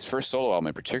got his first solo album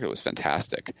in particular was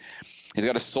fantastic. He's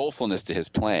got a soulfulness to his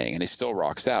playing, and he still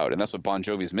rocks out, and that's what Bon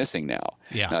Jovi's missing now.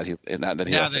 Yeah, now that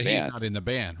he's not in the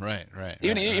band, right.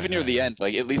 Even near the end,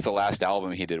 like at least the last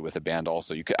album he did with a band,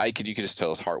 also you could just tell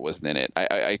his heart wasn't in it.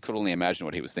 I could only imagine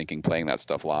what he was thinking playing that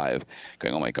stuff live,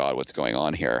 going, oh my God, what's going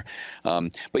on here?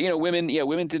 But women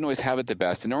didn't always have it the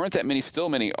best, and there aren't that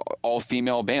many all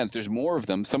female bands. There's more of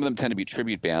them. Some of them tend to be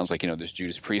tribute bands, like there's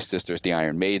Judas Priestess, there's the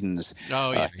Iron Maidens.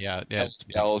 Oh yeah.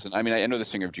 Bells, and I mean I know the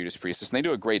singer of Judas Priestess, and they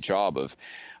do a great job of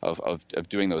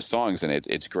doing those songs, and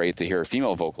it's great to hear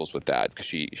female vocals with that because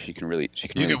she can really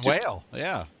wail.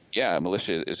 Yeah,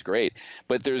 Militia is great,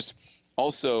 but there's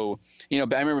also I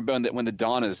remember when the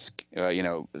Donnas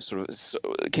sort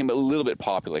of came a little bit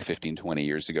popular like 15-20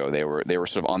 years ago. They were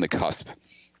sort of on the cusp.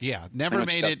 Yeah, never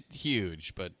made it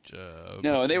huge, but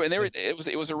no,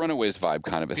 it was a Runaways vibe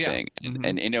kind of a thing,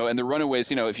 and the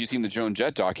Runaways, if you've seen the Joan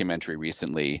Jett documentary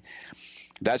recently.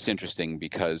 That's interesting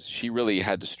because she really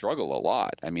had to struggle a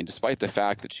lot. I mean, despite the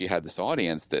fact that she had this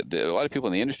audience, that a lot of people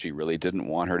in the industry really didn't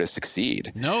want her to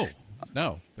succeed. No.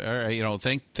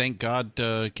 Thank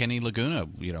God Kenny Laguna,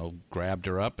 grabbed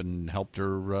her up and helped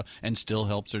her and still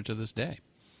helps her to this day.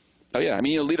 Oh, yeah. I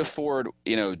mean, Lita Ford,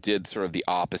 did sort of the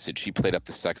opposite. She played up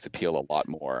the sex appeal a lot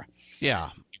more. Yeah.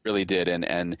 Really did,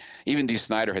 and even Dee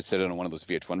Snider had said it on one of those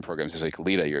VH1 programs. He's like,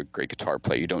 Lita, you're a great guitar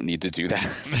player. You don't need to do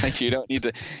that. Like, you don't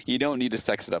need to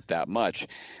sex it up that much.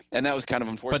 And that was kind of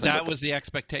unfortunate. But that was the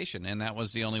expectation, and that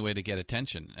was the only way to get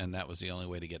attention, and that was the only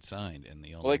way to get signed, and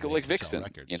the only way to Vixen, sell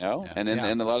records. And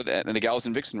a lot of and the gals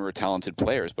in Vixen were talented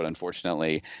players, but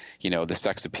unfortunately, the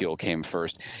sex appeal came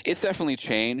first. It's definitely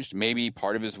changed. Maybe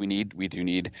part of it is we do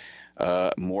need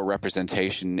more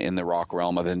representation in the rock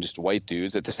realm other than just white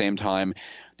dudes. At the same time,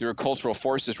 there are cultural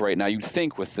forces right now. You'd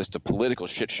think with the political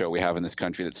shit show we have in this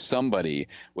country that somebody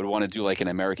would want to do like an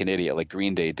American Idiot, like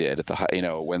Green Day did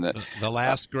at when the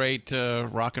last great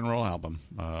rock and roll album,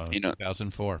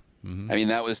 2004. Mm-hmm. I mean,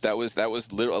 that was a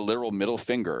literal middle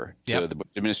finger to the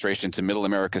Bush administration, to Middle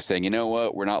America, saying, you know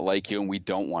what, we're not like you, and we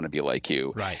don't want to be like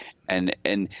you. Right. And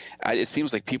it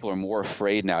seems like people are more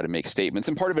afraid now to make statements,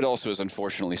 and part of it also is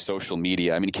unfortunately social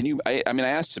media. I mean, I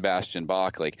asked Sebastian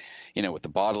Bach, like, with the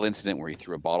bottle incident where he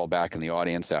threw a bottle back in the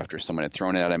audience after someone had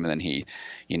thrown it at him, and then he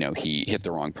hit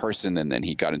the wrong person, and then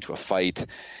he got into a fight,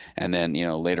 and then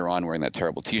later on wearing that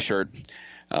terrible T-shirt.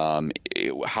 How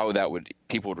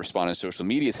people would respond on social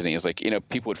media today is like,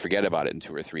 people would forget about it in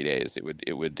 2 or 3 days. It would,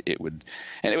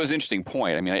 and it was an interesting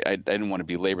point. I mean, I didn't want to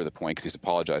belabor the point because he's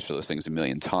apologized for those things a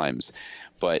million times,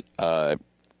 but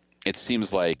it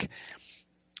seems like,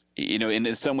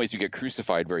 in some ways you get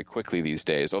crucified very quickly these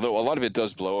days, although a lot of it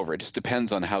does blow over. It just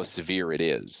depends on how severe it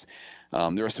is.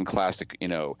 There are some classic,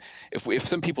 if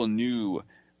some people knew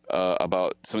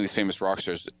about some of these famous rock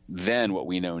stars then what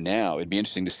we know now, it'd be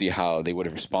interesting to see how they would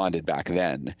have responded back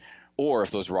then, or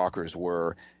if those rockers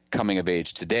were coming of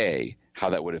age today, how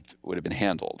that would have been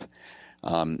handled.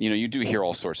 You do hear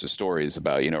all sorts of stories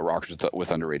about rockers with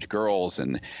underage girls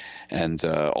and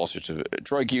all sorts of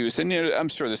drug use, and I'm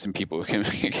sure there's some people who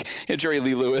can. Jerry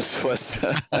Lee Lewis was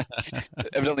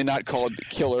evidently not called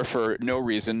killer for no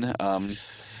reason,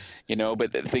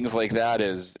 but things like that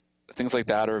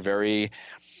are very.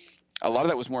 A lot of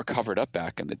that was more covered up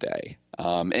back in the day.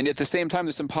 And at the same time,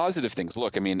 there's some positive things.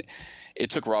 Look, I mean, it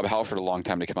took Rob Halford a long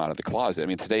time to come out of the closet. I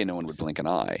mean, today no one would blink an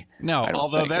eye. No,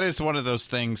 although that is one of those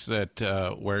things that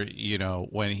where,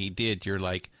 when he did, you're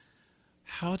like,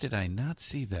 how did I not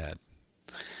see that?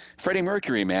 Freddie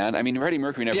Mercury, man. I mean, Freddie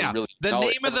Mercury never really. The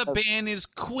name of the band is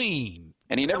Queen.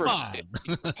 And he never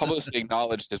publicly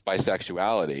acknowledged his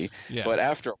bisexuality. Yeah. But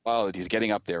after a while, he's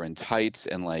getting up there in tights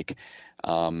and like,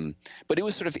 but it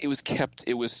was kept.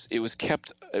 They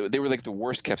were like the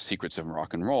worst kept secrets of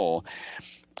rock and roll.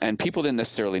 And people didn't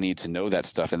necessarily need to know that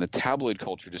stuff. And the tabloid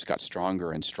culture just got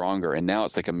stronger and stronger. And now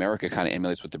it's like America kind of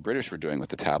emulates what the British were doing with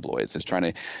the tabloids. It's trying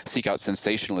to seek out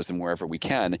sensationalism wherever we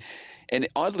can. And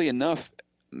oddly enough,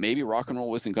 maybe rock and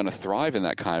roll wasn't going to thrive in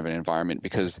that kind of an environment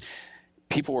because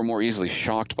people were more easily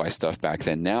shocked by stuff back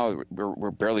then. Now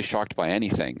we're barely shocked by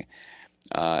anything.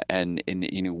 And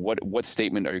what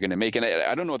statement are you going to make? And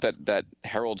I don't know what that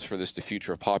heralds for the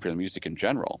future of popular music in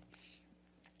general.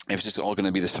 If it's just all going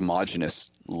to be this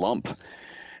homogenous lump.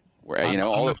 Where,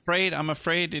 I'm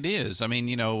afraid it is. I mean,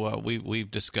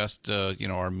 we've discussed,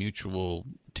 our mutual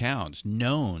towns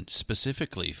known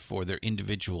specifically for their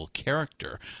individual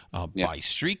character by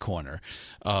street corner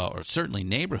or certainly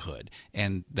neighborhood,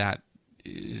 and that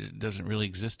doesn't really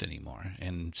exist anymore.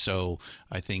 And so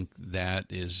I think that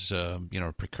is, a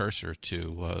precursor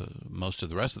to most of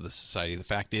the rest of the society. The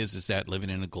fact is that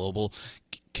living in a global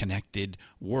connected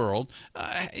world,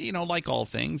 like all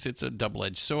things, it's a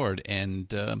double-edged sword.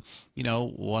 And,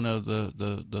 one of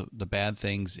the bad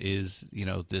things is,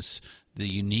 the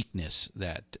uniqueness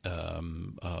that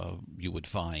you would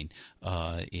find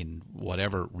in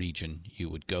whatever region you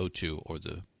would go to, or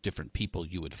the different people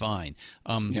you would find.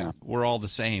 We're all the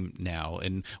same now,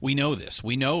 and we know this.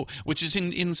 We know, which is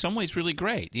in some ways really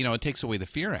great. It takes away the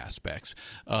fear aspects.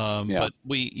 But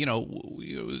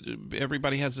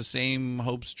everybody has the same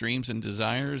hopes, dreams, and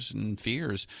desires and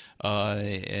fears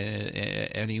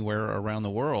anywhere around the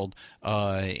world.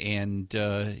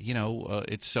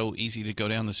 It's so easy to go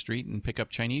down the street and pick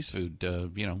up Chinese food,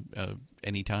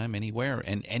 anytime, anywhere,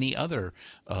 and any other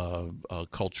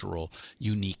cultural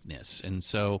uniqueness. And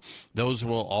so those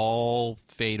will all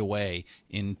fade away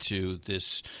into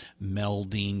this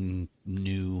melding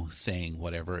new thing,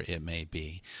 whatever it may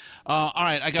be. All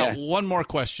right, I got one more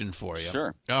question for you.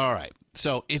 Sure. All right.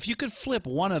 So if you could flip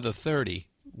one of the 30,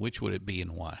 which would it be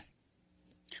and why?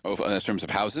 Oh, in terms of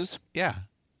houses? Yeah.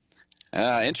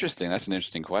 Interesting. That's an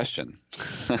interesting question.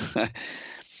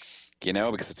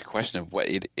 Because it's a question of what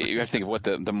you have to think of what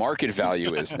the market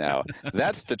value is now.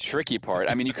 That's the tricky part.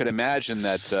 I mean, you could imagine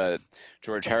that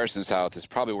George Harrison's house is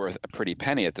probably worth a pretty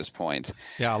penny at this point.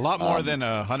 Yeah, a lot more than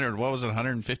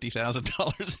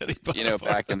 $150,000 that he bought.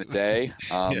 Back in the day.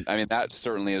 I mean, that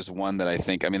certainly is one that I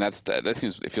think. I mean,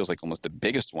 it feels like almost the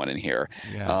biggest one in here.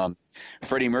 Yeah.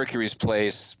 Freddie Mercury's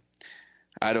place.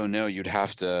 I don't know. You'd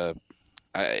have to.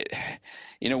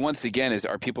 Once again,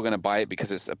 are people going to buy it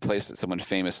because it's a place that someone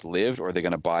famous lived, or are they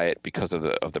going to buy it because of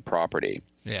the property?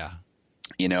 Yeah.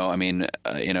 Johnny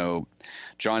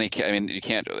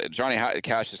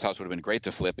Cash's house would have been great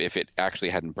to flip if it actually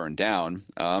hadn't burned down.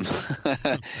 And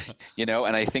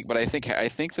I think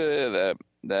the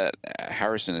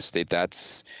Harrison estate,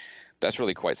 that's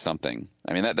really quite something.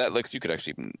 I mean, that looks, you could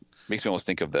actually, makes me almost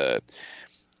think of the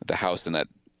house in that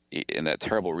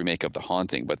terrible remake of The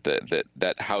Haunting, but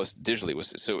that house digitally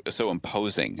was so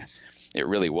imposing. It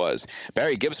really was.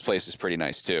 Barry Gibb's place is pretty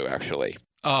nice too, actually.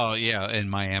 Oh yeah, in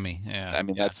Miami. Yeah. I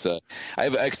mean, that's.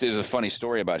 There's a funny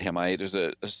story about him. There's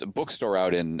a bookstore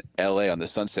out in L.A. on the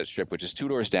Sunset Strip, which is 2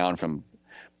 doors down from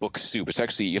Book Soup. It's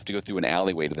actually, you have to go through an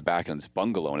alleyway to the back of this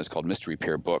bungalow, and it's called Mystery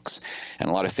Pier Books. And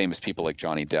a lot of famous people like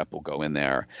Johnny Depp will go in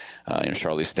there,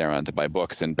 Charlize Theron, to buy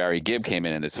books. And Barry Gibb came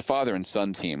in, and it's a father and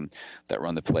son team that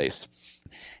run the place.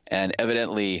 And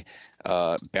evidently,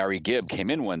 Barry Gibb came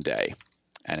in one day,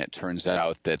 and it turns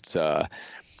out that the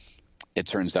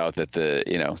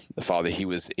father,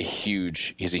 he's a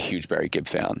huge Barry Gibb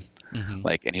fan. Mm-hmm.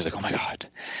 And he's like, oh my God.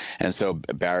 And so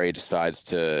Barry decides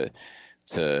to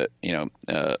Harvey,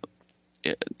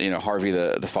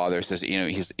 the father, says,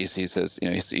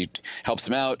 he helps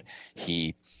him out.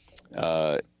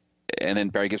 And then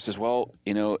Barry Gibb says, well,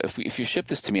 if you ship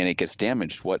this to me and it gets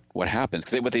damaged, what happens?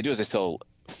 Because what they do is they sell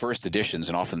first editions,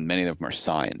 and often many of them are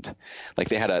signed. Like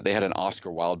they had an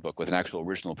Oscar Wilde book with an actual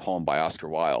original poem by Oscar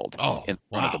Wilde in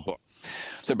front of the book.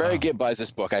 So Barry Gibb buys this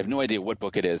book. I have no idea what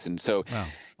book it is, and so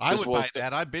I would buy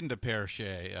that. I've been to Père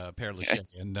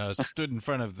Lachaise and stood in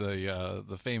front of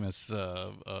the famous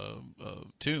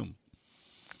tomb.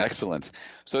 Excellent.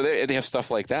 So they have stuff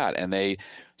like that, and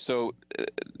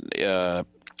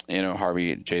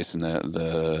Harvey Jason,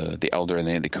 the elder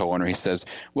and the co-owner, he says,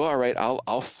 well, all right,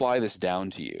 I'll fly this down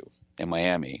to you in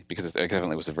Miami, because it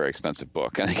definitely was a very expensive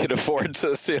book, and I could afford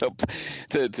to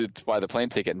buy the plane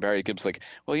ticket. And Barry Gibb's like,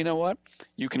 well, you know what?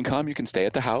 You can come, you can stay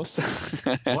at the house.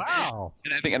 Wow.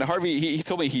 And Harvey, he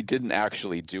told me he didn't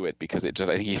actually do it because I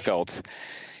think he felt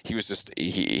he was just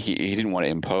he didn't want to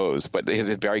impose. But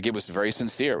Barry Gibb was very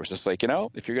sincere. It was just like,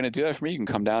 if you're going to do that for me, you can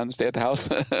come down and stay at the house.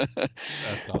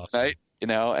 That's awesome. Right?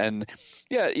 And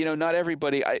yeah, not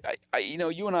everybody.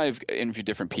 You and I have interviewed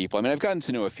different people. I mean, I've gotten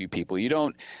to know a few people.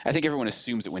 I think everyone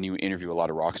assumes that when you interview a lot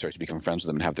of rock stars, you become friends with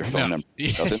them and have their phone number.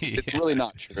 It's really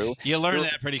not true. You learn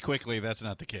that pretty quickly. That's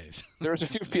not the case. There's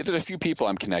a few people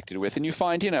I'm connected with, and you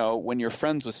find, when you're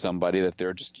friends with somebody that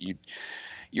they're just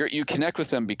you connect with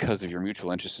them because of your mutual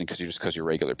interest and because you're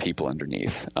regular people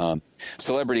underneath.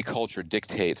 Celebrity culture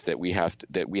dictates that we have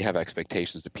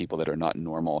expectations of people that are not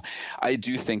normal. I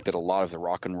do think that a lot of the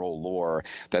rock and roll lore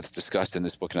that's discussed in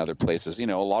this book and other places, a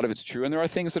lot of it's true, and there are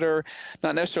things that are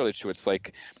not necessarily true. It's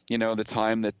like, the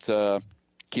time that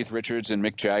Keith Richards and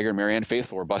Mick Jagger and Marianne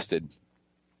Faithfull were busted,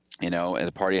 at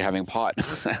a party having pot.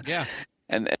 Yeah.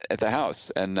 And at the house,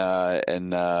 and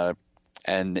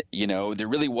there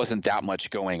really wasn't that much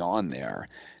going on there.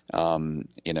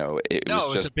 It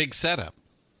was a big setup.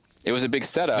 It was a big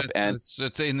setup,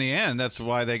 it's in the end, that's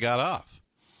why they got off.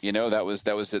 That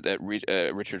was at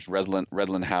Richard's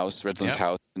Redland's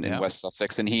house in West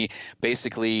Sussex, and he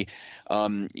basically,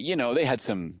 they had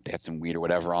some weed or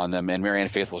whatever on them, and Marianne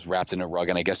Faithfull was wrapped in a rug,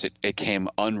 and I guess it came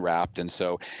unwrapped, and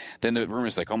so then the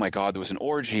rumors like, oh my God, there was an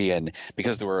orgy, and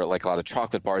because there were like a lot of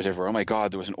chocolate bars everywhere, oh my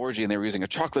God, there was an orgy, and they were using a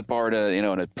chocolate bar to, in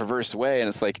a perverse way, and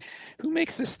it's like, who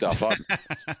makes this stuff up?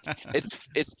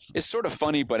 it's sort of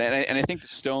funny, but and I think the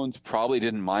Stones probably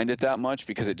didn't mind it that much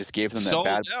because it just gave them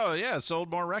it sold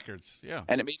more records,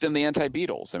 and it made them the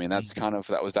anti-Beatles. I mean, that's kind of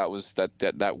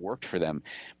that worked for them.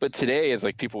 But today, is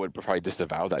like people would probably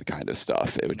disavow that kind of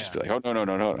stuff. It would just be like, oh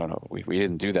no, we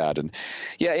didn't do that. And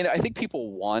I think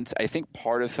people want. I think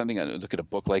part of something. I look at a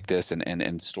book like this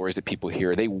and stories that people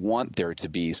hear. They want there to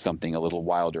be something a little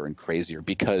wilder and crazier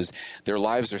because their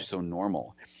lives are so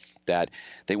normal that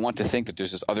they want to think that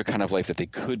there's this other kind of life that they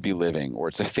could be living, or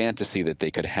it's a fantasy that they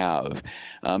could have.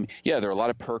 There are a lot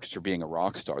of perks to being a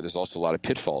rock star. There's also a lot of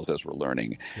pitfalls, as we're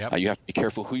learning. Yep. You have to be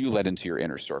careful who you let into your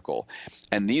inner circle.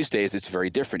 And these days, it's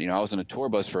very different. I was on a tour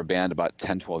bus for a band about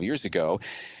 10, 12 years ago,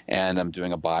 and I'm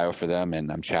doing a bio for them,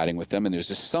 and I'm chatting with them, and there's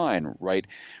this sign right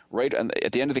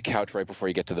at the end of the couch right before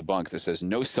you get to the bunks that says,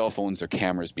 no cell phones or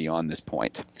cameras beyond this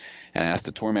point. And I asked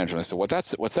the tour manager, and I said,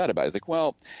 what's that about? He's like,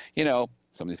 well,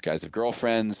 some of these guys have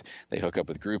girlfriends. They hook up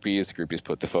with groupies. The groupies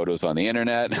put the photos on the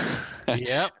internet.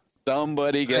 Yep.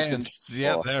 Somebody gets in.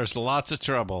 Yeah, there's lots of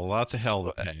trouble, lots of hell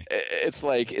to pay. It's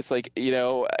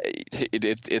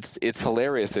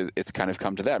hilarious that it's kind of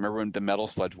come to that. I remember when the Metal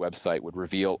Sludge website would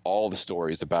reveal all the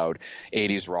stories about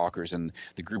 80s rockers, and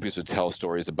the groupies would tell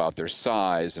stories about their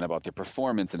size and about their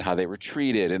performance and how they were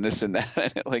treated and this and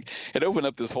that. And it opened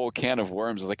up this whole can of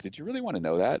worms. I was like, did you really want to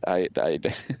know that?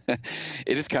 It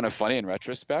is kind of funny in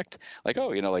retrospect. Like,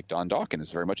 like Don Dawkins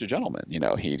is very much a gentleman.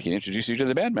 He'd introduce you to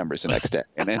the band members the next day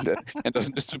and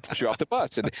doesn't just push you off the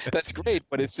bus. And that's great,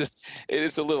 but it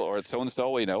is a little, or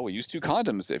so-and-so, we use 2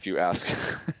 condoms if you ask.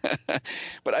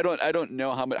 But I don't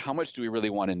know how much do we really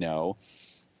want to know,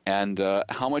 and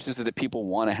how much is it that people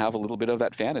want to have a little bit of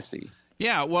that fantasy?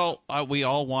 Yeah, well, we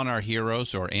all want our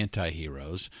heroes or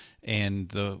anti-heroes, and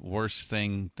the worst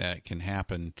thing that can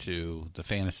happen to the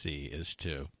fantasy is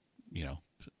to,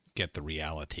 get the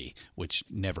reality, which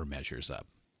never measures up.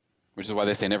 Which is why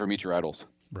they say never meet your idols.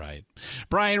 Right.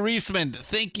 Brian Reisman,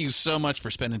 thank you so much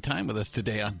for spending time with us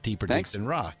today on Deeper Digs in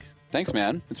Rock. Thanks,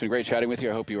 man. It's been great chatting with you.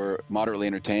 I hope you were moderately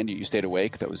entertained. You stayed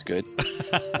awake. That was good.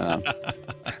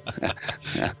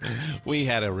 Yeah. We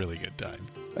had a really good time.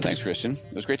 Thanks, Christian.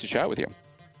 It was great to chat with you.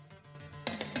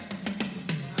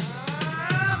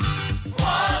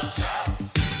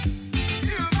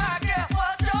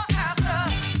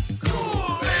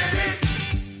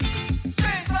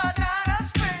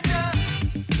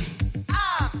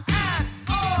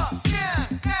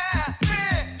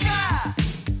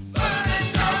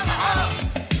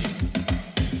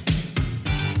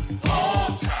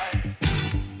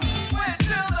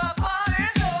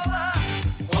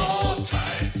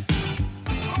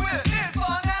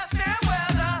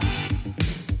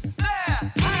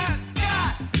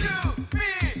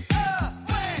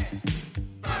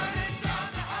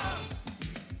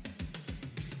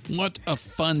 What a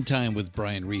fun time with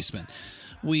Brian Reisman.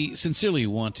 We sincerely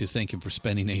want to thank him for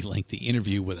spending a lengthy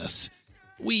interview with us.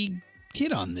 We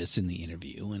hit on this in the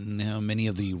interview and how many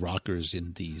of the rockers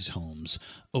in these homes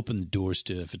open the doors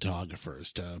to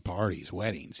photographers, to parties,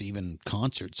 weddings, even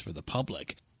concerts for the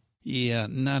public. Yeah,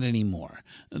 not anymore.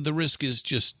 The risk is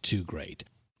just too great.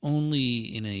 Only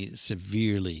in a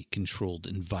severely controlled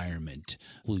environment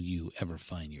will you ever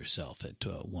find yourself at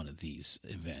one of these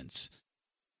events.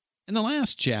 In the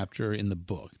last chapter in the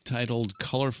book, titled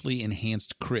Colorfully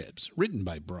Enhanced Cribs, written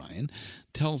by Brian,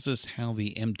 tells us how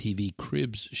the MTV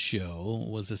Cribs show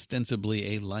was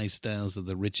ostensibly a Lifestyles of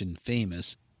the Rich and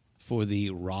Famous for the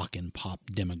rock and pop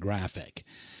demographic.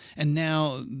 And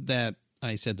now that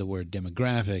I said the word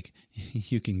demographic,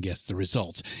 you can guess the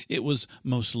results. It was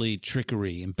mostly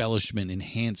trickery, embellishment,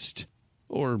 enhanced,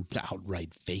 or outright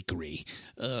fakery.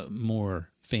 More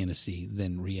fantasy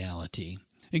than reality.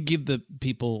 Give the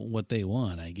people what they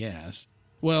want, I guess.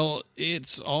 Well,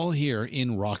 it's all here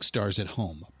in Rockstars at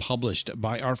Home, published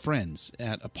by our friends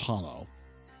at Apollo.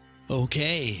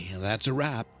 Okay, that's a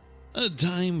wrap.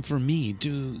 Time for me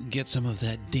to get some of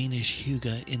that Danish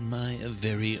hygge in my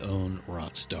very own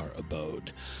rockstar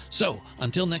abode. So,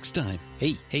 until next time,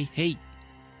 hey,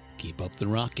 keep up the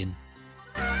rockin'.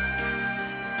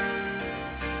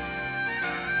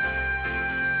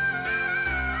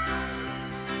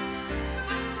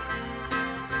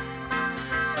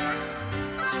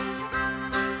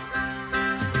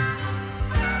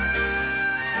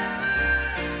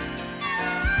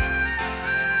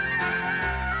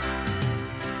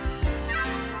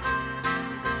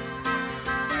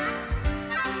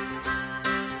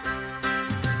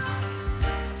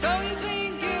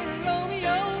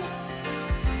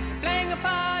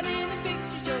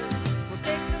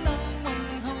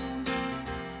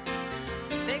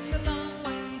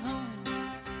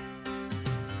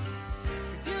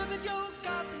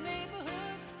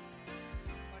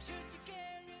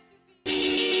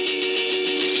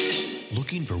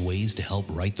 Looking for ways to help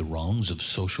right the wrongs of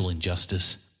social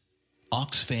injustice?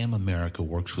 Oxfam America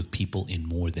works with people in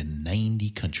more than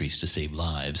 90 countries to save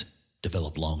lives,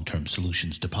 develop long-term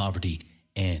solutions to poverty,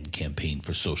 and campaign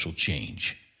for social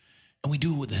change. And we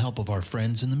do it with the help of our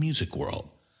friends in the music world.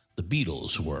 The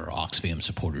Beatles were Oxfam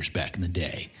supporters back in the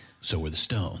day, so were the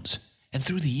Stones. And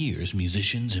through the years,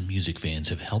 musicians and music fans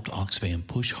have helped Oxfam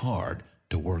push hard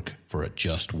to work for a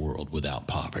just world without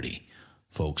poverty.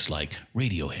 Folks like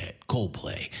Radiohead,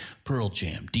 Coldplay, Pearl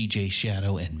Jam, DJ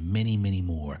Shadow, and many, many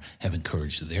more have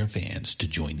encouraged their fans to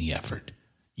join the effort.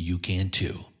 You can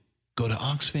too. Go to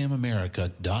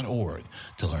oxfamamerica.org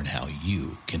to learn how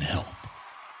you can help.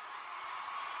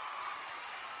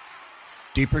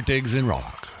 Deeper Digs in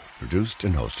Rock, produced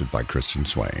and hosted by Christian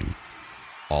Swain.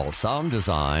 All sound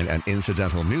design and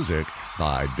incidental music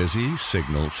by Busy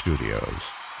Signal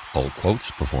Studios. All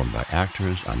quotes performed by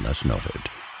actors unless noted.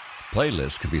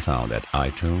 Playlists can be found at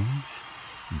iTunes,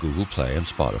 Google Play, and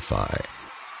Spotify.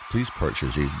 Please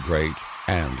purchase these great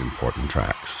and important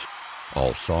tracks.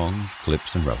 All songs,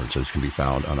 clips, and references can be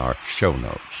found on our show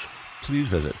notes. Please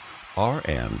visit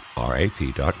rnrap.com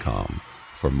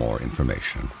for more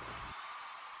information.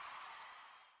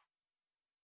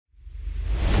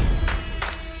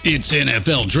 It's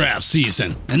NFL draft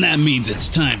season, and that means it's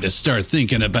time to start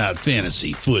thinking about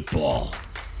fantasy football.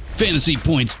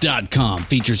 FantasyPoints.com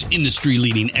features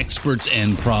industry-leading experts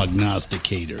and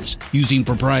prognosticators using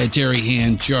proprietary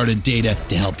hand-charted data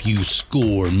to help you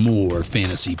score more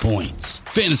fantasy points.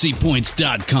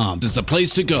 FantasyPoints.com is the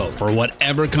place to go for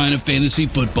whatever kind of fantasy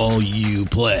football you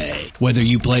play. Whether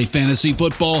you play fantasy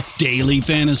football, daily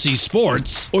fantasy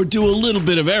sports, or do a little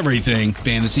bit of everything,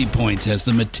 Fantasy Points has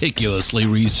the meticulously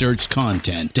researched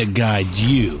content to guide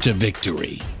you to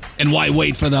victory. And why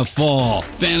wait for the fall?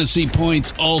 Fantasy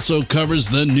Points also covers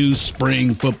the new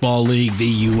spring football league,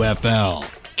 the UFL.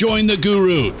 Join the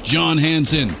guru, John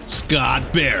Hansen,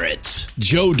 Scott Barrett,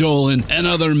 Joe Dolan, and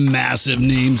other massive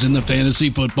names in the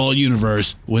fantasy football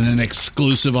universe with an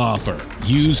exclusive offer.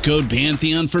 Use code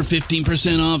Pantheon for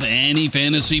 15% off any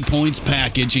Fantasy Points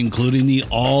package, including the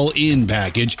all-in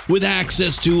package, with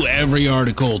access to every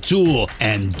article, tool,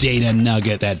 and data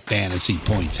nugget that Fantasy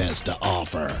Points has to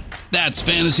offer. That's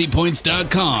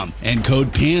FantasyPoints.com and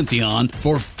code Pantheon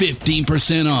for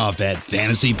 15% off at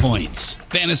Fantasy Points.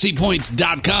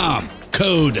 FantasyPoints.com,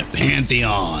 code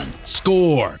Pantheon.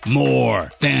 Score more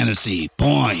fantasy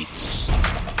points.